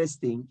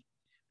interesting,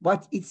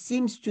 but it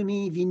seems to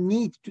me we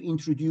need to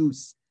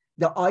introduce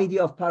the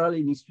idea of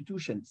parallel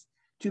institutions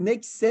to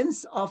make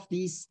sense of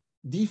these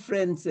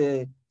different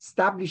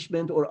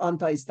establishment or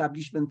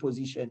anti-establishment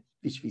position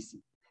which we see.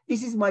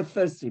 This is my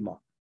first remark.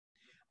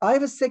 I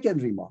have a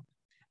second remark,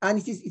 and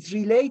it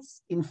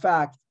relates, in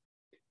fact,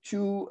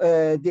 to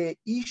the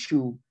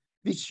issue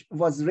which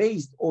was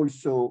raised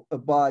also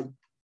by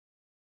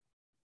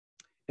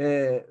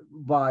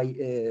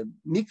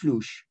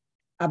Miklos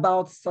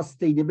about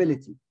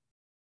sustainability.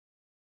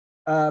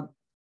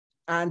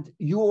 And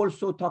you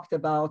also talked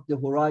about the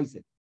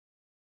horizon.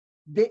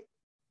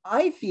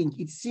 I think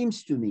it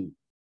seems to me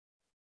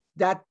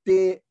that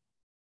the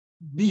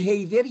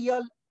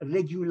behavioral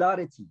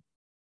regularity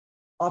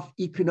of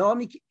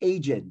economic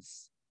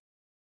agents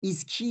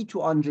is key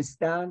to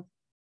understand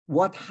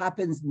what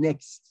happens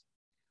next.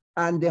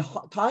 And the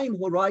time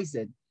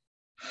horizon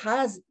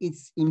has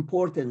its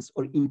importance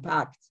or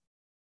impact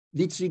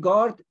with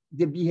regard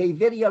the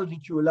behavioral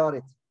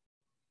regularity.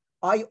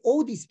 I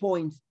owe this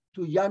point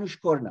to Janusz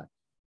Kornat,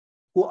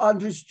 who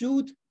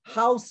understood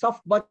how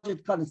soft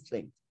budget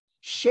constraint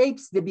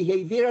shapes the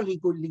behavioral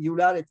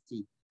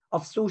regularity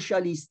of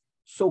socialist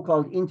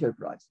so-called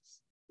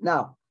enterprises.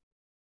 Now,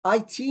 I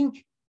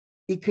think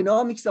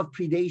economics of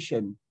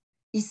predation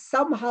is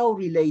somehow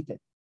related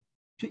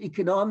to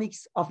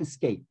economics of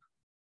escape.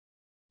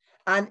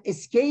 And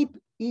escape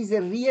is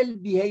a real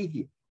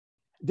behavior.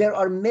 There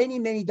are many,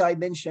 many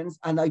dimensions,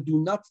 and I do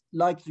not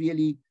like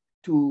really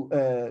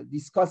to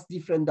discuss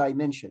different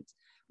dimensions.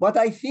 But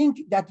I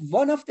think that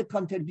one of the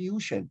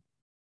contributions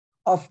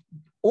of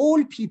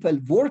all people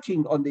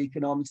working on the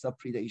economics of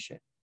predation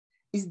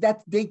is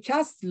that they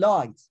cast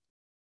light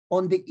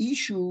on the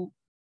issue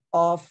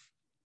of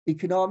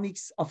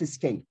economics of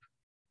escape,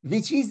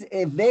 which is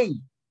a way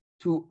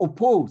to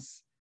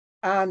oppose.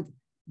 And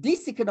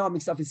this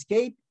economics of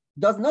escape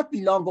does not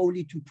belong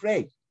only to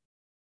prey.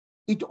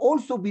 It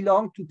also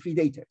belongs to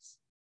predators.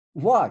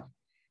 Why?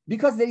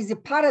 Because there is a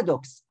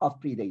paradox of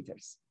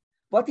predators.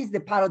 What is the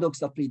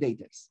paradox of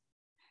predators?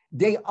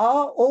 They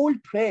are all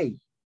prey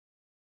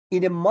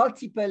in a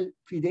multiple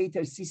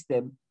predator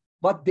system,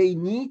 but they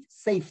need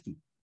safety.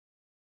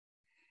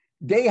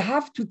 They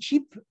have to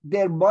keep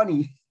their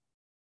money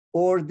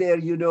or their,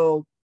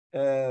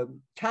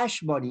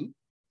 cash money,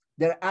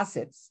 their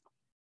assets,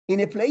 in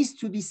a place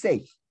to be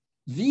safe.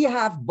 We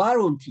have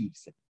borrowed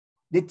thieves.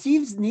 The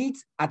thieves need,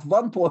 at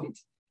one point,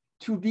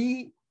 to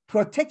be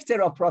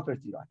protector of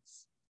property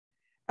rights.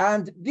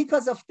 And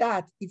because of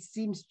that, it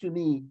seems to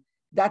me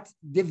that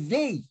the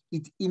way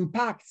it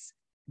impacts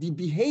the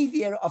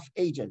behavior of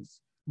agents,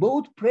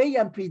 both prey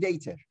and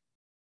predator,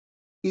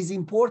 is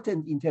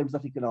important in terms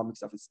of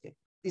economics of escape.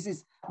 This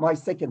is my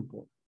second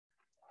point.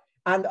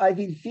 And I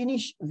will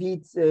finish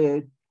with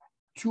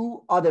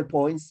two other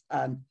points.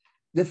 And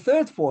the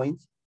third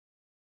point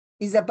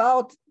is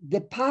about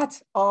the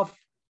path of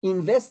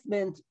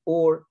investment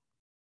or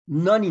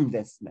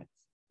non-investment.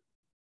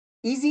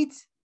 Is it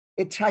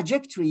a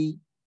trajectory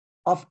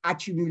of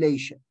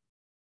accumulation?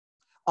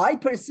 I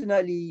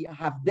personally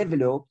have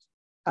developed,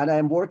 and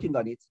I'm working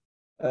on it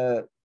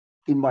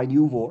in my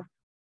new work,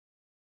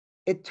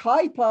 a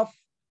type of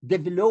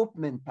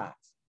development path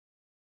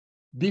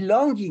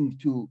belonging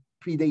to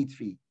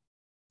predatory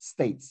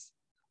states.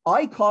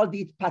 I called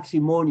it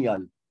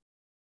patrimonial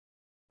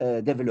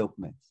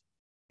development,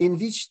 in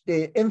which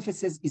the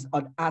emphasis is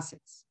on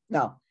assets.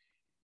 Now,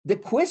 the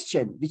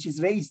question which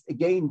is raised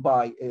again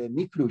by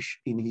Miklos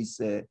in his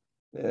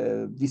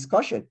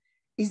discussion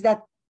is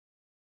that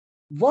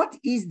what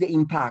is the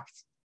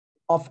impact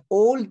of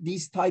all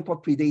this type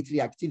of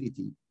predatory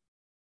activity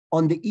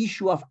on the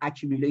issue of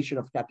accumulation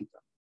of capital?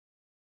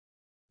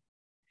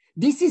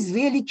 This is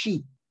really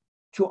key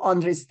to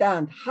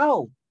understand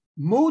how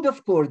mode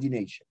of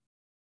coordination,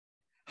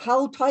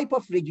 how type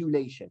of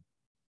regulation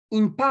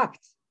impact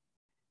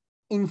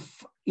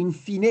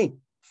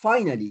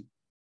finally,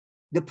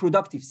 the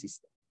productive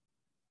system.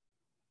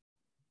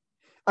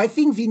 I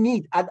think we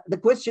need, the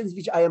questions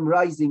which I am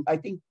raising, I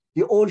think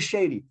we all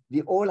share it.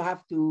 We all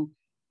have to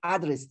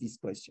address this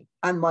question.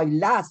 And my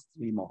last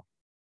remark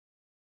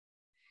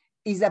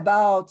is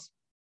about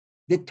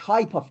the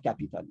type of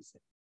capitalism.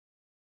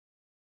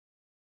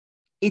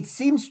 It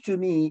seems to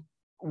me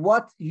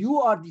what you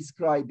are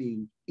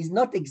describing is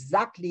not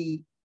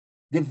exactly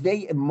the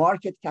way a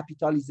market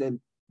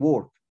capitalism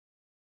works.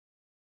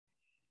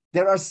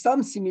 There are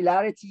some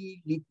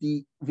similarity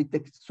with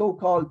the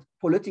so-called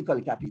political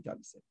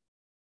capitalism.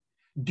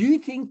 Do you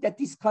think that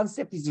this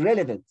concept is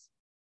relevant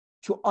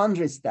to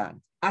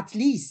understand, at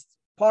least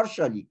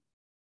partially,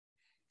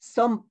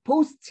 some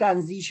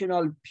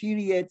post-transitional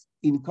period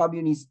in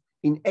communist,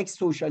 in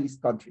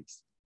ex-socialist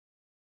countries?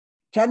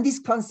 Can this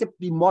concept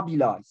be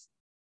mobilized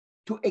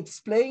to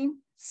explain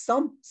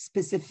some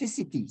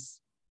specificities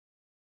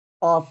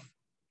of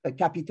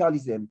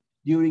capitalism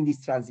during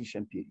this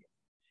transition period?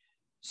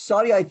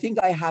 Sorry, I think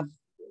I have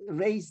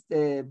raised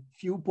a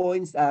few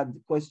points and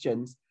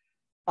questions.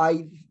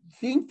 I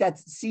think that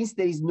since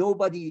there is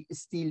nobody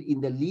still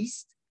in the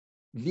list,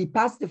 we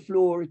pass the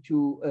floor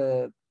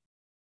to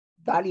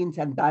Bálint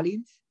and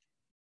Bálint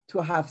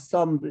to have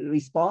some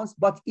response.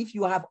 But if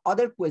you have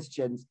other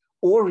questions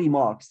or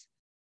remarks,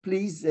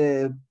 please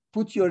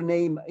put your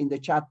name in the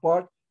chat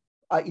part.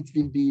 It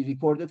will be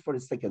recorded for a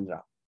second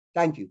round.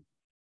 Thank you.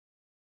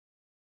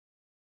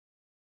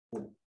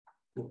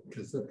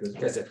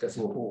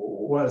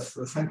 Well,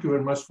 thank you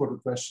very much for the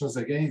questions.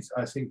 Again,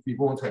 I think we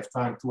won't have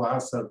time to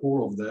answer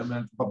all of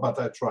them, but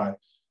I try.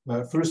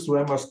 First, to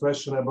Emma's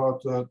question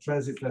about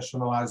transit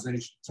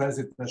nationalization.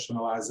 Transit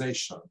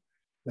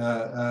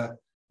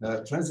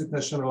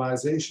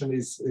nationalization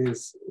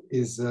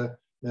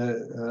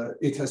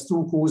it has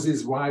two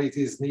causes why it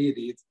is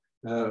needed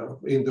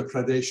in the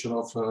predation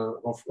of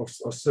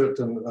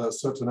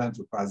certain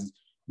enterprises.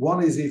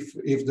 One is if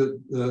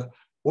the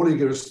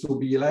oligarchs to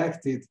be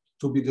elected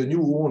to be the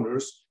new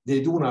owners,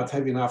 they do not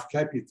have enough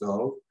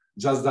capital,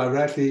 just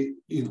directly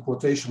in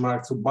quotation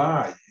marks, to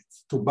buy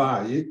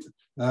it.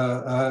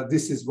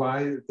 This is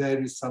why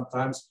there is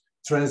sometimes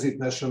transit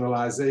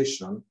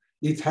nationalization.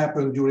 It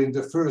happened during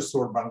the first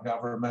Orban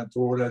government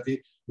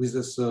already with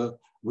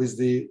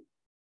the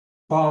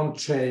pound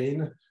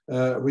chain,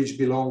 which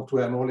belonged to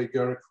an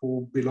oligarch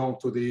who belonged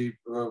to the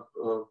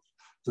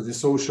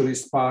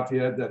Socialist Party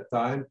at that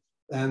time.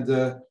 And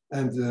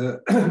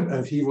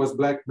he was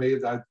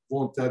blackmailed. I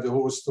won't tell the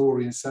whole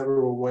story in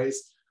several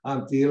ways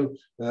until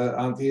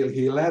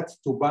he let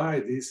to buy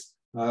this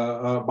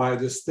by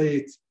the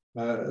state,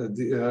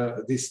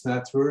 this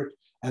network,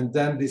 and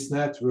then this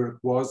network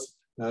was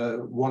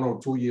 1 or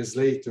 2 years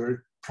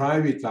later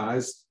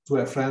privatized to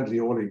a friendly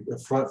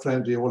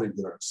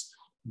oligarchs.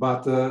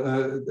 But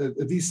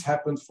this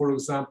happened, for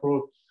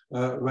example,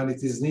 when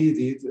it is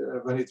needed,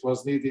 when it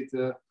was needed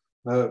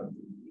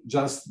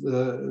just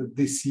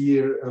this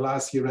year,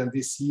 last year and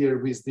this year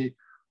with the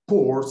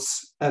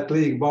ports at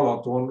Lake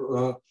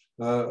Balaton,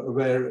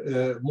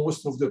 where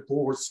most of the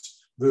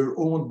ports were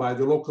owned by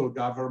the local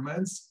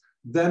governments.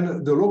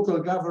 Then the local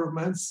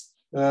governments,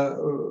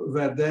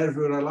 where there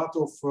were a lot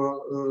of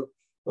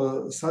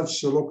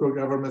such local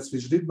governments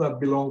which did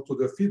not belong to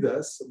the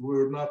Fidesz,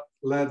 were not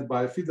led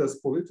by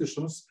Fidesz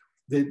politicians.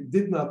 They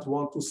did not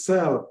want to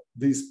sell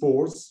these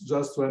ports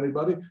just to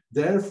anybody.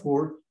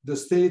 Therefore, the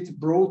state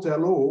brought a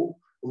law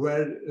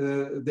where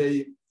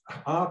they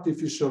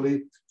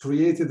artificially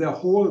created a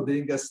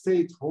holding, a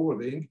state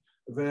holding,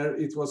 where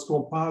it was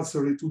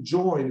compulsory to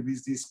join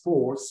with these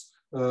ports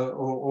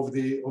of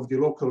the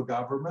local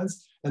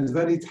governments. And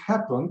when it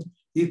happened,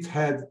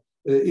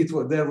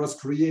 there was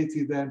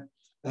created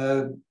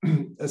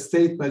a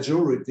state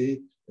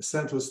majority, a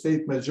central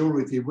state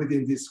majority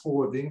within this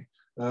holding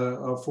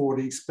for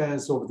the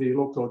expense of the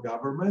local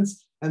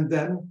governments. And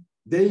then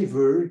they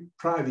were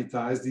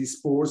privatized, these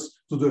ports,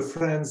 to the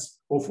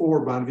friends of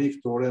Orbán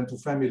Viktor and to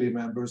family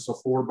members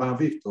of Orbán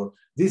Viktor.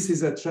 This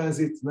is a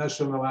transit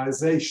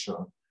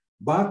nationalization,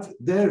 but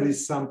there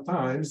is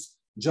sometimes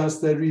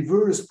just a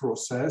reverse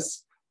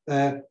process,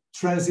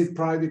 transit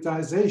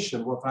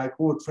privatization, what I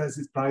call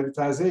transit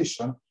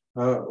privatization,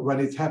 when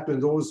it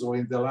happened also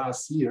in the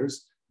last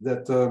years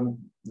that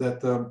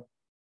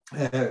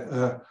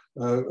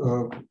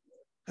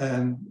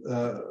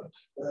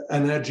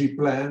energy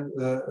plant,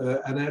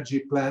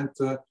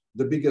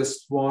 the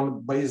biggest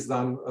one based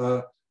on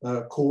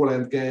coal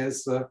and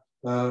gas,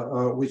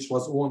 which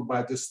was owned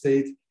by the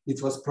state. It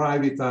was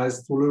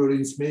privatized to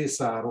Lőrinc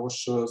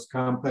Mészáros's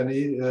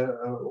company,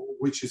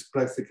 which is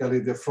practically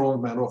the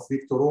frontman of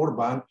Viktor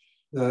Orbán.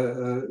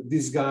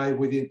 This guy,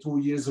 within 2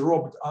 years,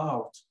 robbed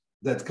out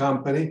that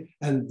company,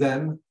 and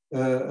then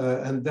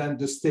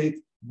the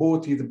state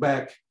bought it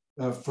back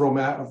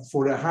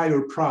for a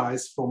higher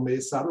price from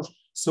Mészáros.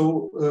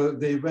 So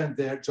they went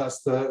there,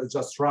 just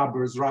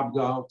robbers robbed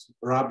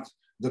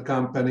the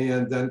company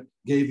and then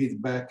gave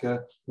it back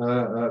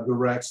the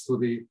rights to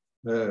the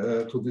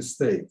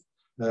state.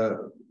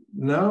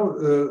 Now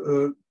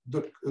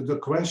the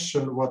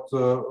question what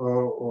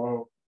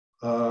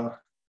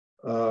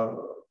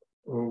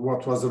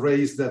was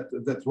raised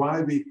that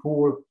why we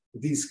call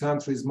these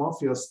countries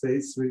mafia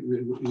states,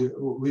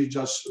 we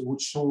just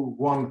would show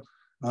one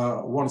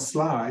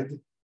slide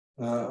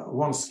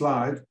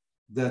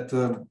that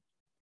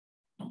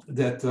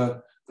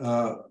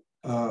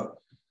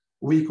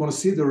we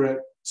consider a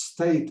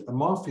state a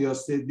mafia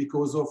state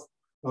because of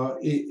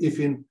if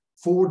in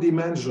 4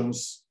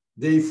 dimensions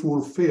they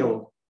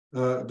fulfill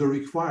the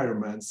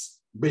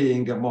requirements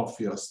being a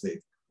mafia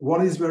state.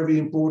 One is very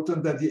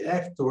important, that the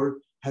actor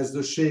has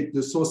the shape,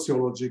 the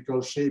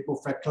sociological shape of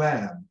a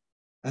clan.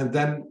 And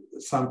then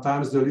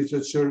sometimes the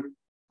literature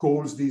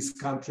calls these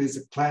countries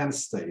a clan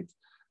state.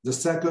 The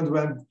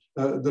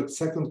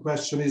second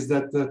question is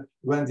that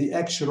when the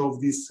action of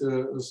this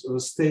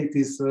state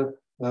is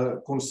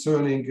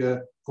concerning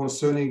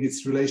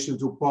its relation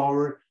to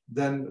power,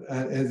 then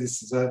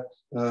this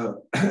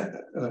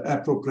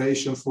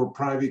appropriation for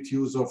private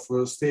use of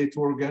state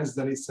organs,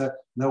 then it's a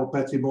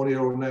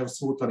neo-patrimonial or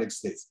neo-sultanic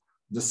state.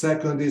 The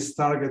second is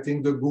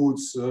targeting the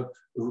goods,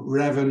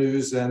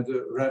 revenues and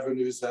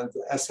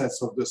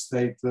assets of the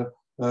state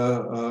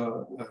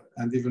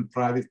and even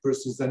private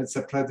persons, then it's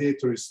a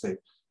predatory state.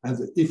 And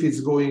if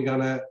it's going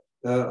on a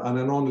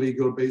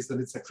non-legal base,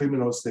 then it's a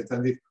criminal state.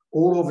 And if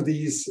all of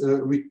these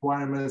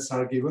requirements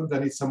are given,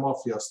 then it's a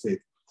mafia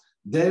state.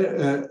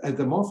 There, at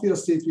the mafia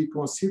state, we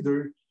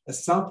consider a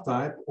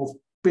subtype of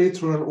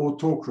patronal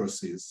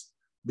autocracies,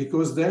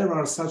 because there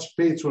are such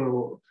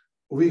patronal.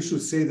 We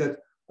should say that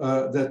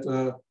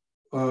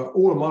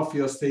all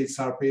mafia states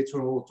are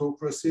patronal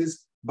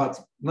autocracies, but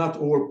not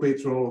all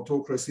patronal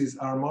autocracies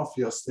are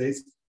mafia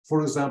states.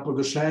 For example,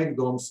 the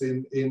Sheikdoms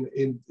in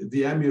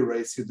the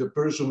Emirates, in the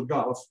Persian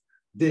Gulf,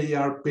 they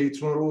are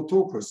patronal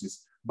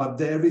autocracies. But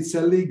there it's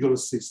a legal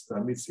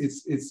system.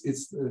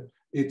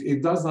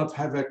 It does not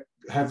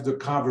have the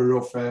cover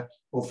of a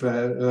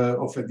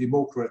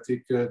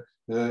democratic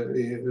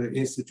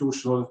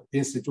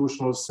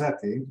institutional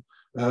setting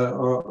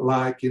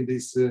like in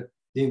these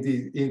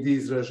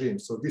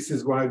regimes. So this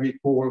is why we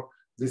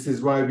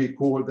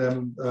call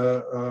them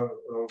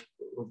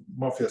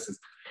mafia states.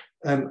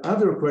 And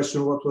other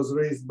question, what was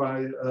raised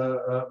by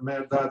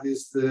Mehrdad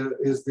is the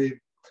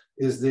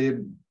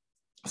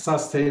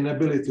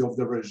sustainability of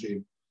the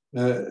regime.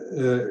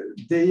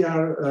 They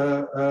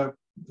are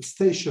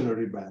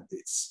stationary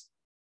bandits.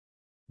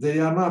 They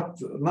are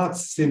not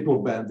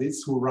simple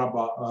bandits who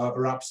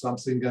rob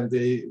something and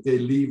they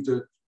leave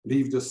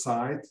the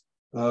site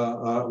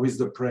with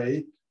the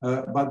prey,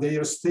 but they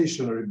are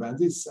stationary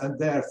bandits, and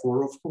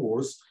therefore, of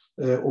course,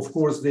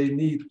 they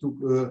need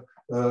to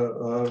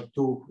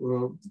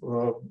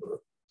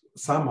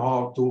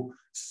somehow to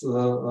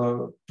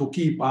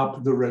keep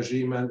up the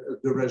regime and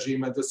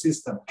the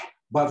system.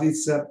 but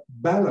it's a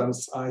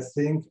balance, I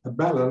think, a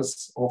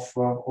balance of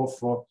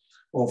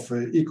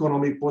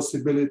economic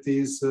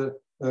possibilities,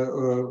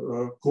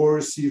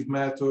 coercive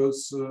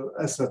methods,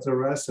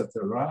 etc.,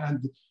 etc.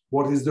 And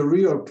what is the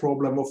real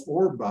problem of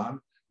Orban,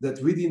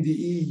 that within the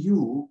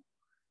EU,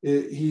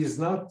 he is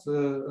not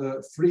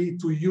free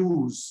to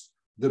use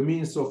the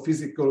means of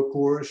physical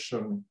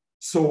coercion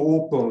so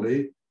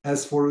openly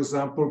as, for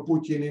example,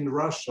 Putin in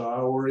Russia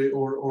or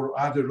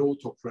other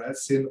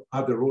autocrats in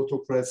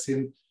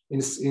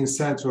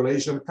Central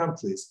Asian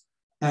countries.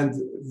 And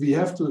we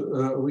have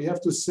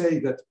to say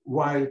that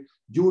while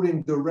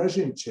during the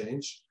regime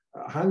change,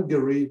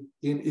 Hungary,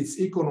 in its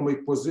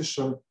economic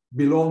position,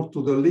 belonged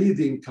to the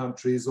leading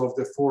countries of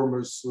the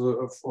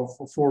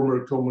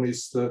former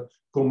communist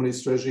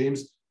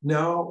regimes.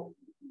 Now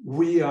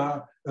we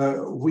are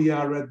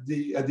at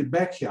the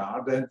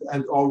backyard,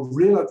 and our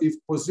relative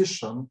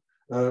position,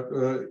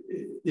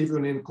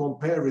 even in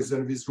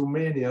comparison with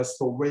Romania,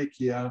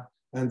 Slovakia,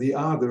 and the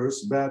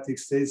others, Baltic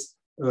states,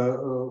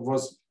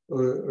 was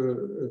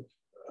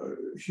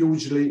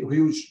hugely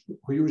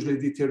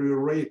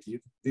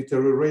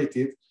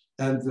deteriorated,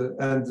 and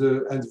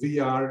we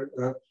are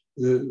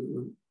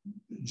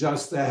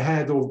just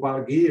ahead of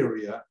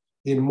Bulgaria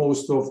in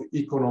most of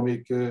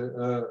economic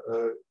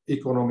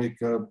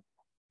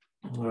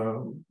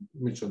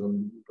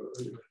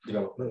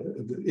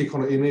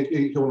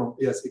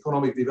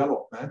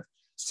development.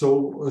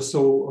 So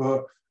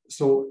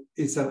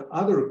it's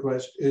another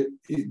question.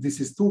 This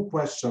is two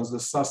questions: the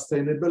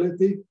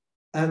sustainability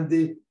and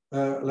the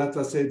let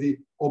us say the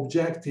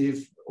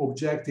objective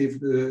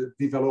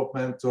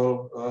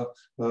developmental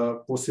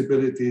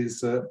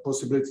possibilities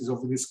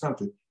of this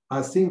country.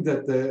 I think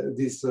that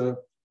this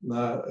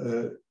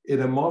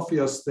in a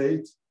mafia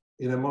state,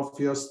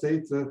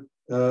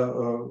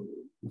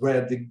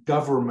 where the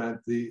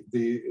government,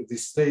 the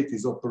state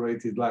is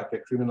operated like a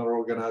criminal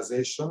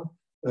organization,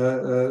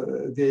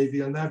 they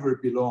will never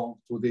belong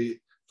to the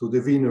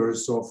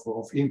winners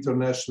of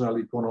international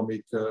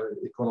economic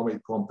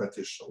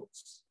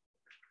competitions.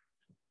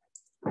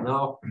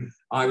 Now,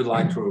 I would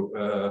like to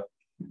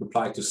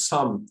reply to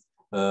some.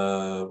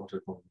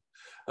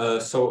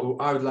 So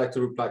I would like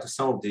to reply to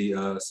some of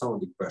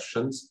the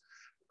questions.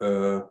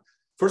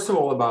 First of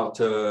all, about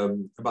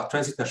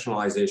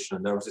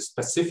transnationalization, there was a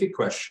specific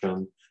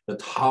question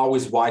that how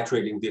is white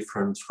trading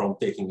different from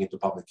taking into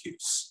public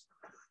use?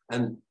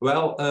 And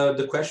well,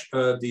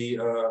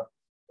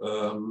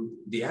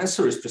 the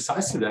answer is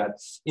precisely that.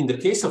 In the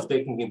case of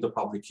taking into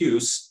public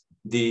use,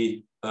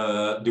 the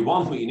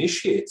one who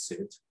initiates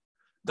it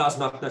is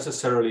not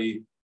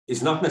necessarily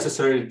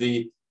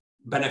the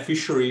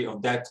beneficiary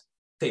of that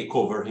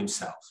takeover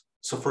himself.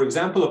 So, for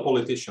example, a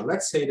politician,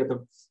 let's say that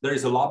there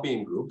is a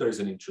lobbying group, there is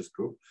an interest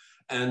group,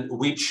 and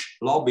which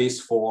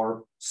lobbies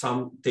for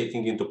some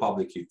taking into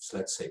public use,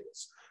 let's say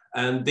this.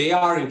 And they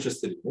are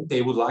interested in it.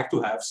 They would like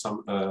to have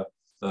some,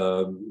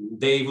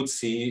 they would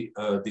see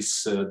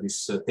this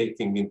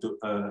taking into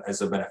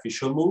as a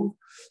beneficial move.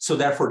 So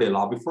therefore they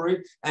lobby for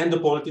it. And the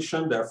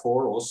politician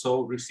therefore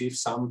also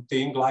receives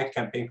something like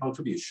campaign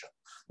contribution.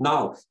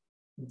 Now,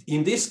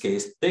 in this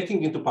case,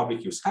 taking into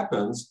public use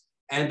happens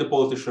and the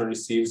politician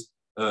receives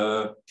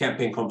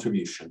campaign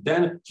contribution.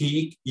 Then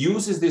he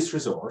uses this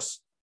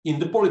resource in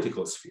the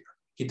political sphere.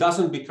 He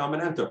doesn't become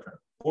an entrepreneur.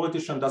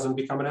 Politician doesn't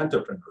become an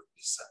entrepreneur in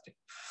this setting.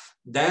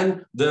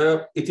 Then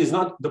it is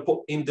not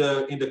in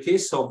the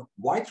case of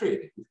white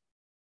trading.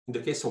 In the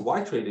case of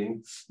white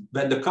trading,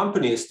 when the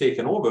company is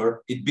taken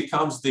over, it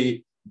becomes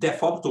the de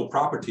facto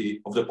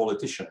property of the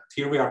politician.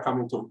 Here we are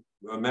coming to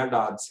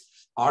Merdad's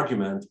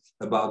argument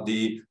about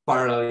the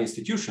parallel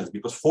institutions,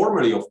 because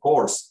formally, of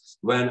course,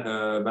 when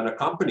a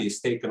company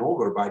is taken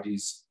over by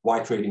these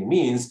white trading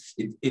means,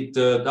 it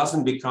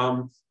doesn't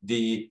become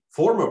the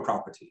former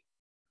property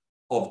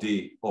of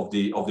the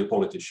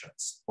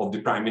politicians, of the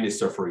prime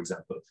minister, for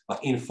example.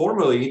 But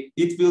informally,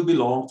 it will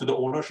belong to the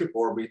ownership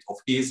orbit of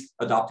his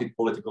adopted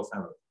political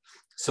family.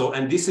 So,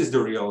 and this is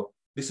the real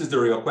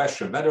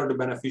question: whether the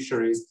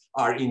beneficiaries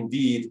are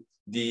indeed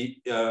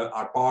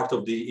are part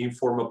of the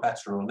informal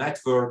patronal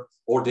network,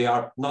 or they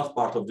are not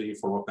part of the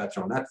informal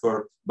patronal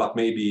network, but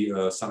maybe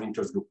some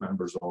interest group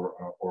members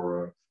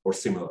or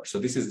similar. So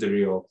this is the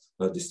real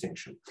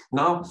distinction.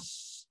 Now,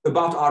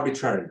 about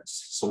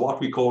arbitrariness. So what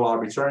we call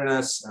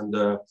arbitrariness, and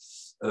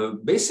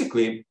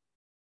basically,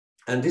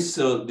 and this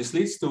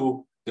leads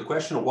to the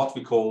question of what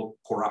we call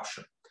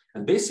corruption.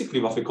 And basically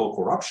what we call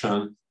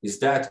corruption is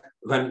that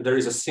when there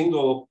is a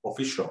single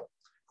official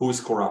who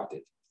is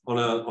corrupted on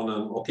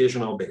an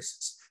occasional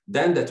basis,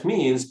 then that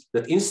means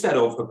that instead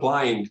of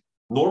applying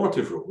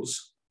normative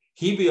rules,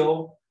 he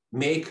will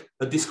make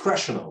a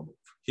discretional move.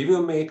 He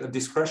will make a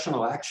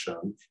discretional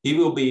action. He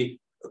will be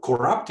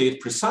corrupted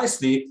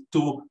precisely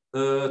to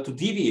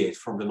deviate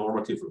from the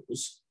normative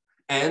rules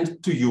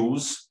and to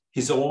use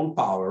his own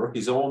power,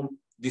 his own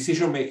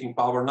decision-making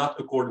power, not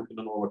according to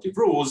the normative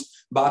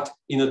rules, but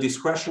in a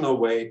discretional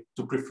way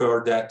to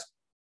prefer that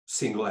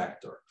single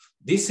actor.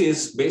 This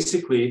is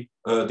basically,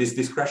 this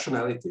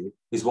discretionality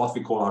is what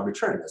we call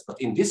arbitrariness.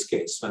 But in this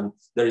case, when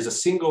there is a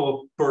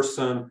single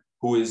person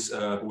who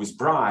is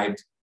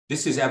bribed,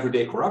 this is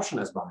everyday corruption,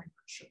 as Bálint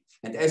mentioned.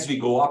 And as we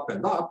go up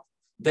and up,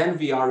 then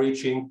we are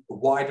reaching a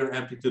wider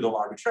amplitude of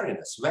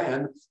arbitrariness,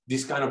 when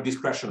these kind of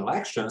discretional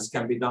actions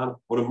can be done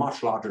on a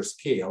much larger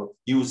scale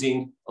using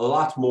a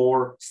lot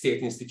more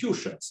state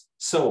institutions.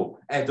 So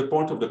at the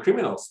point of the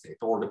criminal state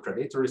or the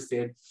predatory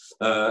state,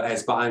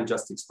 as Bálint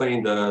just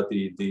explained,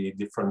 the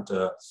different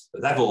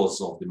levels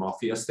of the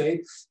mafia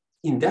state,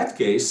 in that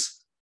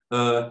case,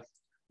 there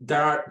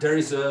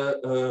is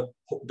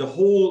the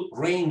whole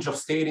range of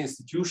state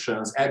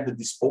institutions at the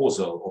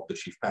disposal of the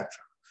chief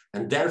patron.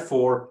 And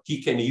therefore,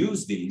 he can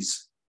use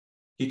these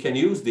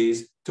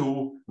to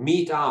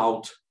mete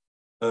out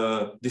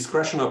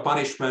discretional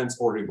punishments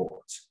or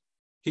rewards.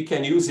 He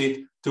can use it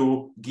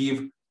to give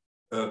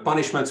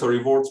punishments or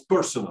rewards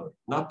personally,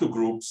 not to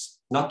groups,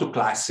 not to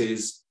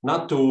classes,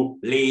 not to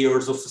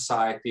layers of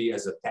society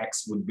as a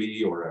tax would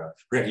be or a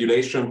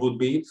regulation would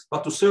be,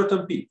 but to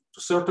certain people,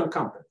 to certain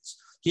companies.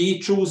 He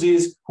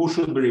chooses who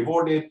should be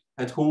rewarded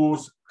and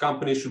whose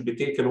company should be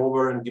taken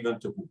over and given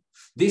to whom.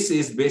 This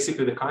is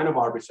basically the kind of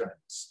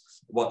arbitrariness,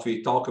 what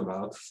we talk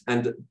about,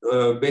 and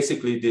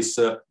basically this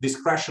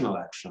discretional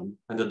action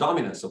and the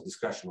dominance of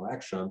discretional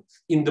action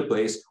in the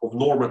place of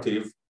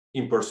normative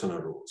impersonal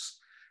rules.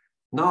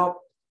 Now,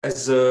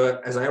 as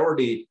I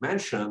already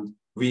mentioned,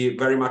 we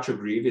very much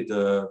agree with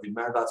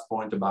Merdad's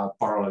point about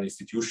parallel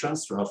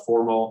institutions,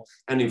 formal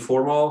and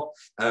informal.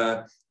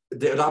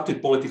 The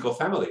adopted political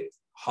family,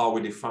 how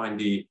we define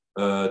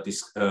this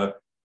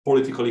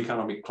political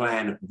economic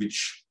clan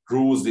which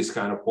rules this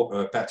kind of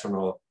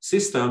patronal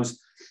systems,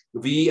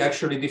 we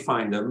actually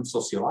define them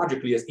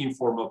sociologically as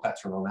informal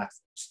patronal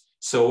networks.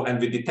 So, and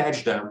we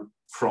detach them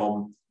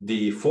from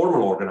the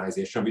formal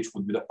organization, which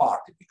would be the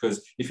party.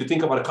 Because if you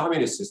think about a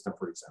communist system,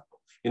 for example,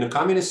 in a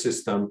communist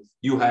system,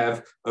 you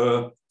have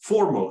a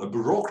formal, a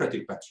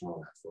bureaucratic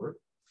patronal network.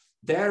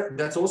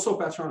 That's also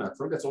a patronal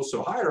network, that's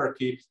also a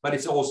hierarchy, but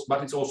it's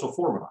also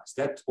formalized.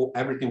 That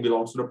everything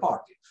belongs to the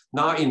party.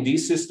 Now, in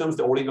these systems,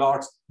 the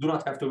oligarchs do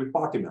not have to be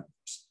party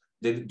members.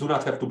 They do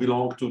not have to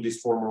belong to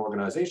this formal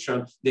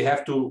organization. They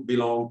have to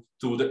belong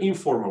to the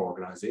informal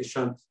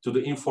organization, to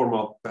the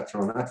informal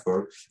patronal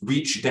network,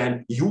 which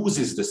then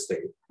uses the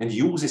state and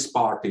uses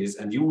parties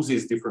and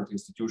uses different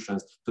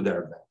institutions to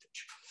their advantage.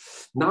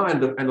 Now,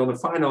 and on the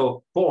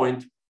final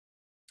point,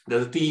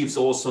 the thieves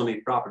also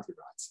need property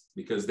rights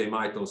because they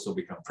might also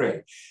become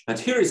prey. And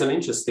here is an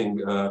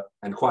interesting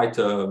and quite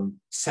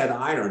sad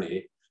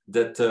irony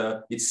that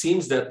it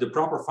seems that the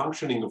proper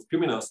functioning of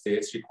criminal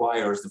states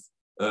requires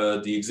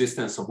the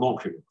existence of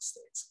non-criminal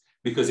states,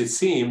 because it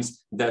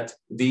seems that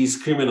these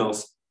criminal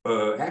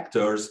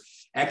actors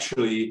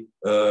actually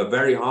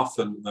very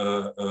often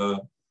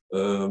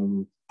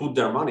put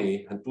their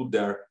money and put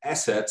their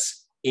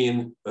assets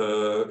in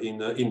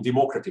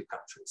democratic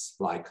countries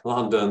like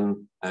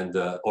London and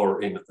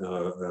or in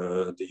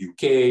the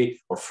UK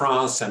or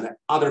France and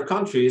other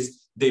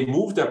countries. They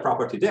move their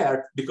property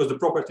there because the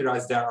property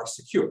rights there are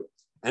secure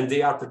and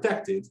they are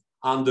protected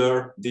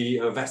under the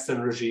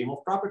Western regime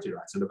of property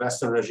rights and the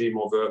Western regime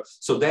of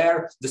so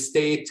there the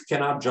state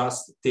cannot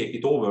just take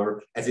it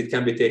over as it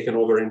can be taken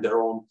over in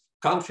their own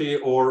country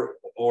or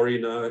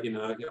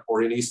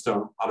in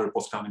Eastern other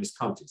post-communist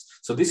countries.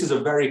 So this is a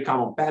very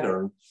common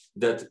pattern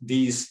that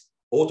these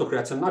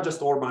autocrats, and not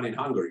just Orban in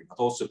Hungary, but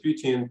also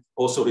Putin,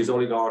 also these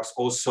oligarchs,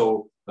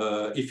 also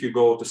if you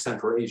go to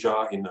Central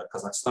Asia in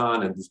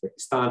Kazakhstan and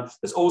Uzbekistan,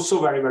 it's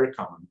also very, very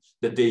common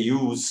that they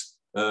use,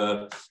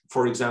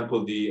 for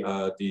example, the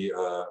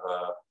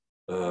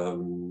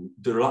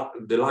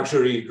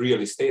luxury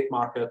real estate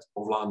market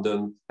of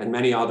London and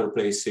many other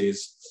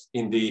places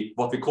in the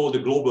what we call the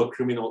global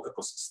criminal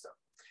ecosystem.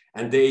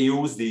 And they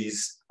use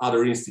these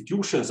other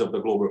institutions of the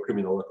global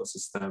criminal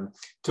ecosystem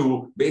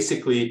to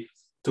basically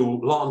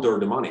launder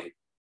the money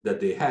that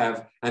they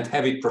have and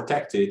have it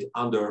protected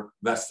under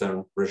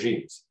Western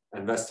regimes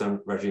and Western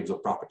regimes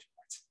of property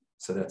rights.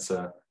 So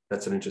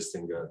that's an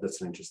interesting.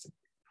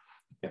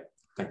 Yeah,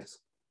 thanks.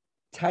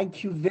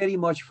 Thank you very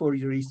much for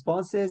your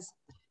responses.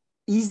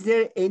 Is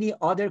there any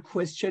other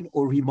question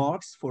or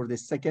remarks for the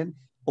second?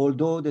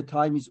 Although the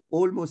time is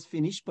almost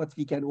finished, but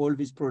we can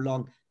always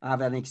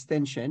have an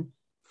extension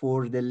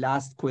for the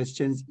last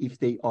questions if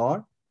they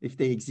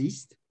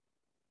exist.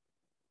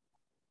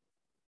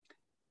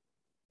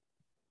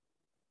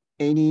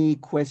 Any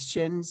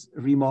questions,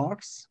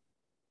 remarks?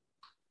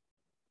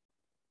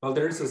 Well,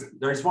 there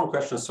is one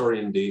question, sorry,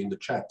 in the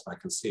chat. I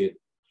can see it.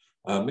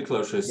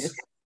 Miklos's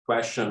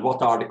question: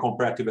 what are the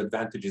comparative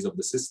advantages of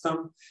the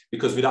system?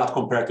 Because without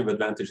comparative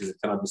advantages, it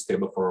cannot be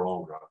stable for a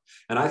long run.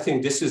 And I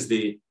think this is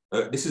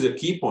a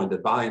key point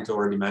that Bálint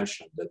already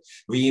mentioned, that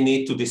we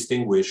need to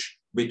distinguish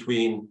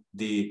between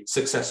the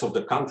success of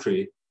the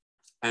country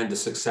and the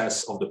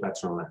success of the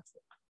patronal network.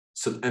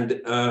 So and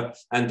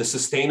the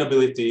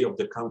sustainability of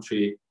the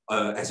country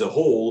as a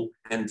whole,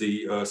 and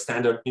the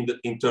standard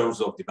in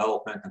terms of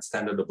development and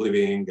standard of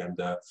living and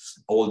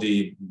all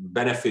the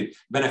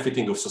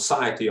benefiting of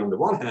society on the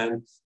one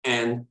hand,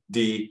 and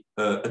the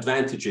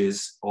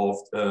advantages of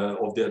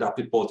the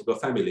adapted political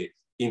family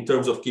in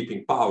terms of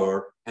keeping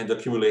power and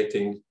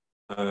accumulating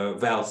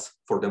wealth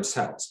for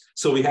themselves.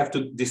 So we have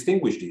to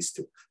distinguish these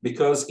two,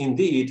 because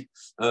indeed,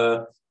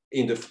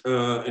 in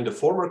the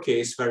former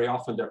case, very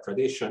often the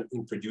predation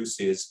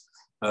introduces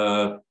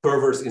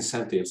perverse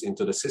incentives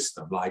into the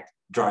system, like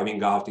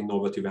driving out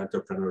innovative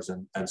entrepreneurs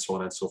and so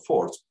on and so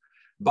forth.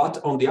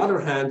 But on the other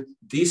hand,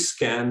 this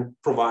can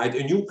provide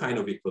a new kind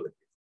of equilibrium,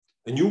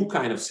 a new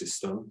kind of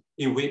system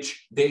in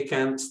which they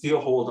can still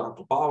hold on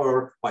to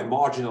power by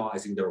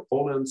marginalizing their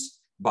opponents,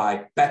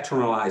 by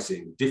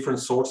patronizing different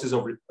sources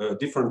of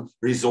different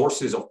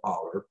resources of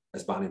power,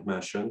 as Bálint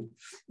mentioned,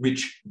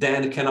 which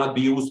then cannot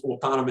be used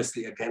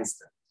autonomously against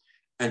them.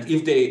 And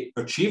if they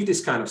achieve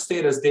this kind of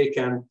status, they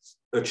can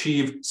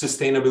achieve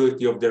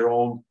sustainability of their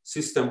own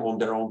system on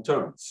their own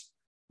terms.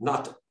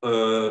 Not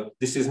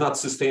this is not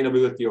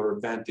sustainability or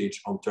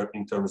advantage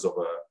in terms of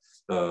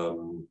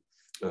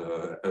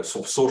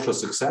social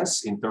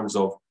success, in terms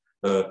of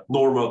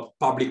normal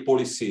public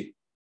policy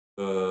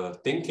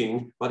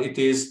thinking, but it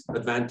is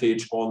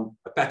advantage on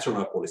a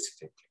patronal policy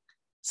thinking.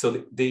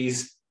 So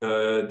these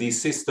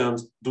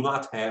systems do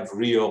not have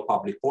real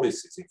public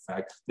policies. In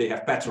fact, they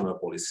have patronal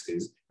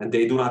policies, and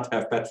they do not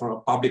have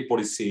patronal public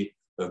policy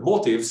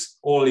motives,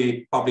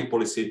 only public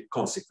policy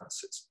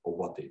consequences of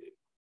what they do.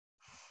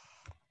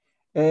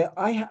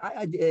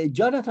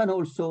 Jonathan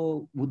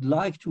also would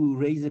like to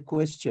raise a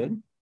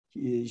question.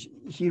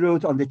 He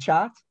wrote on the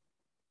chat.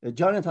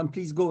 Jonathan,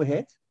 please go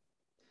ahead.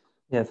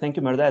 Yeah, thank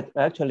you, Mehrdad.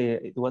 Actually,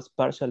 it was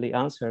partially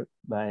answered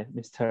by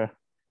Mr.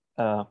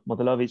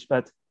 Madlovics,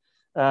 but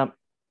I'm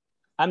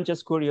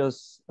just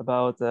curious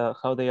about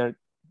how they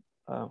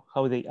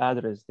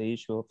address the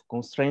issue of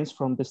constraints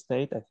from the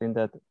state. I think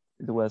that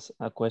it was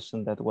a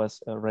question that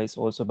was raised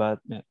also by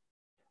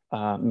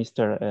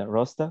Mr.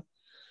 Rosta.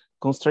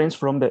 Constraints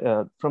from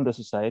the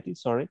society,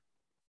 sorry.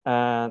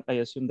 And I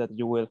assume that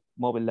you will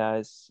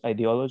mobilize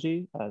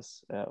ideology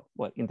as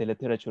in the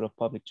literature of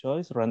public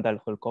choice, Randall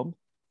Holcomb,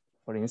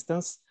 for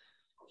instance.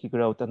 He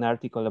wrote an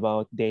article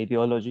about the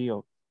ideology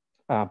of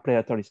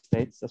predatory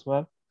states as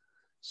well.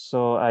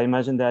 So I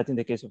imagine that in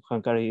the case of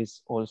Hungary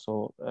is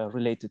also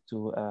related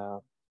to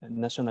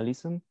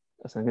nationalism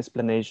as an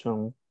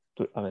explanation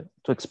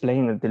to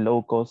explain the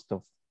low cost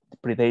of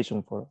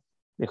predation for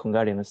the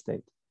Hungarian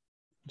state.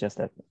 Just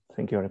that.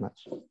 Thank you very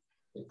much.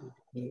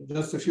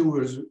 Just a few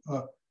words.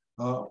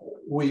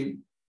 We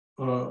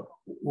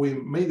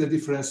made a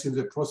difference in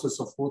the process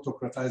of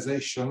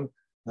autocratization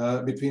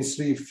between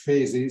three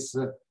phases: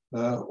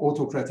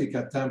 autocratic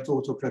attempt,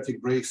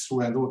 autocratic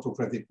breakthrough, and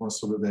autocratic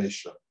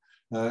consolidation.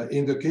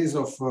 In the case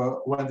of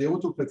when the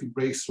autocratic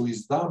breakthrough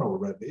is done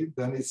already,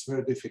 then it's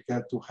very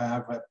difficult to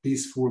have a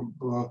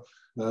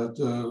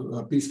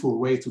peaceful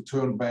way to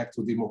turn back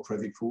to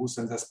democratic rules,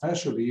 and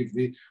especially if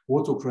the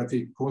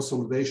autocratic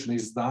consolidation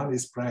is done,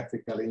 it's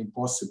practically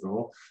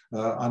impossible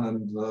on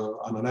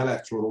an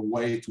electoral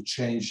way to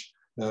change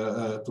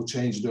the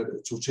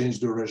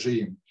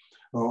regime.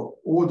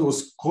 All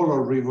those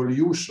color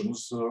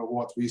revolutions,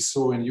 what we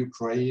saw in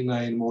Ukraine,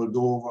 in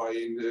Moldova,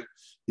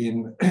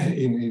 in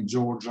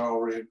Georgia,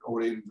 or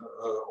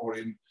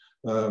in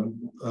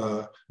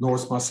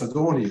North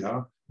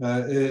Macedonia,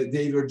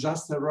 they were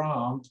just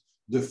around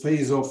the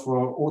phase of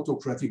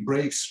autocratic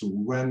breakthrough,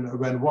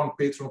 when one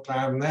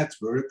patron-client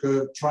network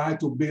tried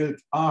to build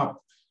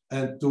up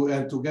and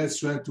to get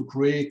strength to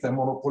create a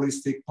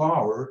monopolistic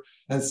power,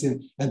 and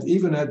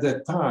even at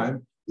that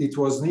time, it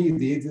was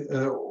needed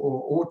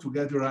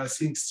altogether, I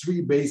think,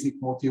 three basic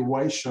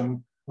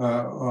motivation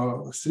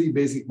to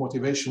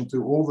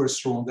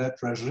overthrow that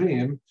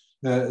regime.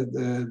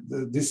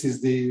 This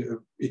is the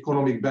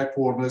economic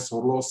backwardness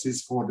or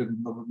losses for the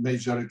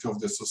majority of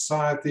the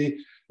society,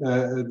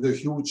 the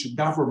huge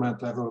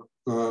government level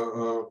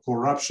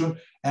corruption,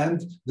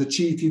 and the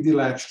cheated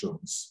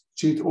elections.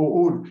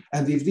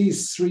 And if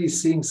these three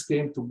things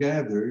came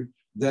together,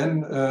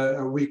 then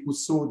we could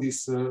sow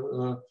this.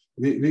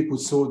 We could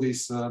sow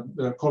these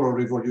color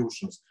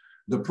revolutions.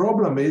 The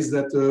problem is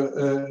that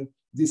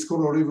these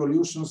color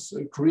revolutions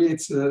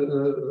create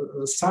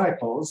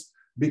cycles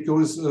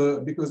because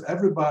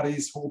everybody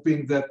is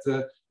hoping that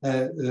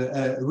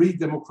a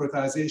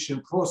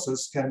redemocratization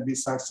process can be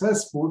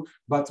successful.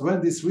 But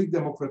when this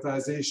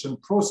redemocratization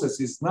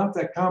process is not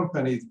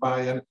accompanied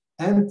by an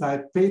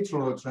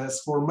anti-patronal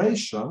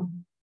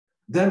transformation,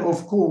 then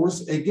of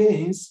course,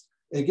 again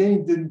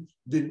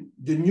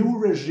the new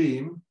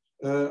regime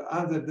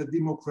under the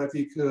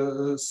democratic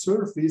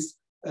surface,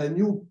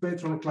 new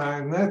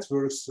patron-client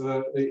networks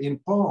in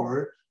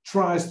power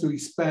tries to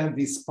expand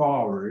this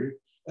power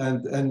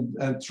and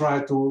try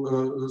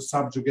to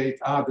subjugate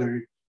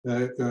other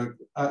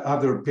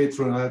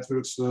patron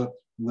networks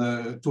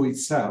to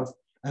itself.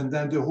 and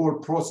then the whole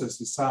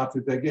process is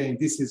started again.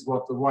 This is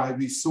why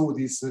we saw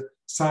this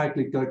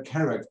cyclical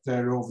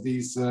character of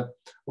these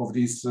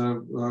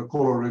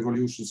color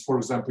revolutions, for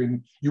example,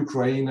 in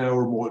Ukraine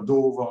or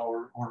Moldova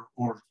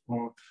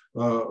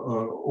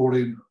or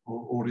in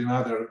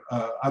other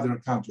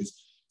countries.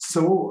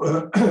 So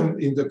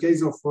in the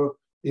case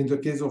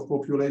of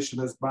population,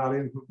 as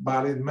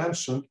Bálint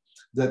mentioned,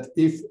 that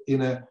if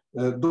in a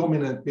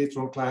dominant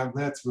patron-client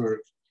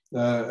network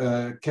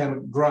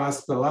can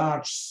grasp a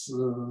large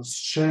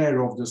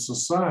share of the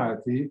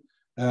society,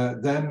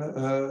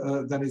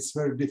 then it's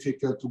very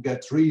difficult to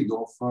get rid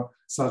of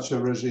such a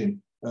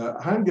regime.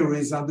 Hungary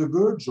is on the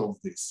verge of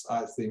this,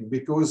 I think,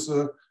 because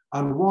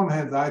on one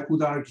hand, I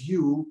could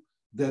argue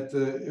that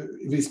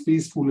with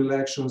peaceful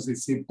elections,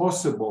 it's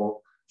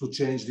impossible to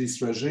change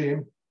this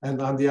regime. And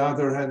on the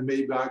other hand,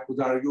 maybe I could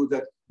argue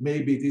that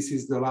maybe this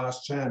is the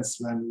last chance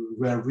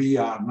where we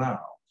are now,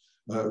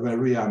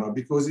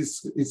 because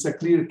it's a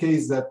clear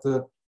case that,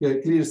 a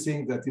clear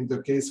thing that in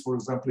the case, for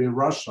example, in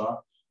Russia,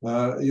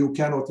 you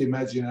cannot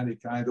imagine any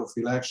kind of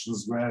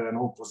elections where an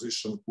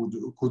opposition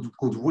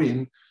could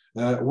win.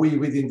 We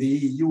within the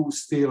EU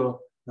still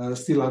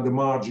on the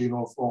margin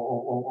of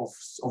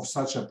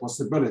such a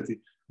possibility,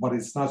 but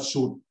it's not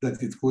sure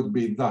that it could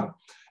be done.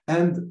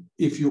 And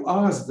if you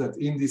ask that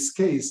in this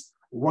case,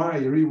 why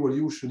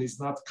revolution is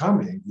not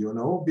coming, you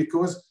know,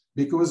 because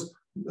the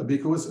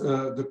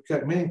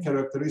main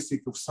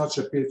characteristic of such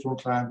a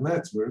patron-client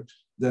network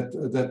that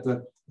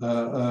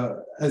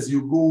as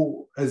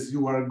you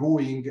are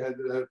going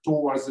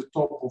towards the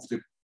top of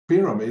the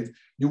pyramid,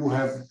 you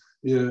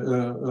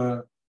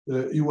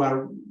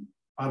are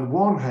on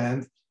one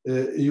hand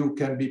you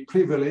can be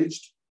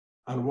privileged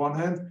on one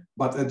hand,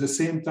 but at the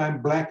same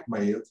time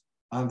blackmailed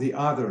on the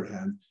other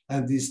hand,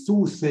 and these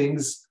two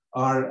things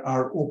are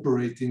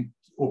operating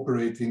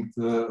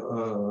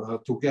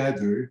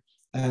together.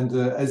 And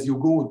as you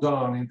go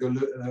down in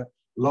the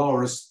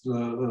lower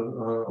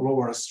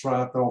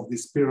strata of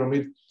this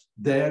pyramid,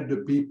 there the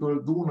people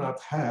do not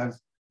have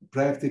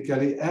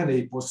practically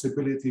any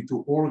possibility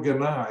to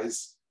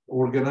organize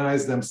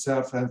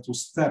themselves and to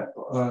step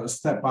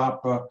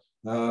up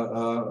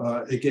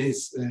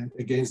against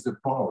the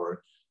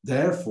power.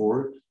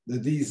 Therefore,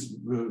 these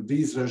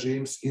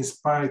regimes, in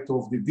spite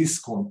of the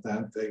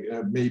discontent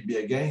maybe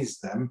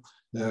against them,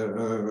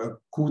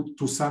 could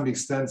to some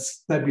extent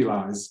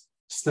stabilize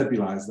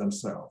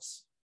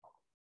themselves.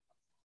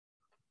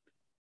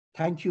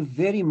 Thank you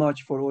very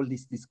much for all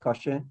this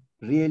discussion.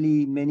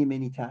 Really,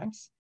 many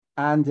thanks.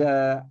 And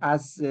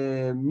as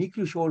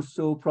Miklos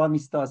also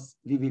promised us,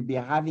 we will be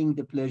having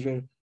the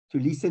pleasure to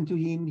listen to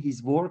him,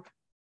 his work.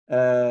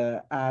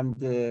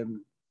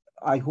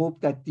 I hope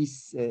that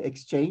this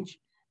exchange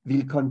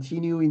will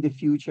continue in the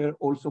future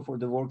also for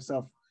the works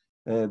of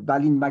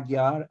Bálint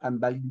Magyar and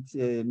Bálint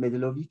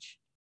Madlovics.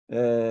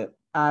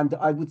 And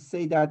I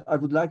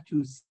would like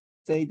to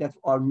say that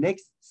our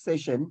next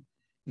session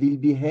will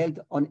be held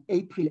on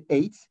April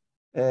 8th.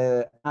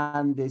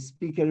 And the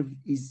speaker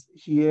is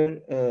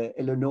here,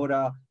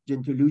 Eleonora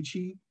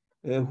Gentolucci,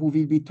 who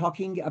will be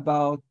talking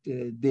about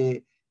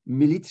the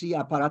military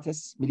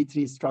apparatus,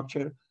 military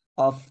structure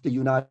of the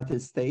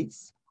United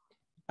States.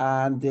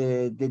 And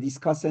the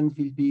discussant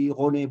will be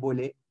René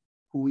Bollet,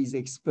 who is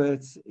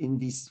expert in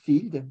this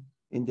field,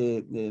 in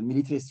the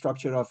military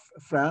structure of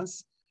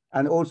France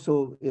and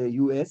also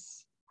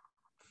US.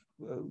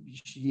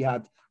 She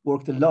had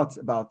worked a lot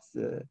about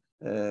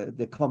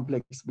the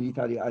complex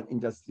military and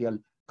industrial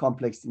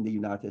complex in the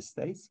United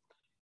States.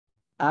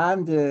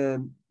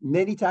 And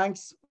many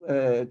thanks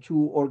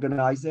to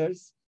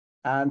organizers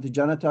and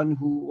Jonathan,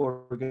 who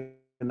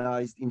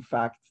organized, in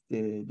fact,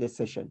 the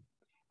session.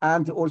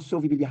 And also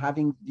we will be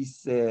having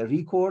this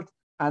record,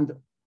 and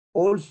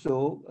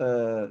also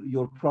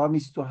your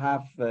promise to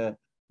have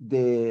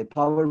the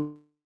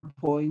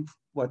PowerPoint,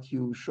 what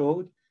you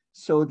showed,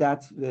 so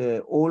that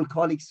all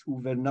colleagues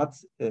who were not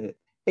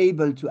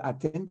able to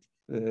attend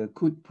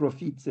could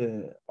profit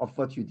of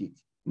what you did.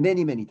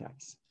 Many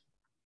thanks.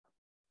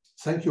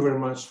 Thank you very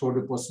much for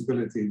the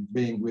possibility of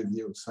being with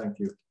you. Thank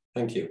you.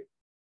 Thank you.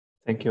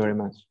 Thank you very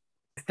much.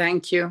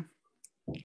 Thank you.